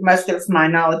think most of my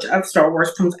knowledge of Star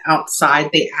Wars comes outside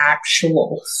the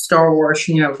actual Star Wars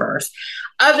universe,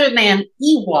 other than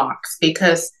Ewoks,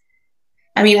 because,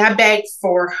 I mean, I begged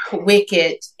for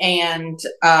Wicket, and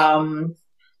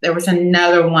there was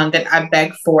another one that I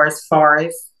begged for as far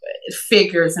as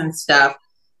figures and stuff.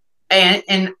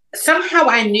 And somehow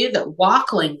I knew that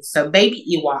Walklings, so baby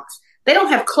Ewoks, they don't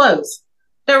have clothes.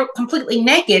 They're completely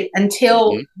naked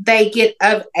until they get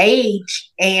of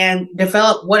age and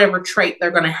develop whatever trait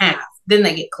they're going to have. Then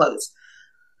they get clothes.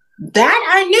 That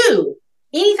I knew.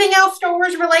 Anything else Star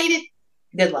Wars related?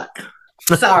 Good luck.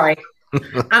 Sorry.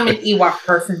 I'm an Ewok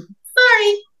person.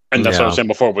 Sorry. And that's what I was saying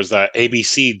before, was that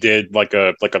ABC did like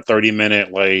a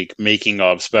 30-minute like making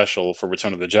of special for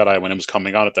Return of the Jedi when it was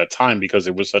coming out at that time, because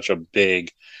it was such a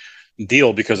big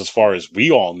deal, because as far as we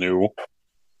all knew,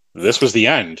 this was the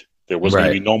end. There was going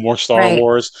to be no more Star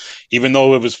Wars, even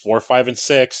though it was 4, 5, and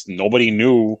 6. Nobody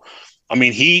knew. I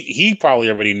mean, he probably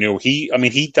already knew. He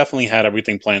definitely had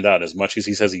everything planned out. As much as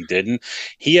he says he didn't,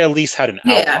 he at least had an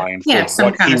outline for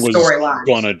what he was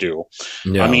going to do.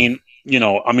 Yeah. I mean,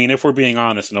 if we're being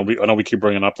honest, and I know we keep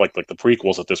bringing up like the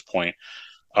prequels at this point.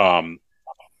 I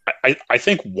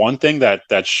think one thing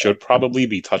that should probably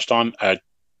be touched on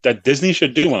that Disney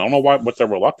should do, and I don't know what their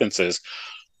reluctance is.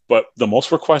 But the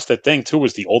most requested thing too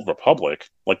was the Old Republic,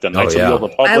 like the Knights of the Old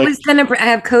Republic. I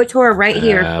have KOTOR right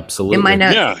here, absolutely, in my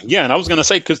notes. Yeah, and I was gonna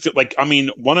say, because like, I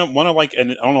mean, one of like,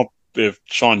 and I don't know if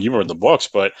Sean, you were in the books,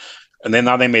 but and then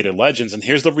now they made it Legends, and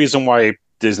here's the reason why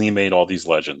Disney made all these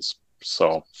Legends.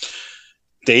 So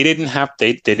they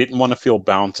didn't want to feel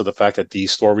bound to the fact that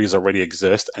these stories already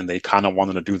exist, and they kind of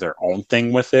wanted to do their own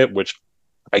thing with it, which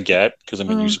I get, because I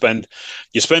mean, you spend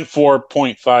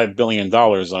 $4.5 billion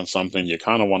on something, you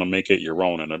kind of want to make it your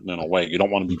own in a way. You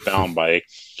don't want to be bound by,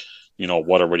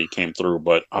 what already came through.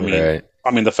 But I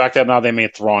mean, the fact that now they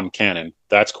made Thrawn canon,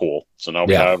 that's cool. So now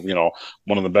we have,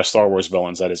 one of the best Star Wars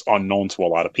villains that is unknown to a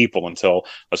lot of people until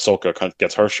Ahsoka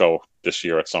gets her show this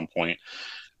year at some point.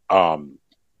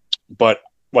 But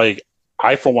like,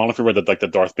 I for one, if you read the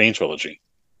Darth Bane trilogy.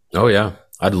 Oh yeah.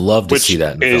 I'd love to see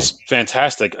that. Which is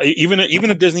fantastic. Even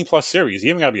a Disney Plus series,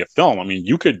 you even got to be a film. I mean,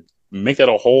 you could make that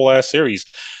a whole ass series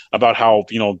about how,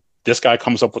 this guy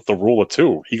comes up with the rule of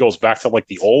two. He goes back to like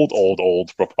the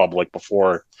old Republic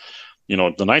before,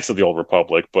 the Knights of the Old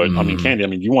Republic. But I mean,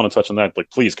 Candy, you want to touch on that, like,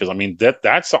 please, because I mean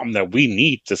that's something that we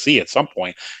need to see at some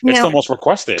point. It's the most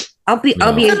requested. I'll be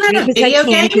as brief as I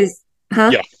can because,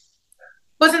 Yeah.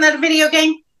 Wasn't that a video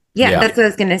game? Yeah, that's what I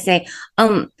was gonna say.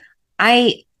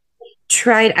 I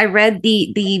read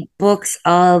the books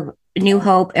of New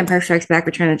Hope, Empire Strikes Back,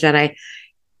 Return of the Jedi.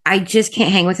 I just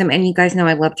can't hang with them, and you guys know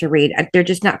I love to read. They're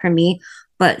just not for me.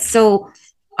 But so,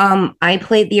 I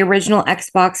played the original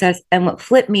Xbox, and what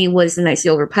flipped me was the Knights of the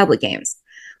Old Republic games.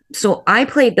 So I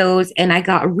played those, and I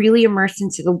got really immersed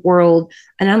into the world.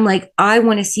 And I'm like, I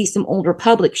want to see some Old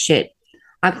Republic shit.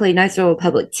 I played Knights of the Old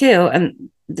Republic too, and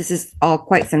this is all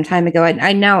quite some time ago.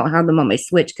 I now have them on my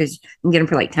Switch because you can get them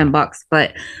for like $10,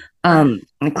 but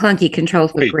clunky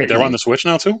controls. Wait, great. They're on the Switch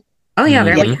now too? Oh yeah,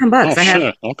 they're like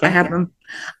 $10. Oh, I have them.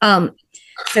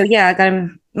 So yeah, I got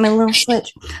them on my little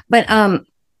Switch. But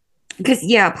because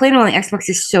playing on the Xbox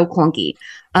is so clunky.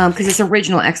 Because it's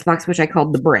original Xbox, which I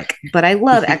called the brick. But I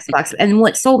love Xbox, and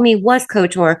what sold me was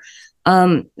KOTOR.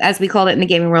 As we called it in the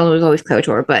gaming world, it was always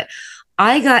KOTOR. But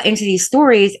I got into these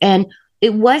stories, and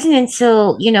it wasn't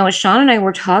until, Sean and I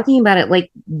were talking about it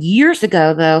like years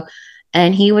ago, though,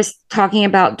 and he was talking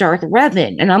about Darth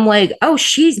Revan, and I'm like, oh,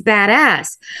 she's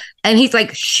badass. And he's like,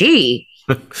 she?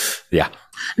 Yeah.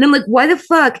 And I'm like, why the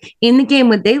fuck in the game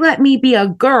would they let me be a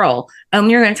girl?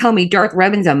 You're going to tell me Darth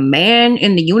Revan's a man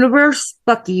in the universe?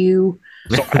 Fuck you.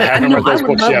 So I haven't read those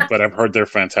books yet, but I've heard they're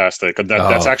fantastic.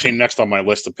 That's actually next on my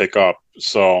list to pick up.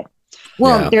 So...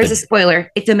 Well, there's a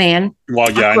spoiler. It's a man. Well,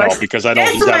 yeah, I know, because I know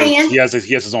he has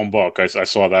his own book. I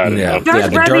saw that. Yeah.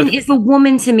 Darth Revan is a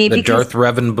woman to me. The Darth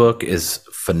Revan book is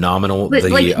phenomenal.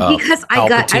 Because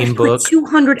I put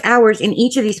 200 hours in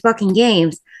each of these fucking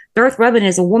games. Darth Revan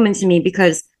is a woman to me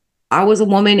because I was a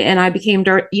woman and I became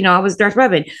I was Darth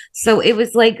Revan. So it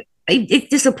was like,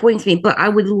 it disappoints me, but I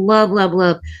would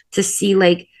love to see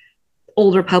like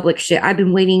Old Republic shit. I've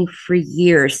been waiting for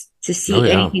years to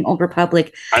see anything Old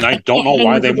Republic. And I don't know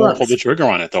why they won't pull the trigger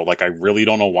on it, though. Like, I really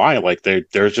don't know why. Like,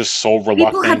 they're just so reluctant.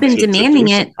 People have been demanding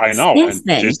it. I know. And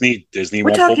Disney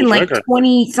We're won't talking pull the like trigger.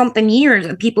 20-something years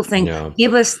of people saying,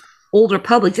 give us Old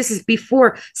Republic. This is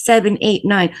before 7, 8,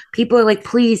 9. People are like,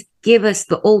 please give us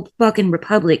the old fucking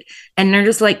Republic. And they're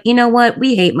just like, you know what?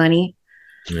 We hate money.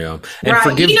 Yeah.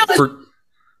 And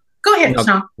Go ahead,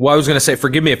 Sean. Well, I was going to say,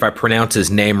 forgive me if I pronounce his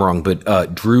name wrong,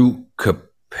 but Drew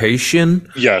Karpyshyn,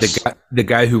 yes, the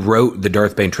guy who wrote the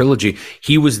Darth Bane trilogy,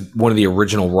 he was one of the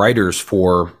original writers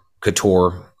for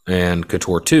KOTOR and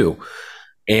KOTOR 2.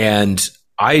 And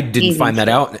I didn't find that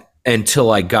out until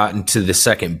I got into the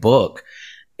second book.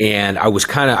 And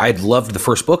I'd loved the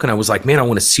first book, and I was like, man, I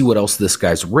want to see what else this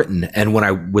guy's written. And when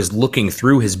I was looking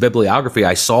through his bibliography,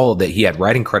 I saw that he had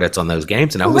writing credits on those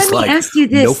games, and I was like,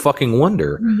 no fucking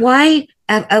wonder. Why,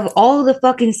 of all the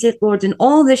fucking Sith Lords and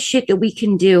all the shit that we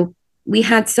can do,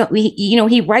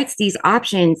 he writes these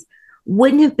options.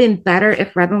 Wouldn't it have been better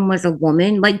if Revan was a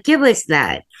woman? Like, give us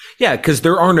that. Yeah, because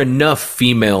there aren't enough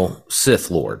female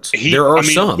Sith Lords. There are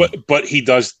some, but he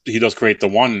does create the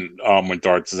one with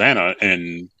Darth Zana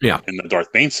in the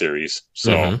Darth Bane series.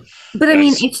 So, but I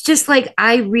mean, it's just like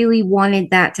I really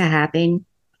wanted that to happen.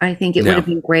 I think it would have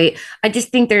been great. I just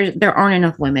think there aren't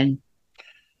enough women.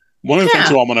 One of the things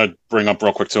too, I'm going to bring up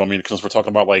real quick too. I mean, because we're talking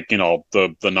about like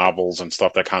the novels and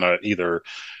stuff that kind of either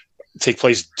take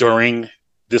place during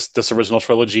this original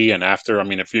trilogy and after. I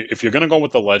mean, if you're going to go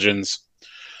with the Legends,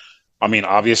 I mean,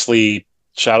 obviously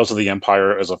Shadows of the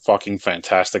Empire is a fucking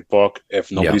fantastic book.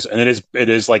 If nobody's and it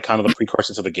is like kind of the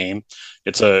precursor to the game.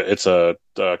 It's a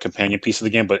companion piece of the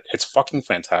game, but it's fucking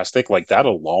fantastic. Like, that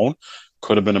alone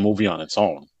could have been a movie on its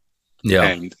own.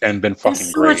 Yeah, and been fucking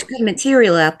There's great. Much good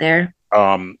material out there.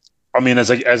 I mean,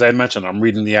 as I mentioned, I'm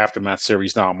reading the Aftermath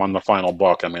series now. I'm on the final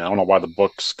book. I mean, I don't know why the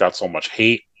books got so much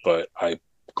hate, but I'm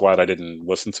glad I didn't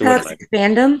listen to it.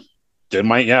 Fandom?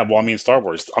 Well, I mean, Star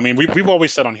Wars. I mean, we've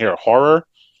always said on here, horror,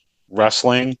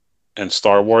 wrestling, and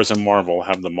Star Wars and Marvel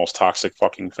have the most toxic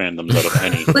fucking fandoms out of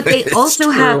any. But they also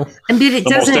have, and but it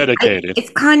doesn't. Most dedicated. It's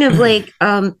kind of like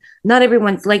not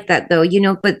everyone's like that though,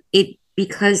 but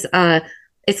because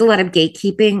it's a lot of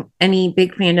gatekeeping. Any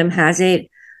big fandom has it.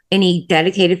 Any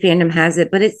dedicated fandom has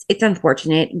it, but it's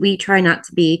unfortunate. We try not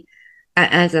to be,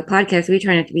 as a podcast, we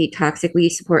try not to be toxic. We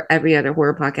support every other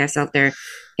horror podcast out there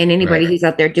and anybody who's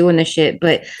out there doing the shit.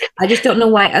 But I just don't know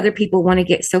why other people want to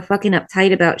get so fucking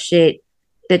uptight about shit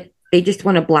that they just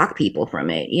want to block people from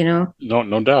it,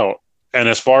 No doubt. And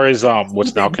as far as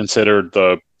what's now considered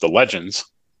the Legends,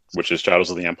 which is Shadows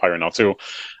of the Empire now too.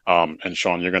 And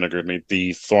Sean, you're going to agree with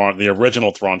me. The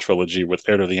original Thrawn trilogy with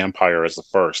Heir to the Empire as the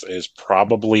first is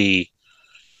probably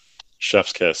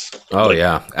chef's kiss. Oh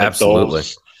yeah, absolutely.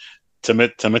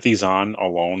 Timothy Zahn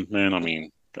alone, man. I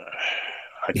mean,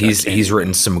 he's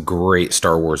written some great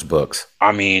Star Wars books.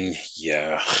 I mean,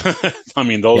 yeah. I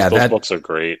mean, those books are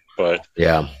great, but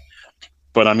yeah.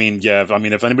 But I mean, yeah. I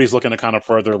mean, if anybody's looking to kind of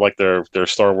further like their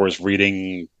Star Wars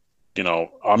reading, you know,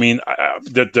 I mean,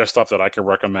 there's stuff that I can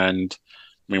recommend.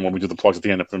 I mean, when we do the plugs at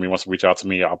the end, if anybody wants to reach out to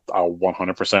me, I'll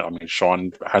 100%. I mean,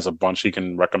 Sean has a bunch he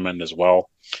can recommend as well.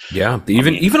 Yeah,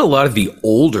 even a lot of the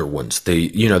older ones,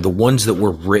 the ones that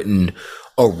were written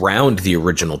around the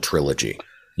original trilogy.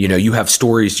 You know, you have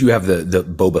stories. You have the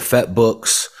Boba Fett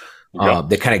books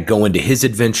that kind of go into his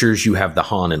adventures. You have the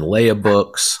Han and Leia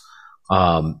books.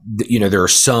 You know, there are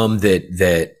some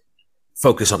that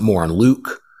focus more on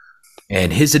Luke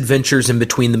and his adventures in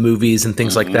between the movies and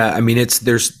things like that. I mean,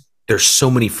 there's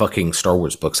so many fucking Star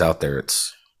Wars books out there.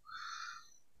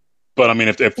 But I mean,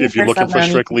 if you're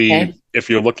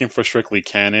looking for strictly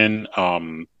canon,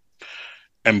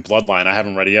 and Bloodline, I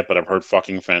haven't read it yet, but I've heard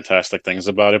fucking fantastic things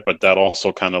about it. But that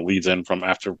also kind of leads in from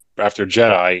after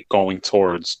Jedi going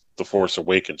towards The Force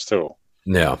Awakens too.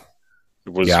 Yeah.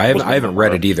 I haven't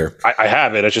read it either. I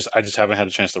have it. I just haven't had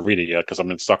a chance to read it yet because I'm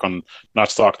not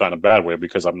stuck in a bad way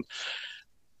because I'm.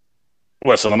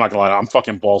 Listen, I'm not gonna lie. I'm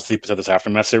fucking balls deep into this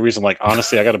Aftermath series, and like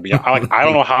honestly, I gotta be. I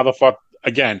don't know how the fuck.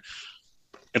 Again,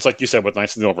 it's like you said with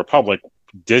Knights of the Old Republic.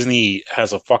 Disney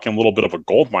has a fucking little bit of a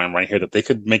gold mine right here that they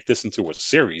could make this into a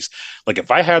series. Like if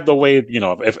I had the way, you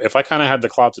know, if I kind of had the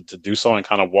clout to do so and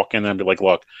kind of walk in there and be like,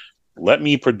 look, let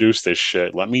me produce this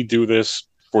shit. Let me do this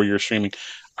for your streaming.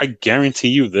 I guarantee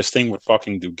you this thing would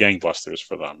fucking do gangbusters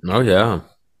for them. Oh, yeah.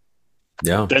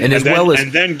 Yeah. And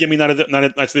then give me Knights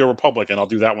of the Old Republic and I'll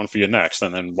do that one for you next.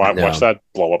 And then watch that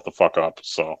blow up the fuck up.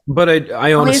 So, but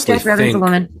I honestly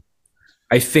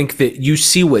think that you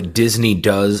see what Disney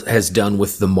has done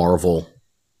with the Marvel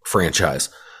franchise.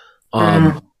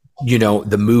 You know,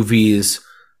 the movies,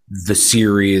 the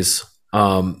series.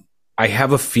 I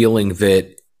have a feeling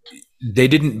that they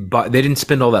didn't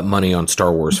spend all that money on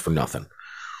Star Wars for nothing.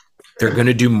 They're going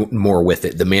to do more with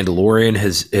it. The Mandalorian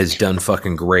has done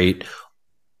fucking great.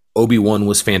 Obi-Wan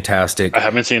was fantastic. I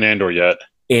haven't seen Andor yet.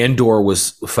 Andor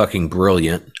was fucking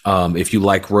brilliant. If you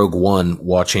like Rogue One,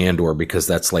 watch Andor because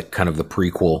that's like kind of the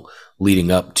prequel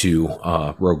leading up to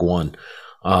Rogue One.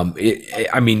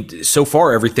 I mean, so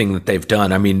far everything that they've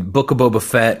done. I mean, Book of Boba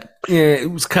Fett, it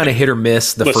was kind of hit or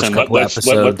miss first couple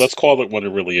episodes. Let's call it what it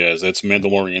really is. It's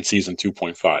Mandalorian season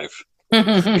 2.5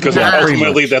 because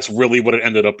ultimately that's really what it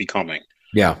ended up becoming.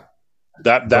 Yeah.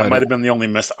 That might have been the only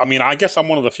miss. I mean, I guess I'm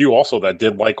one of the few also that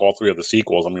did like all three of the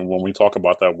sequels. I mean, when we talk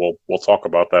about that, we'll talk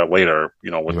about that later,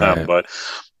 you know, with them. But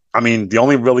I mean, the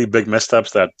only really big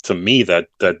missteps that to me that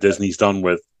Disney's done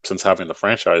with since having the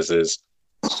franchise is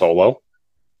Solo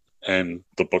and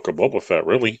the Book of Boba Fett,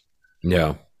 really.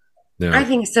 Yeah. I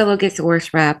think Solo gets a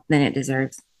worse rap than it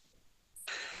deserves.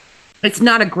 It's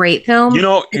not a great film. You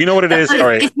know what it is? All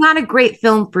right. It's not a great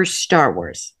film for Star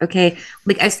Wars, okay?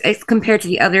 Like as compared to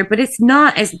the other, but it's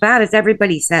not as bad as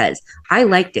everybody says. I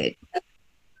liked it.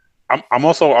 I'm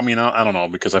also, I mean, I don't know,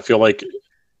 because I feel like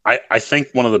I think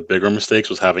one of the bigger mistakes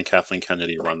was having Kathleen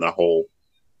Kennedy run that whole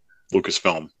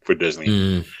Lucasfilm for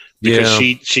Disney. Because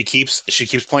she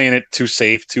keeps playing it too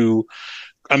safe,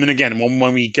 I mean, again,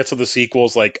 when we get to the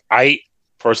sequels, like I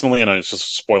personally, and it's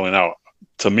just spoiling out,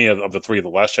 to me, of the three, The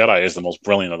Last Jedi is the most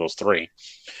brilliant of those three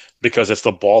because it's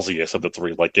the ballsiest of the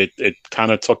three. Like it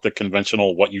kind of took the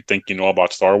conventional what you think you know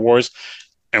about Star Wars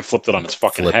and flipped it on its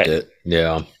fucking head. It.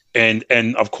 Yeah. And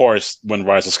of course, when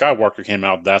Rise of Skywalker came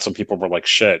out, that's when people were like,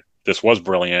 shit, this was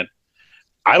brilliant.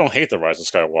 I don't hate the Rise of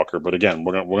Skywalker, but again,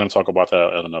 we're gonna talk about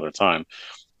that at another time.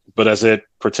 But as it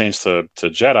pertains to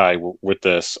Jedi with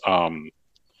this,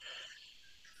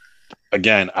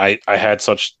 again, I had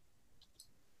such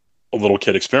a little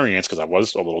kid experience because I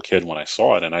was a little kid when I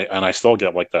saw it, and I still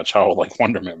get like that childlike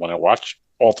wonderment when I watch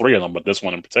all three of them, but this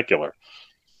one in particular.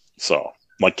 So,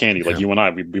 like Candy, like you and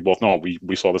I, we both know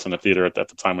we saw this in the theater at the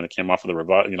time when it came out for the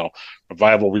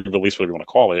revival re-release, whatever you want to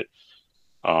call it.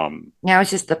 Now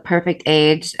it's just the perfect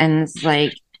age, and it's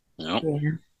like, and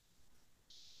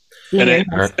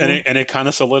it kind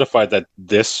of solidified that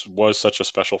this was such a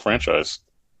special franchise.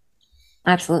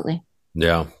 Absolutely.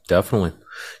 Yeah, definitely.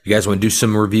 You guys want to do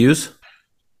some reviews?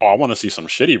 Oh, I want to see some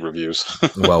shitty reviews.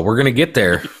 Well, we're going to get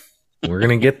there.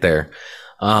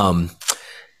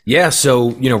 Yeah,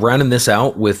 so, rounding this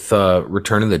out with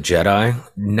Return of the Jedi,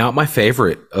 not my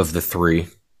favorite of the three,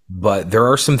 but there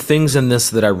are some things in this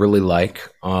that I really like.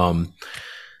 The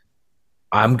Jedi Fallen Order, I thought, was a really good movie. I thought it was a really well done movie. I thought it was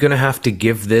I'm gonna have to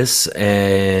give this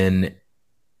an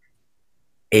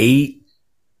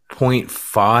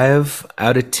 8.5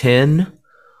 out of 10.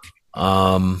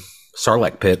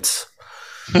 Sarlacc pits.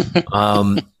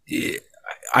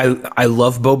 I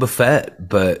love Boba Fett,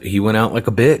 but he went out like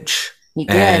a bitch.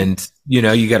 And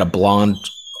you got a blonde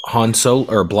Han Solo,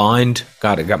 or blind.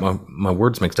 God, I got my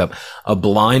words mixed up. A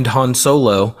blind Han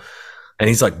Solo, and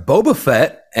he's like, Boba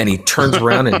Fett, and he turns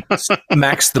around and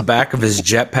smacks the back of his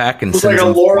jetpack and It's sends like a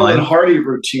him Laurel flying. and Hardy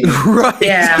routine. Right?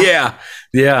 Yeah.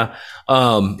 Yeah.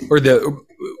 Or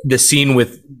the scene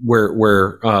with where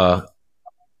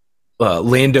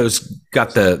Lando's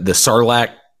got the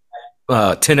Sarlacc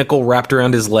tentacle wrapped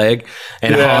around his leg,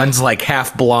 and Han's like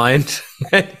half blind.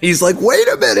 He's like, wait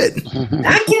a minute.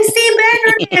 I can see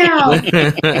better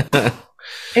now.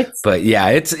 But yeah,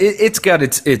 it's got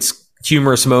its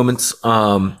humorous moments.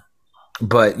 But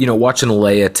watching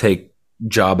Leia take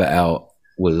Jabba out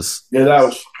was that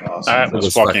was awesome. That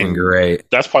was fucking great.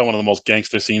 That's probably one of the most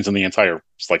gangster scenes in the entire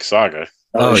saga.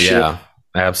 Oh shit. yeah,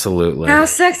 absolutely. How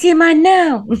sexy am I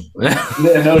now?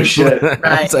 Yeah, no shit.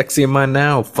 How sexy am I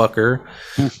now, fucker?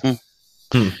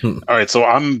 All right, so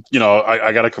I'm,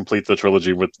 I got to complete the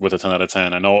trilogy with a 10 out of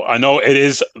 10. I know it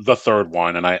is the third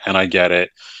one, and I get it.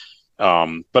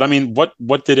 But I mean,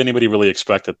 what did anybody really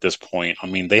expect at this point? I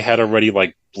mean, they had already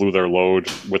blew their load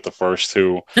with the first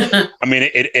two. I mean,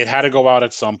 it had to go out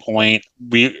at some point.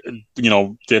 We,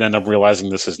 did end up realizing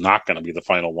this is not going to be the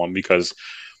final one because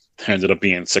there ended up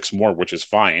being 6 more, which is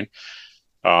fine.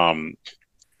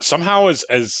 Somehow as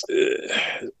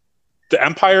the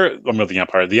Empire,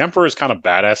 the Emperor is kind of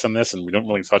badass in this, and we don't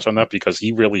really touch on that because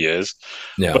he really is.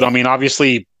 Yeah. But I mean,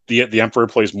 obviously the Emperor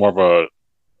plays more of a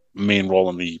main role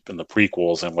in the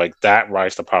prequels, and that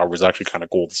rise to power was actually kind of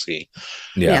cool to see.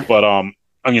 Yeah. But as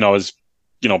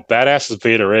badass as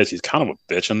Vader is, he's kind of a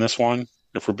bitch in this one,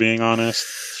 if we're being honest.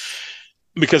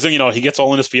 Because he gets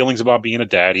all in his feelings about being a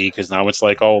daddy, because now it's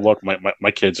like, oh look,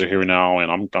 my kids are here now,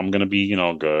 and I'm gonna be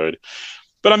good.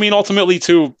 But I mean, ultimately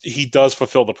too, he does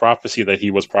fulfill the prophecy that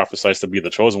he was prophesied to be the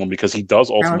chosen one, because he does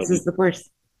ultimately balances the Force.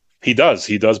 He does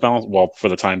balance, well, for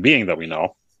the time being that we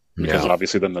know. Because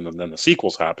obviously then the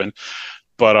sequels happen.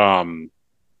 But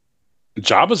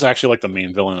Jabba's actually the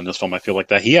main villain in this film. I feel like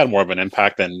that he had more of an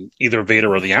impact than either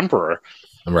Vader or the Emperor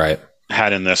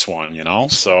had in this one,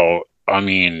 So I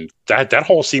mean, that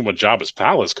whole scene with Jabba's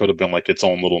palace could have been its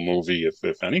own little movie,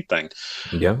 if anything.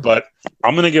 Yeah. But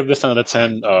I'm gonna give this 10 out of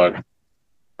 10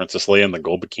 Princess Leia in the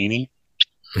gold bikini.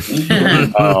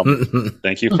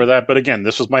 Thank you for that. But again,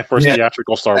 this was my first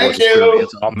theatrical Star Wars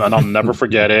experience, and I'll never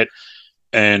forget it.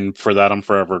 And for that, I'm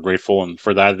forever grateful. And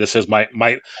for that, this is my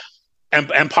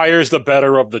Empire's the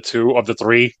better of the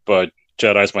three, but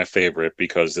Jedi's my favorite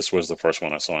because this was the first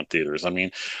one I saw in theaters. I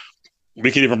mean,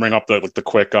 we could even bring up the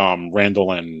quick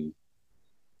Randall and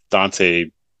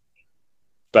Dante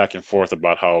back and forth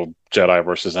about how Jedi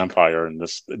versus Empire, and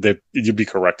you'd be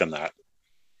correct in that.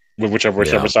 Whichever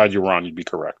side you were on, you'd be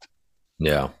correct.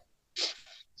 Yeah.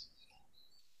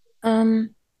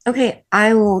 Okay,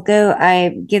 I will go.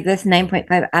 I give this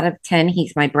 9.5 out of 10.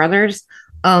 He's my brother's.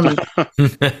 But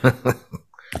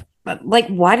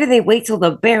why do they wait till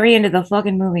the very end of the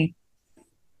fucking movie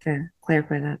to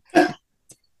clarify that?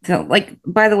 So,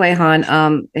 by the way,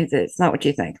 Han, it's not what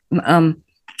you think.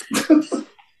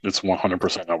 It's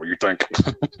 100% not what you think.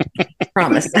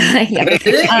 Promise.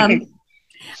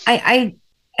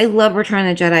 I love Return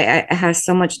of the Jedi. It has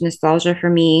so much nostalgia for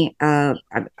me.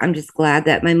 I'm just glad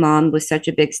that my mom was such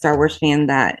a big Star Wars fan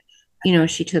that,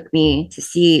 she took me to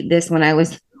see this when I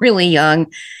was really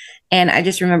young. And I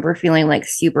just remember feeling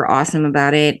super awesome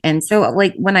about it. And so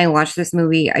when I watch this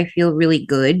movie, I feel really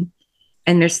good.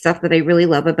 And there's stuff that I really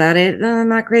love about it. I'm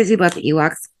not crazy about the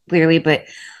Ewoks, clearly, but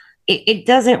it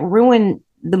doesn't ruin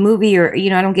the movie, or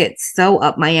I don't get so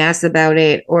up my ass about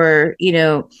it, or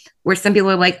where some people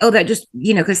are like, oh, that just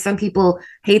because some people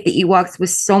hate the Ewoks with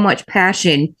so much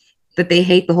passion that they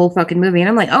hate the whole fucking movie, and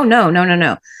I'm like, oh no,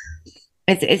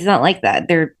 it's not like that.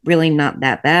 They're really not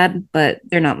that bad, but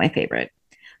they're not my favorite.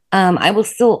 I will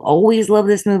still always love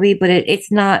this movie, but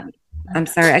it's not. I'm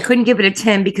sorry, I couldn't give it a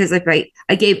 10 because if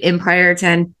I gave Empire a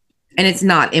 10, and it's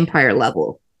not Empire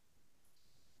level,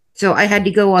 so I had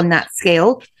to go on that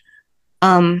scale.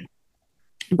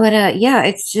 But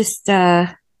it's just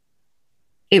it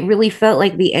really felt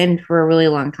like the end for a really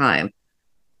long time,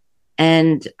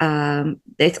 and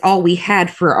it's all we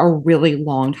had for a really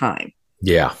long time.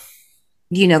 Yeah,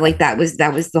 that was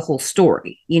the whole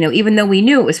story. Even though we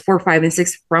knew it was 4, 5, and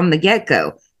 6 from the get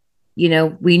go,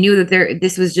 we knew that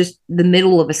this was just the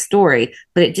middle of a story,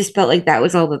 but it just felt like that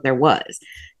was all that there was.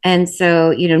 And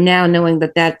so, now knowing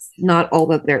that that's not all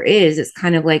that there is, it's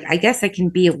kind of like, I guess I can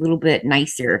be a little bit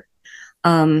nicer.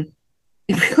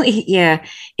 Really, yeah.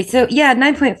 It's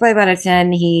 9.5 out of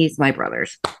 10. He's my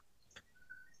brother's.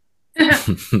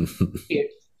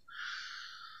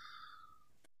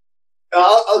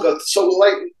 I'll go. So,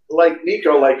 like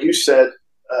Nico, like you said,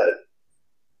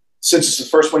 since it's the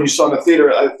first one you saw in the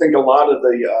theater, I think a lot of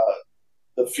the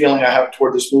feeling I have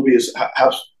toward this movie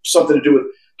have something to do with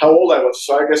how old I was.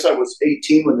 So I guess I was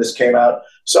 18 when this came out.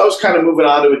 So I was kind of moving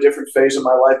on to a different phase of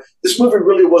my life. This movie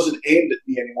really wasn't aimed at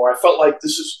me anymore. I felt like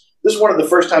this is one of the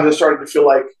first times I started to feel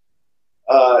like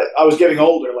I was getting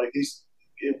older. Like I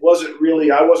wasn't really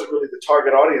the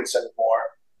target audience anymore.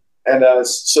 And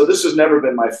so this has never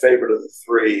been my favorite of the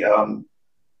three.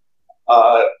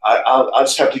 I'll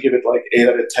just have to give it like 8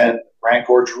 out of 10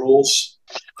 Rancor drools.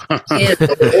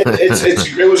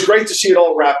 It was great to see it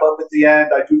all wrap up at the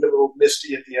end. I do get a little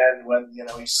misty at the end when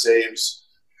he saves.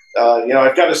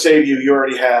 I've got to save you. You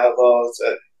already have.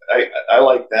 I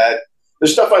like that.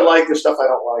 There's stuff I like. There's stuff I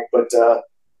don't like. But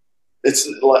it's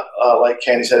like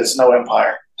Candy said, it's no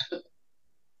Empire.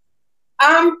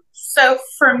 So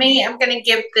for me, I'm going to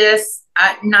give this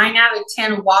 9 out of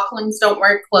 10. Walklings don't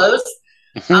wear clothes.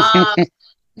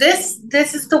 This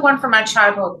is the one from my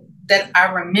childhood that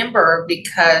I remember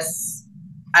because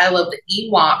I love the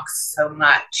Ewoks so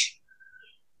much.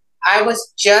 I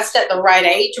was just at the right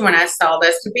age when I saw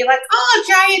this to be like, oh,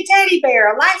 giant teddy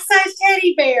bear, a life-size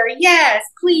teddy bear. Yes,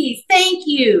 please, thank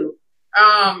you.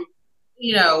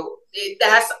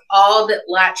 That's all that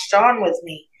latched on with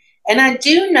me. And I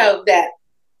do know that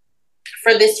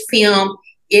for this film,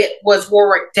 it was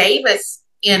Warwick Davis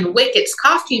in Wicked's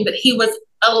costume, but he was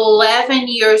 11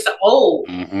 years old.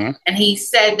 Mm-hmm. And he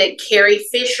said that Carrie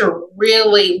Fisher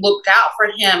really looked out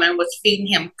for him and was feeding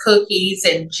him cookies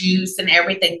and juice and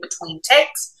everything between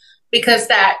takes because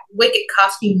that Wicked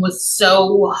costume was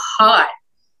so hot.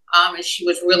 And she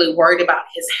was really worried about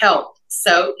his health.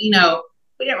 So, we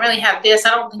didn't really have this.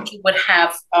 I don't think you would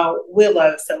have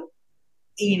Willow. So,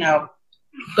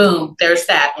 boom, there's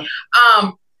that.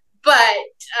 But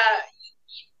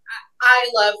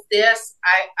I love this.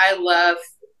 I love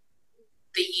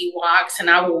the Ewoks, and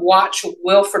I will watch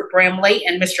Wilford Brimley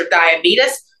and Mr.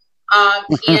 Diabetes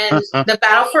in the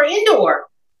Battle for Endor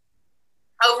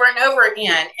over and over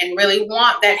again, and really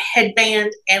want that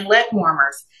headband and leg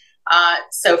warmers.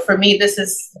 So for me, this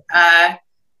is 9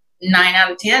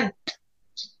 out of 10.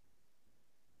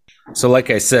 So like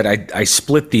I said, I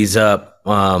split these up.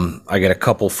 I got a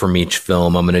couple from each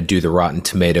film. I'm going to do the Rotten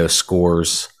Tomatoes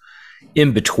scores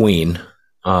in between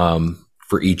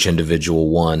for each individual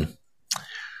one.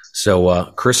 So,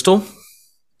 Crystal?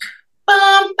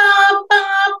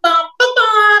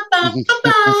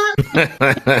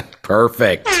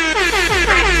 Perfect.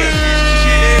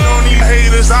 Shitting on these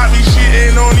haters, I be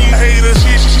shitting on these haters.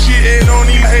 Shitting on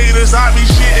these haters, I be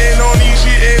shitting on these,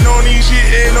 shitting on these,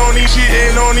 shitting on these,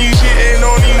 shitting on these, shitting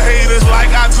on these haters like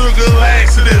I took a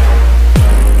laxative.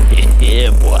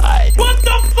 Yeah, boy. What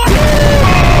the fuck?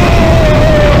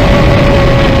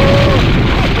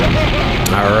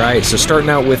 All right, so starting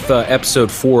out with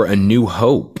episode 4, A New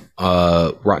Hope.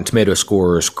 Rotten Tomato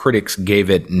scores, critics gave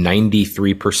it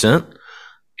 93%,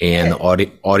 and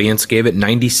the audience gave it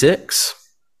 96%.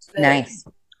 Nice.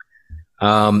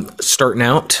 Starting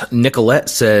out, Nicolette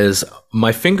says,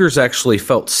 my fingers actually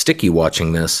felt sticky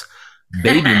watching this.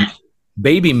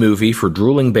 Baby movie for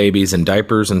drooling babies in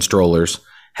diapers and strollers.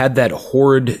 Had that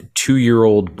horrid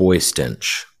 2-year-old boy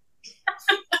stench.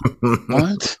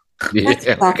 What?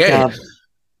 Yeah, okay.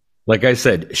 Like I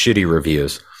said, shitty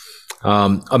reviews.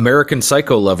 American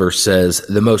Psycho Lover says,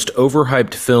 the most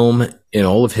overhyped film in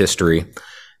all of history.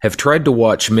 Have tried to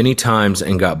watch many times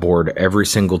and got bored every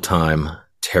single time.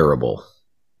 Terrible.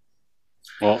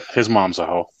 Well, his mom's a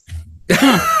hoe.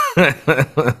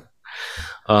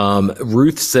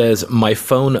 Ruth says, my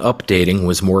phone updating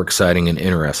was more exciting and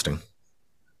interesting.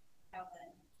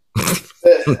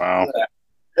 Wow.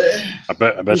 I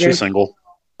bet she's single.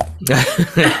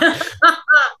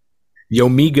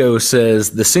 Yomigo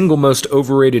says, the single most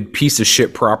overrated piece of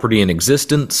shit property in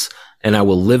existence, and I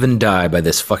will live and die by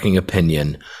this fucking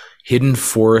opinion. Hidden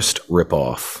Forest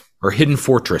ripoff. Or Hidden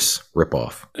Fortress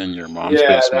ripoff. In your mom's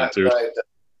basement, dude.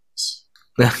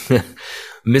 Right.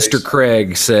 Mr.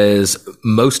 Craig says,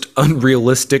 most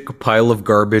unrealistic pile of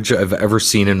garbage I've ever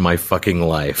seen in my fucking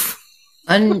life.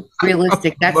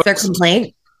 Unrealistic. That's their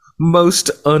complaint? Most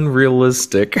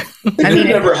unrealistic. I mean,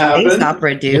 never happened. Space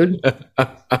opera, dude.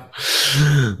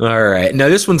 All right. Now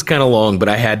this one's kind of long, but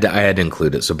I had to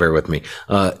include it, so bear with me.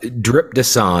 Drip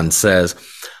Desan says,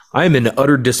 I am in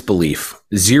utter disbelief.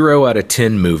 0 out of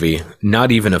 10 movie,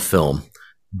 not even a film.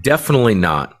 Definitely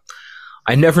not.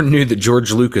 I never knew that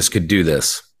George Lucas could do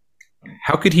this.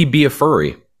 How could he be a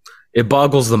furry? It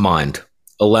boggles the mind.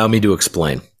 Allow me to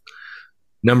explain.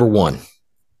 Number 1,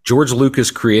 George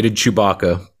Lucas created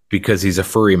Chewbacca because he's a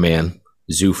furry man,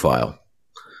 zoophile.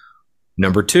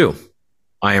 Number 2,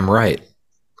 I am right.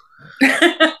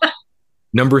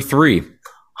 Number 3,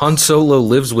 Han Solo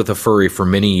lives with a furry for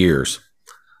many years.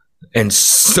 And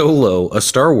Solo, a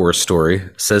Star Wars story,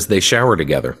 says they shower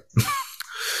together.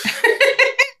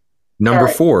 Number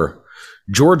 4,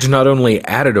 George not only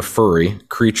added a furry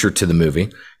creature to the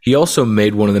movie, he also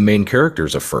made one of the main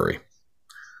characters a furry.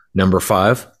 Number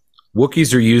 5,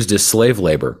 Wookiees are used as slave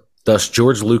labor. Thus,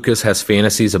 George Lucas has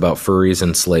fantasies about furries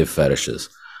and slave fetishes.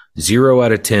 0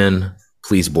 out of 10,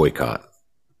 please boycott.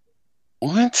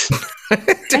 What?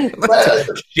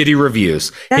 Shitty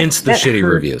reviews. Hence the shitty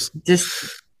reviews.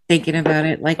 Just thinking about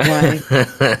it, like why?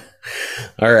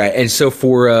 All right. And so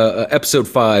for episode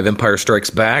 5, Empire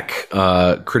Strikes Back,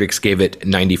 critics gave it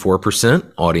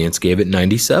 94%. Audience gave it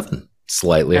 97%.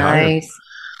 Slightly higher.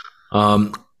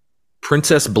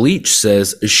 Princess Bleach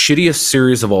says, shittiest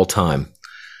series of all time.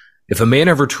 If a man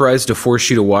ever tries to force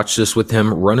you to watch this with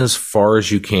him, run as far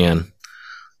as you can.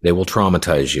 They will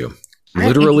traumatize you.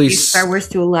 Literally, Star Wars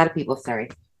to a lot of people. Sorry.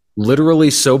 Literally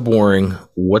so boring.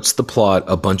 What's the plot?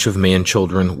 A bunch of man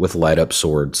children with light up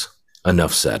swords.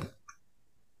 Enough said.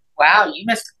 Wow, you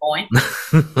missed a point.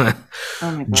 Oh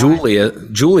my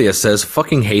God. Julia says,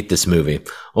 fucking hate this movie.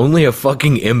 Only a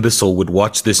fucking imbecile would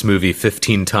watch this movie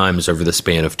 15 times over the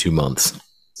span of 2 months.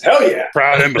 Hell yeah.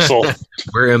 Proud imbecile.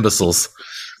 We're imbeciles.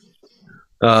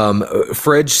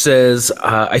 Fred says,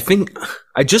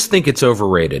 I just think it's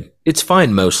overrated. It's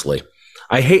fine mostly.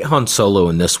 I hate Han Solo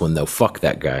in this one, though. Fuck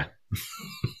that guy.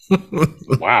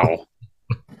 Wow.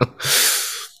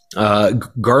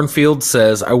 Garnfield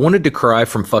says, I wanted to cry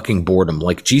from fucking boredom,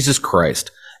 like Jesus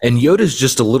Christ. And Yoda's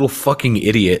just a little fucking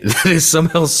idiot that is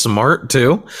somehow smart,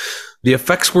 too. The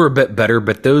effects were a bit better,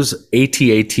 but those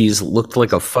AT-ATs looked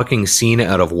like a fucking scene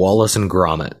out of Wallace and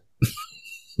Gromit.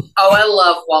 Oh, I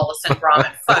love Wallace and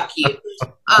Gromit. Fuck you.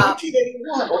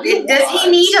 Does he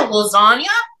need a lasagna?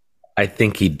 I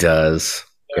think he does,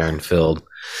 Garnfield.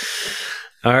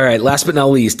 All right, last but not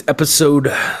least,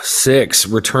 episode 6,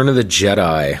 Return of the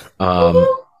Jedi.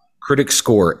 Critics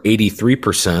score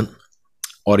 83%.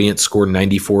 Audience score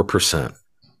 94%.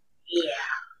 Yeah.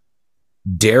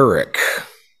 Derek,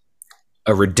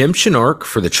 a redemption arc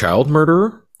for the child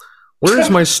murderer? Where is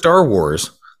my Star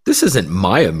Wars? This isn't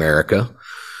my America.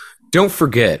 Don't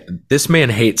forget, this man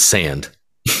hates sand.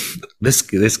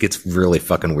 This gets really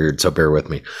fucking weird, so bear with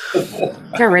me.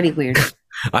 It's already weird.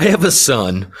 I have a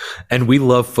son, and we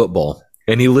love football,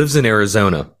 and he lives in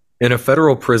Arizona, in a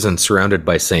federal prison surrounded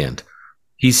by sand.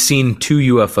 He's seen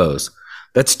 2 UFOs.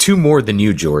 That's 2 more than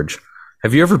you, George.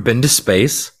 Have you ever been to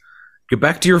space? Get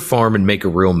back to your farm and make a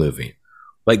real movie.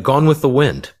 Like Gone with the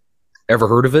Wind. Ever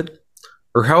heard of it?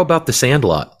 Or how about The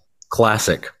Sandlot?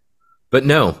 Classic. But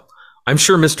no, I'm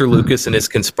sure Mr. Lucas and his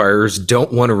conspirators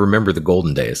don't want to remember the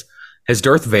golden days. Has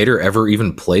Darth Vader ever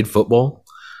even played football?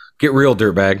 Get real,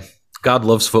 dirtbag. God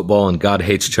loves football and God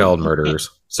hates child murderers.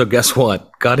 So guess what?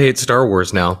 God hates Star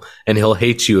Wars now, and he'll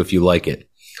hate you if you like it.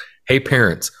 Hey,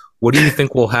 parents, what do you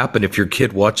think will happen if your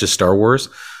kid watches Star Wars?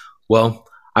 Well,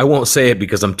 I won't say it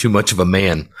because I'm too much of a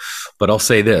man, but I'll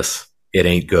say this. It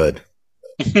ain't good.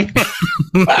 So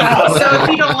if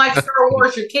you don't like Star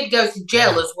Wars, your kid goes to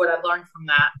jail is what I learned from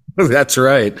that. That's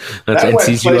right. That's That went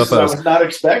NC's places I UFOs. was not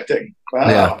expecting. Wow.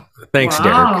 Yeah. Thanks,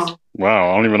 Wow. Derek.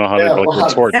 Wow, I don't even know how Yeah, to wow.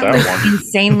 retort That that was one.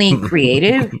 insanely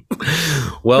creative.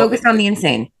 Well, Focus on the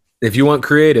insane. if you want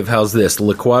creative, how's this?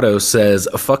 Liquado says,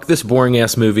 fuck this boring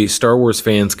ass movie. Star Wars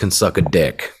fans can suck a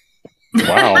dick.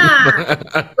 Wow.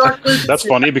 Dark Lucas That's is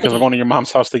funny because I'm going to your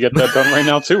mom's house to get that done right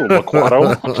now, too.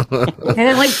 Laquato. And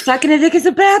then, like, sucking a dick is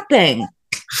a bad thing.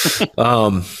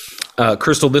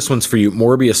 Crystal, this one's for you.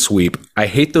 Morbius sweep. I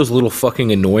hate those little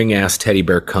fucking annoying ass teddy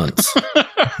bear cunts.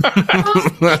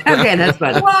 Okay, that's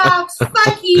fine. Wow,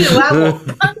 fuck you. I will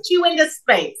punch you into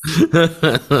space.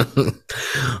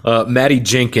 Maddie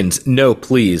Jenkins. No,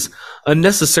 please.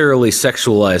 Unnecessarily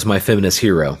sexualize my feminist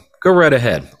hero. Go right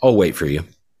ahead. I'll wait for you.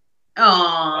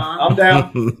 Aww. I'm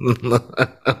down.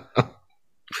 I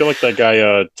feel like that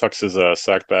guy tucks his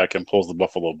sack back and pulls the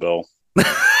Buffalo Bill.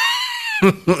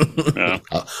 Yeah,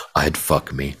 I'd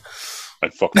fuck me.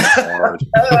 I'd fuck him hard.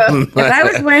 If I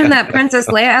was wearing that Princess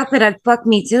Leia outfit, I'd fuck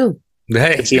me too.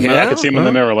 Hey, I could see him in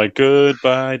the mirror like,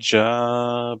 goodbye,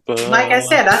 Jabba. Like I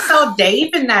said, I saw Dave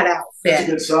in that That's a outfit.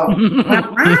 good song.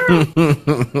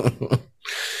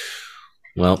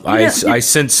 Well, I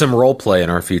sense some role play in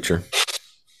our future.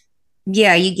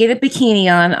 Yeah, you get a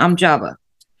bikini on. I'm Jabba.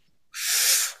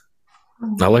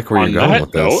 I like where you're going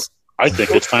with this. I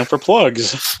think it's time for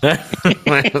plugs.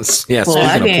 Yeah, speaking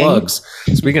of plugs,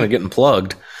 speaking of getting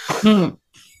plugged.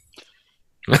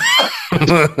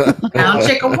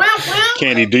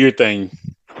 Candy, do your thing.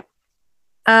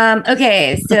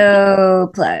 Okay,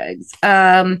 so plugs.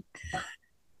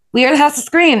 We are the House of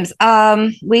Screams.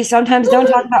 We sometimes don't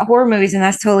talk about horror movies, and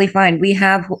that's totally fine.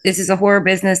 This is a horror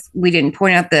business. We didn't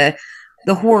point out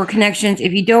the horror connections.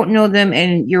 If you don't know them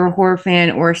and you're a horror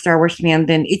fan or a Star Wars fan,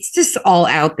 then it's just all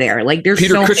out there. Like there's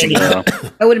Peter so Cushing. many.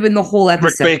 That would have been the whole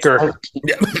episode. Rick Baker.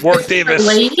 Warwick Davis.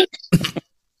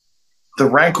 The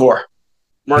Rancor.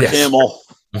 Mark Hamill.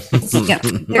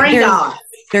 Yeah.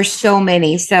 There's so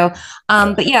many. So,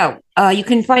 but yeah, you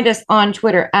can find us on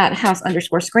Twitter at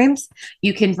House_Screams.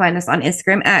 You can find us on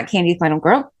Instagram at Candy Final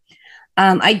Girl.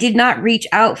 I did not reach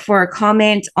out for a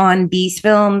comment on these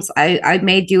films. I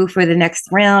may do for the next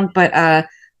round, but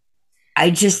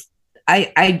I just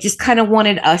kind of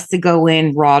wanted us to go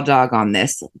in raw dog on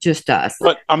this, just us.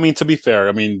 But I mean, to be fair,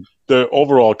 I mean, the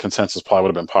overall consensus probably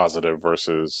would have been positive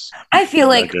versus. I feel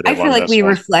like we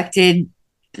reflected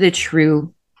the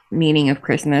true meaning of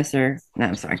Christmas, or no,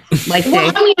 I'm sorry, Life Day.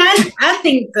 Well, I mean, I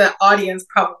think the audience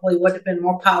probably would have been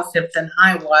more positive than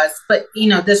I was, but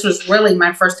this was really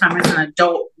my first time as an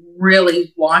adult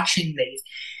really watching these,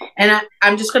 and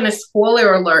I'm just going to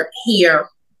spoiler alert here.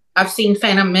 I've seen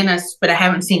Phantom Menace, but I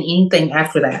haven't seen anything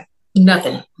after that.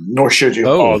 Nothing. Nor should you.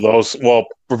 Oh, those. Well,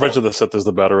 Revenge of the Sith is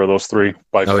the better of those three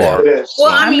by far. Yeah. It is.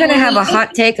 Well, I'm going to have a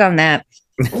hot take on that.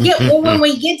 Yeah, well, when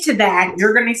we get to that,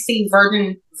 you're going to see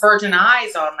virgin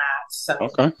eyes on that. So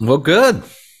Okay. Well, good.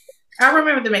 I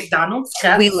remember the McDonald's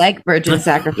cups. We like virgin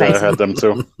sacrifice. Yeah, I had them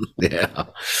too. Yeah.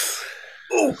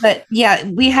 But yeah,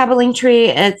 we have a link tree.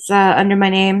 It's under my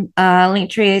name.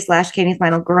 Link tree / Candy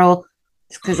Final Girl.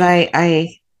 Because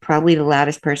I probably the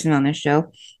loudest person on this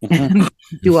show.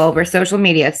 Do all of our social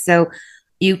media. So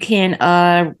you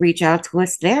can reach out to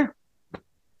us there.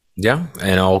 Yeah,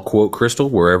 and I'll quote Crystal,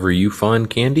 wherever you find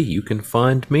candy, you can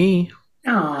find me.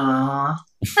 Aww,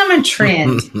 I'm a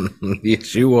trend.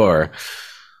 Yes, you are.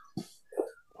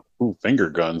 Ooh, finger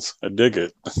guns. I dig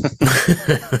it.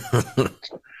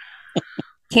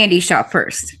 Candy shop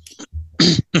first.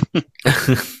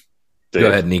 Go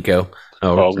ahead, Nico.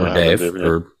 Or Dave.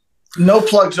 No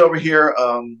plugs over here.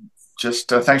 Just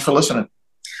thanks for listening.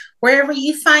 Wherever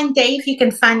you find Dave, you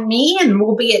can find me, and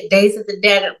we'll be at Days of the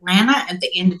Dead Atlanta at the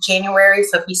end of January.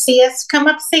 So if you see us, come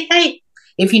up and say hey,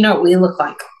 if you know what we look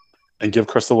like. And give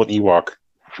Crystal an Ewok.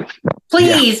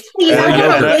 Please.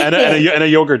 And a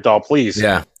yogurt doll, please.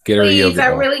 Yeah, get her a yogurt doll. I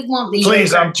really want the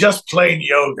Please, yogurt. I'm just plain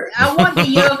yogurt. I want the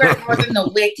yogurt more than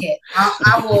the Wicked.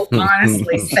 I will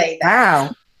honestly say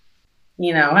that.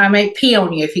 Wow. I may pee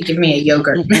on you if you give me a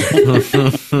yogurt.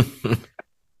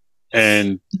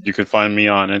 And you can find me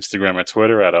on Instagram and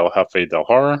Twitter at El Jefe del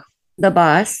Horror. The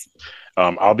boss.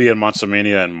 I'll be in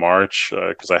Monstermania in March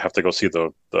because I have to go see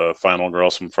the Final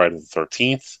Girls from Friday the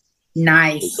 13th.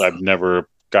 Nice. I've never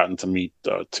gotten to meet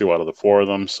 2 out of the 4 of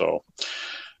them, so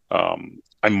I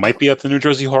might be at the New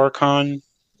Jersey Horror Con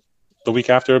the week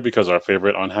after because our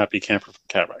favorite unhappy Camp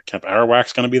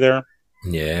Arawak's going to be there.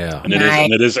 Yeah, and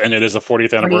it is the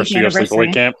 40th anniversary of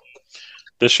Sleepaway Camp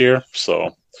this year.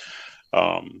 So,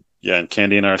 yeah, and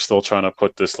Candy and I are still trying to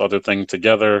put this other thing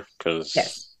together because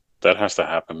that has to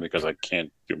happen because I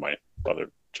can't do my other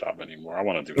job anymore. I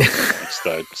want to do that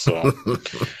instead. So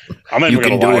I'm not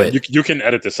even gonna lie. You can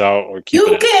edit this out or keep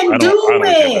it. I don't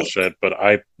give a shit. But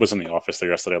I was in the office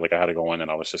there yesterday. Like I had to go in, and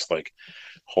I was just like,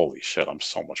 "Holy shit! I'm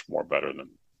so much more better than.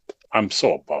 I'm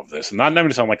so above this." And not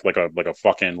even sound like a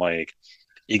fucking like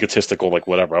egotistical like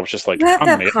whatever. I was just like,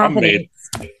 I'm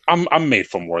made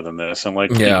for more than this. And like,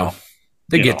 yeah.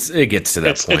 It gets to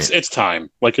that point. It's time.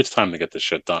 Like it's time to get this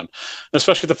shit done.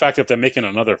 Especially the fact that they're making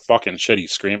another fucking shitty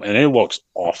Scream and it looks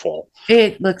awful.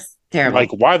 It looks terrible.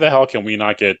 Like why the hell can we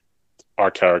not get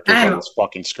our characters on this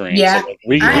fucking screen? Yeah. So, like,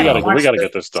 we gotta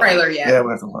get this done. Trailer yet. Yeah,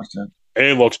 we haven't watched it.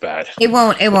 It looks bad. It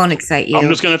won't excite you. I'm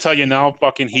just gonna tell you now,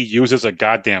 fucking he uses a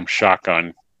goddamn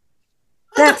shotgun.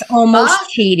 That's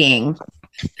almost cheating.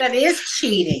 That is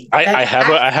cheating. I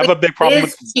have a big problem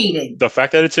with cheating. The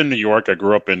fact that it's in New York. I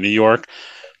grew up in New York.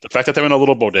 The fact that they're in a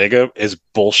little bodega is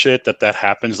bullshit that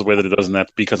happens the way that it does, and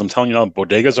that's because I'm telling you now,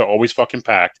 bodegas are always fucking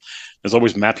packed. There's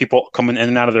always mad people coming in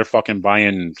and out of there fucking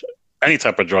buying any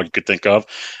type of drug you could think of.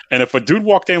 And if a dude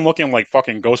walked in looking like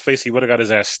fucking Ghostface, he would have got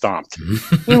his ass stomped.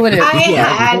 He would have. I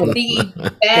had the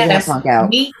best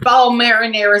meatball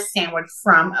marinara sandwich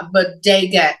from a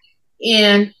bodega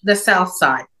in the South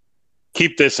Side.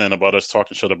 keep this in about us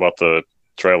talking shit about the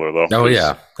trailer, though. Oh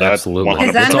yeah, absolutely.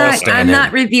 Because I'm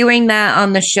not reviewing that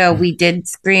on the show. We did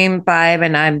Scream 5,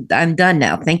 and I'm done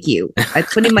now. Thank you. I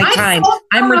put in my time.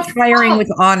 I'm retiring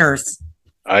with honors.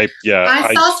 I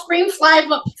saw Scream 5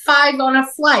 on a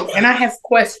flight, and I have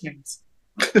questions.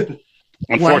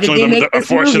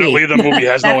 Unfortunately, the movie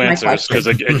has no answers because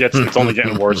it's only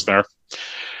getting worse there.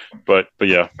 But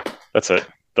yeah, that's it.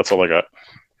 That's all I got.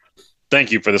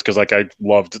 Thank you for this because I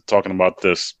loved talking about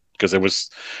this because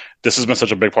this has been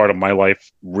such a big part of my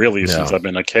life really since I've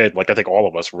been a kid. Like I think all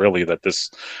of us really that this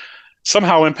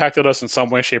somehow impacted us in some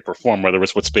way, shape, or form, whether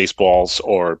it's with Spaceballs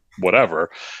or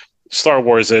whatever. Star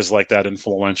Wars is like that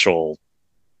influential,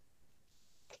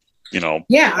 part of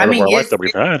our life that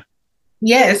we've had.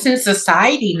 Yeah, it's in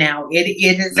society now.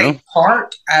 It is a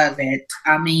part of it.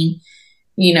 I mean,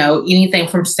 anything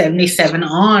from 77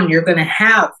 on, you're going to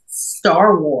have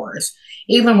Star Wars.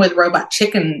 Even with Robot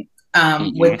Chicken,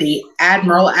 with the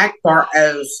Admiral Akbar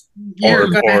O's, you're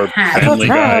going to have Family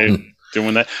Guy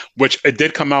doing that. Which it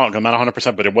did come out. I'm not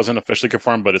 100%, but it wasn't officially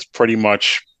confirmed. But it's pretty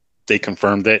much they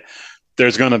confirmed it.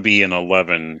 There's going to be an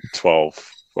 11,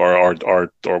 12, or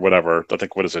whatever. I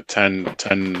think what is it? 10,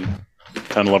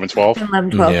 11, 12?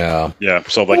 11, 12. Yeah.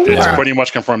 So it's pretty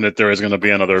much confirmed that there is going to be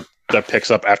another that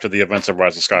picks up after the events of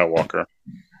Rise of Skywalker.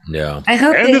 Yeah. I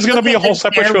hope and there's going to be a whole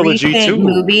separate trilogy too.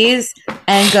 Movies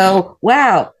and go,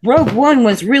 wow, Rogue One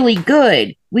was really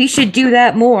good. We should do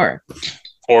that more.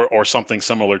 Or something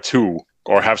similar to,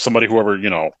 or have somebody whoever.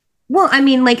 Well, I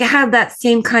mean, have that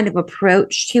same kind of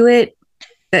approach to it.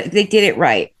 But they did it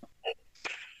right.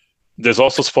 There's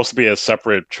also supposed to be a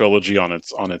separate trilogy on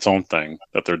its own thing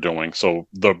that they're doing. So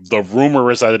the rumor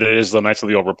is that it is the Knights of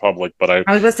the Old Republic, but I was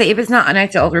going to say if it's not a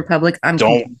Knights of the Old Republic, I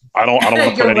don't want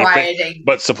to put anything.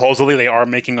 But supposedly they are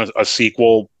making a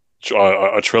sequel,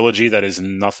 a trilogy that is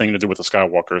nothing to do with the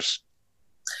Skywalkers.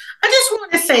 I just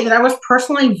want to say that I was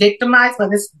personally victimized by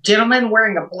this gentleman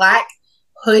wearing a black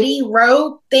hoodie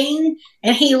robe thing,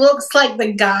 and he looks like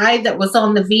the guy that was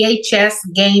on the VHS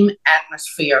game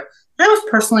Atmosphere. I was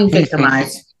personally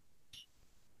victimized.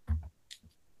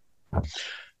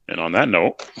 And on that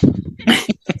note,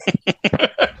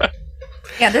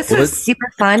 this was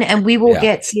super fun, and we will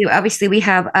get to. Obviously, we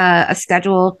have a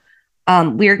schedule.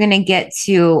 We're going to get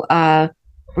to. We're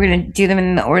going to do them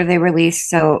in the order they release.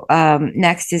 So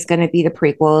next is going to be the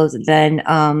prequels, then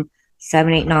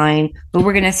 7, 8, 9. But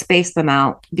we're going to space them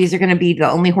out. These are going to be the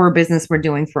only horror business we're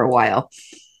doing for a while.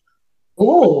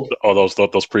 Oh, those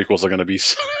prequels are going to be.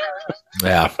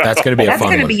 Yeah, that's going to be a fun one.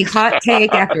 That's going to be hot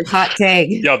take after hot take.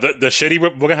 Yeah, the shitty. We're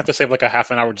going to have to save like a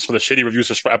half an hour just for the shitty reviews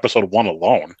just for episode 1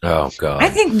 alone. Oh god, I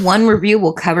think one review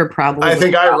will cover probably. I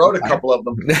think I wrote a couple of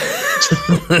them.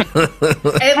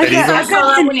 I've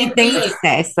got some new things to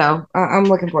say, so I'm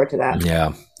looking forward to that.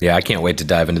 Yeah, I can't wait to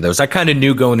dive into those. I kind of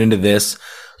knew going into this,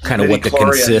 kind of what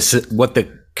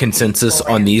the consensus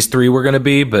on these 3 were going to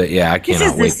be, but I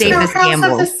cannot wait. This is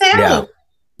the safest gamble.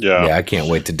 Yeah, I can't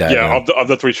wait to dive in. Of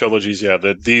the 3 trilogies,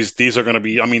 these are going to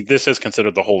be. I mean, this is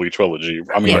considered the holy trilogy.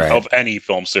 I mean, of any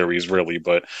film series, really.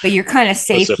 But you're kind of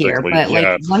safe here. But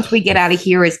once we get out of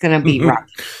here, it's going to be rough.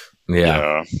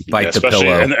 Bite the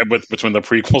pillow. Between the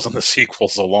prequels and the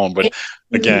sequels alone. But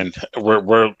again,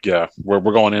 we're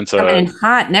going into coming in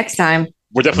hot next time.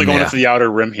 We're definitely going into the outer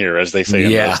rim here, as they say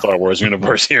in the Star Wars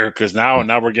universe here, because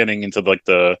now we're getting into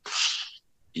the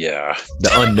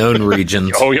unknown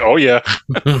regions. Oh yeah,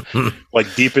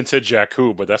 like deep into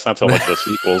Jakku, but that's not till like the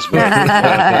sequels.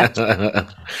 But,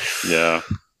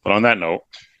 but on that note,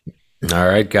 all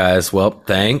right, guys. Well,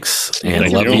 thanks and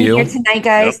Thank love you. Here tonight,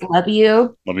 guys. Love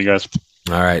you. Love you guys.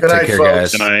 All right, Good take night, care, folks.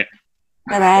 guys. Good night.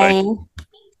 Bye.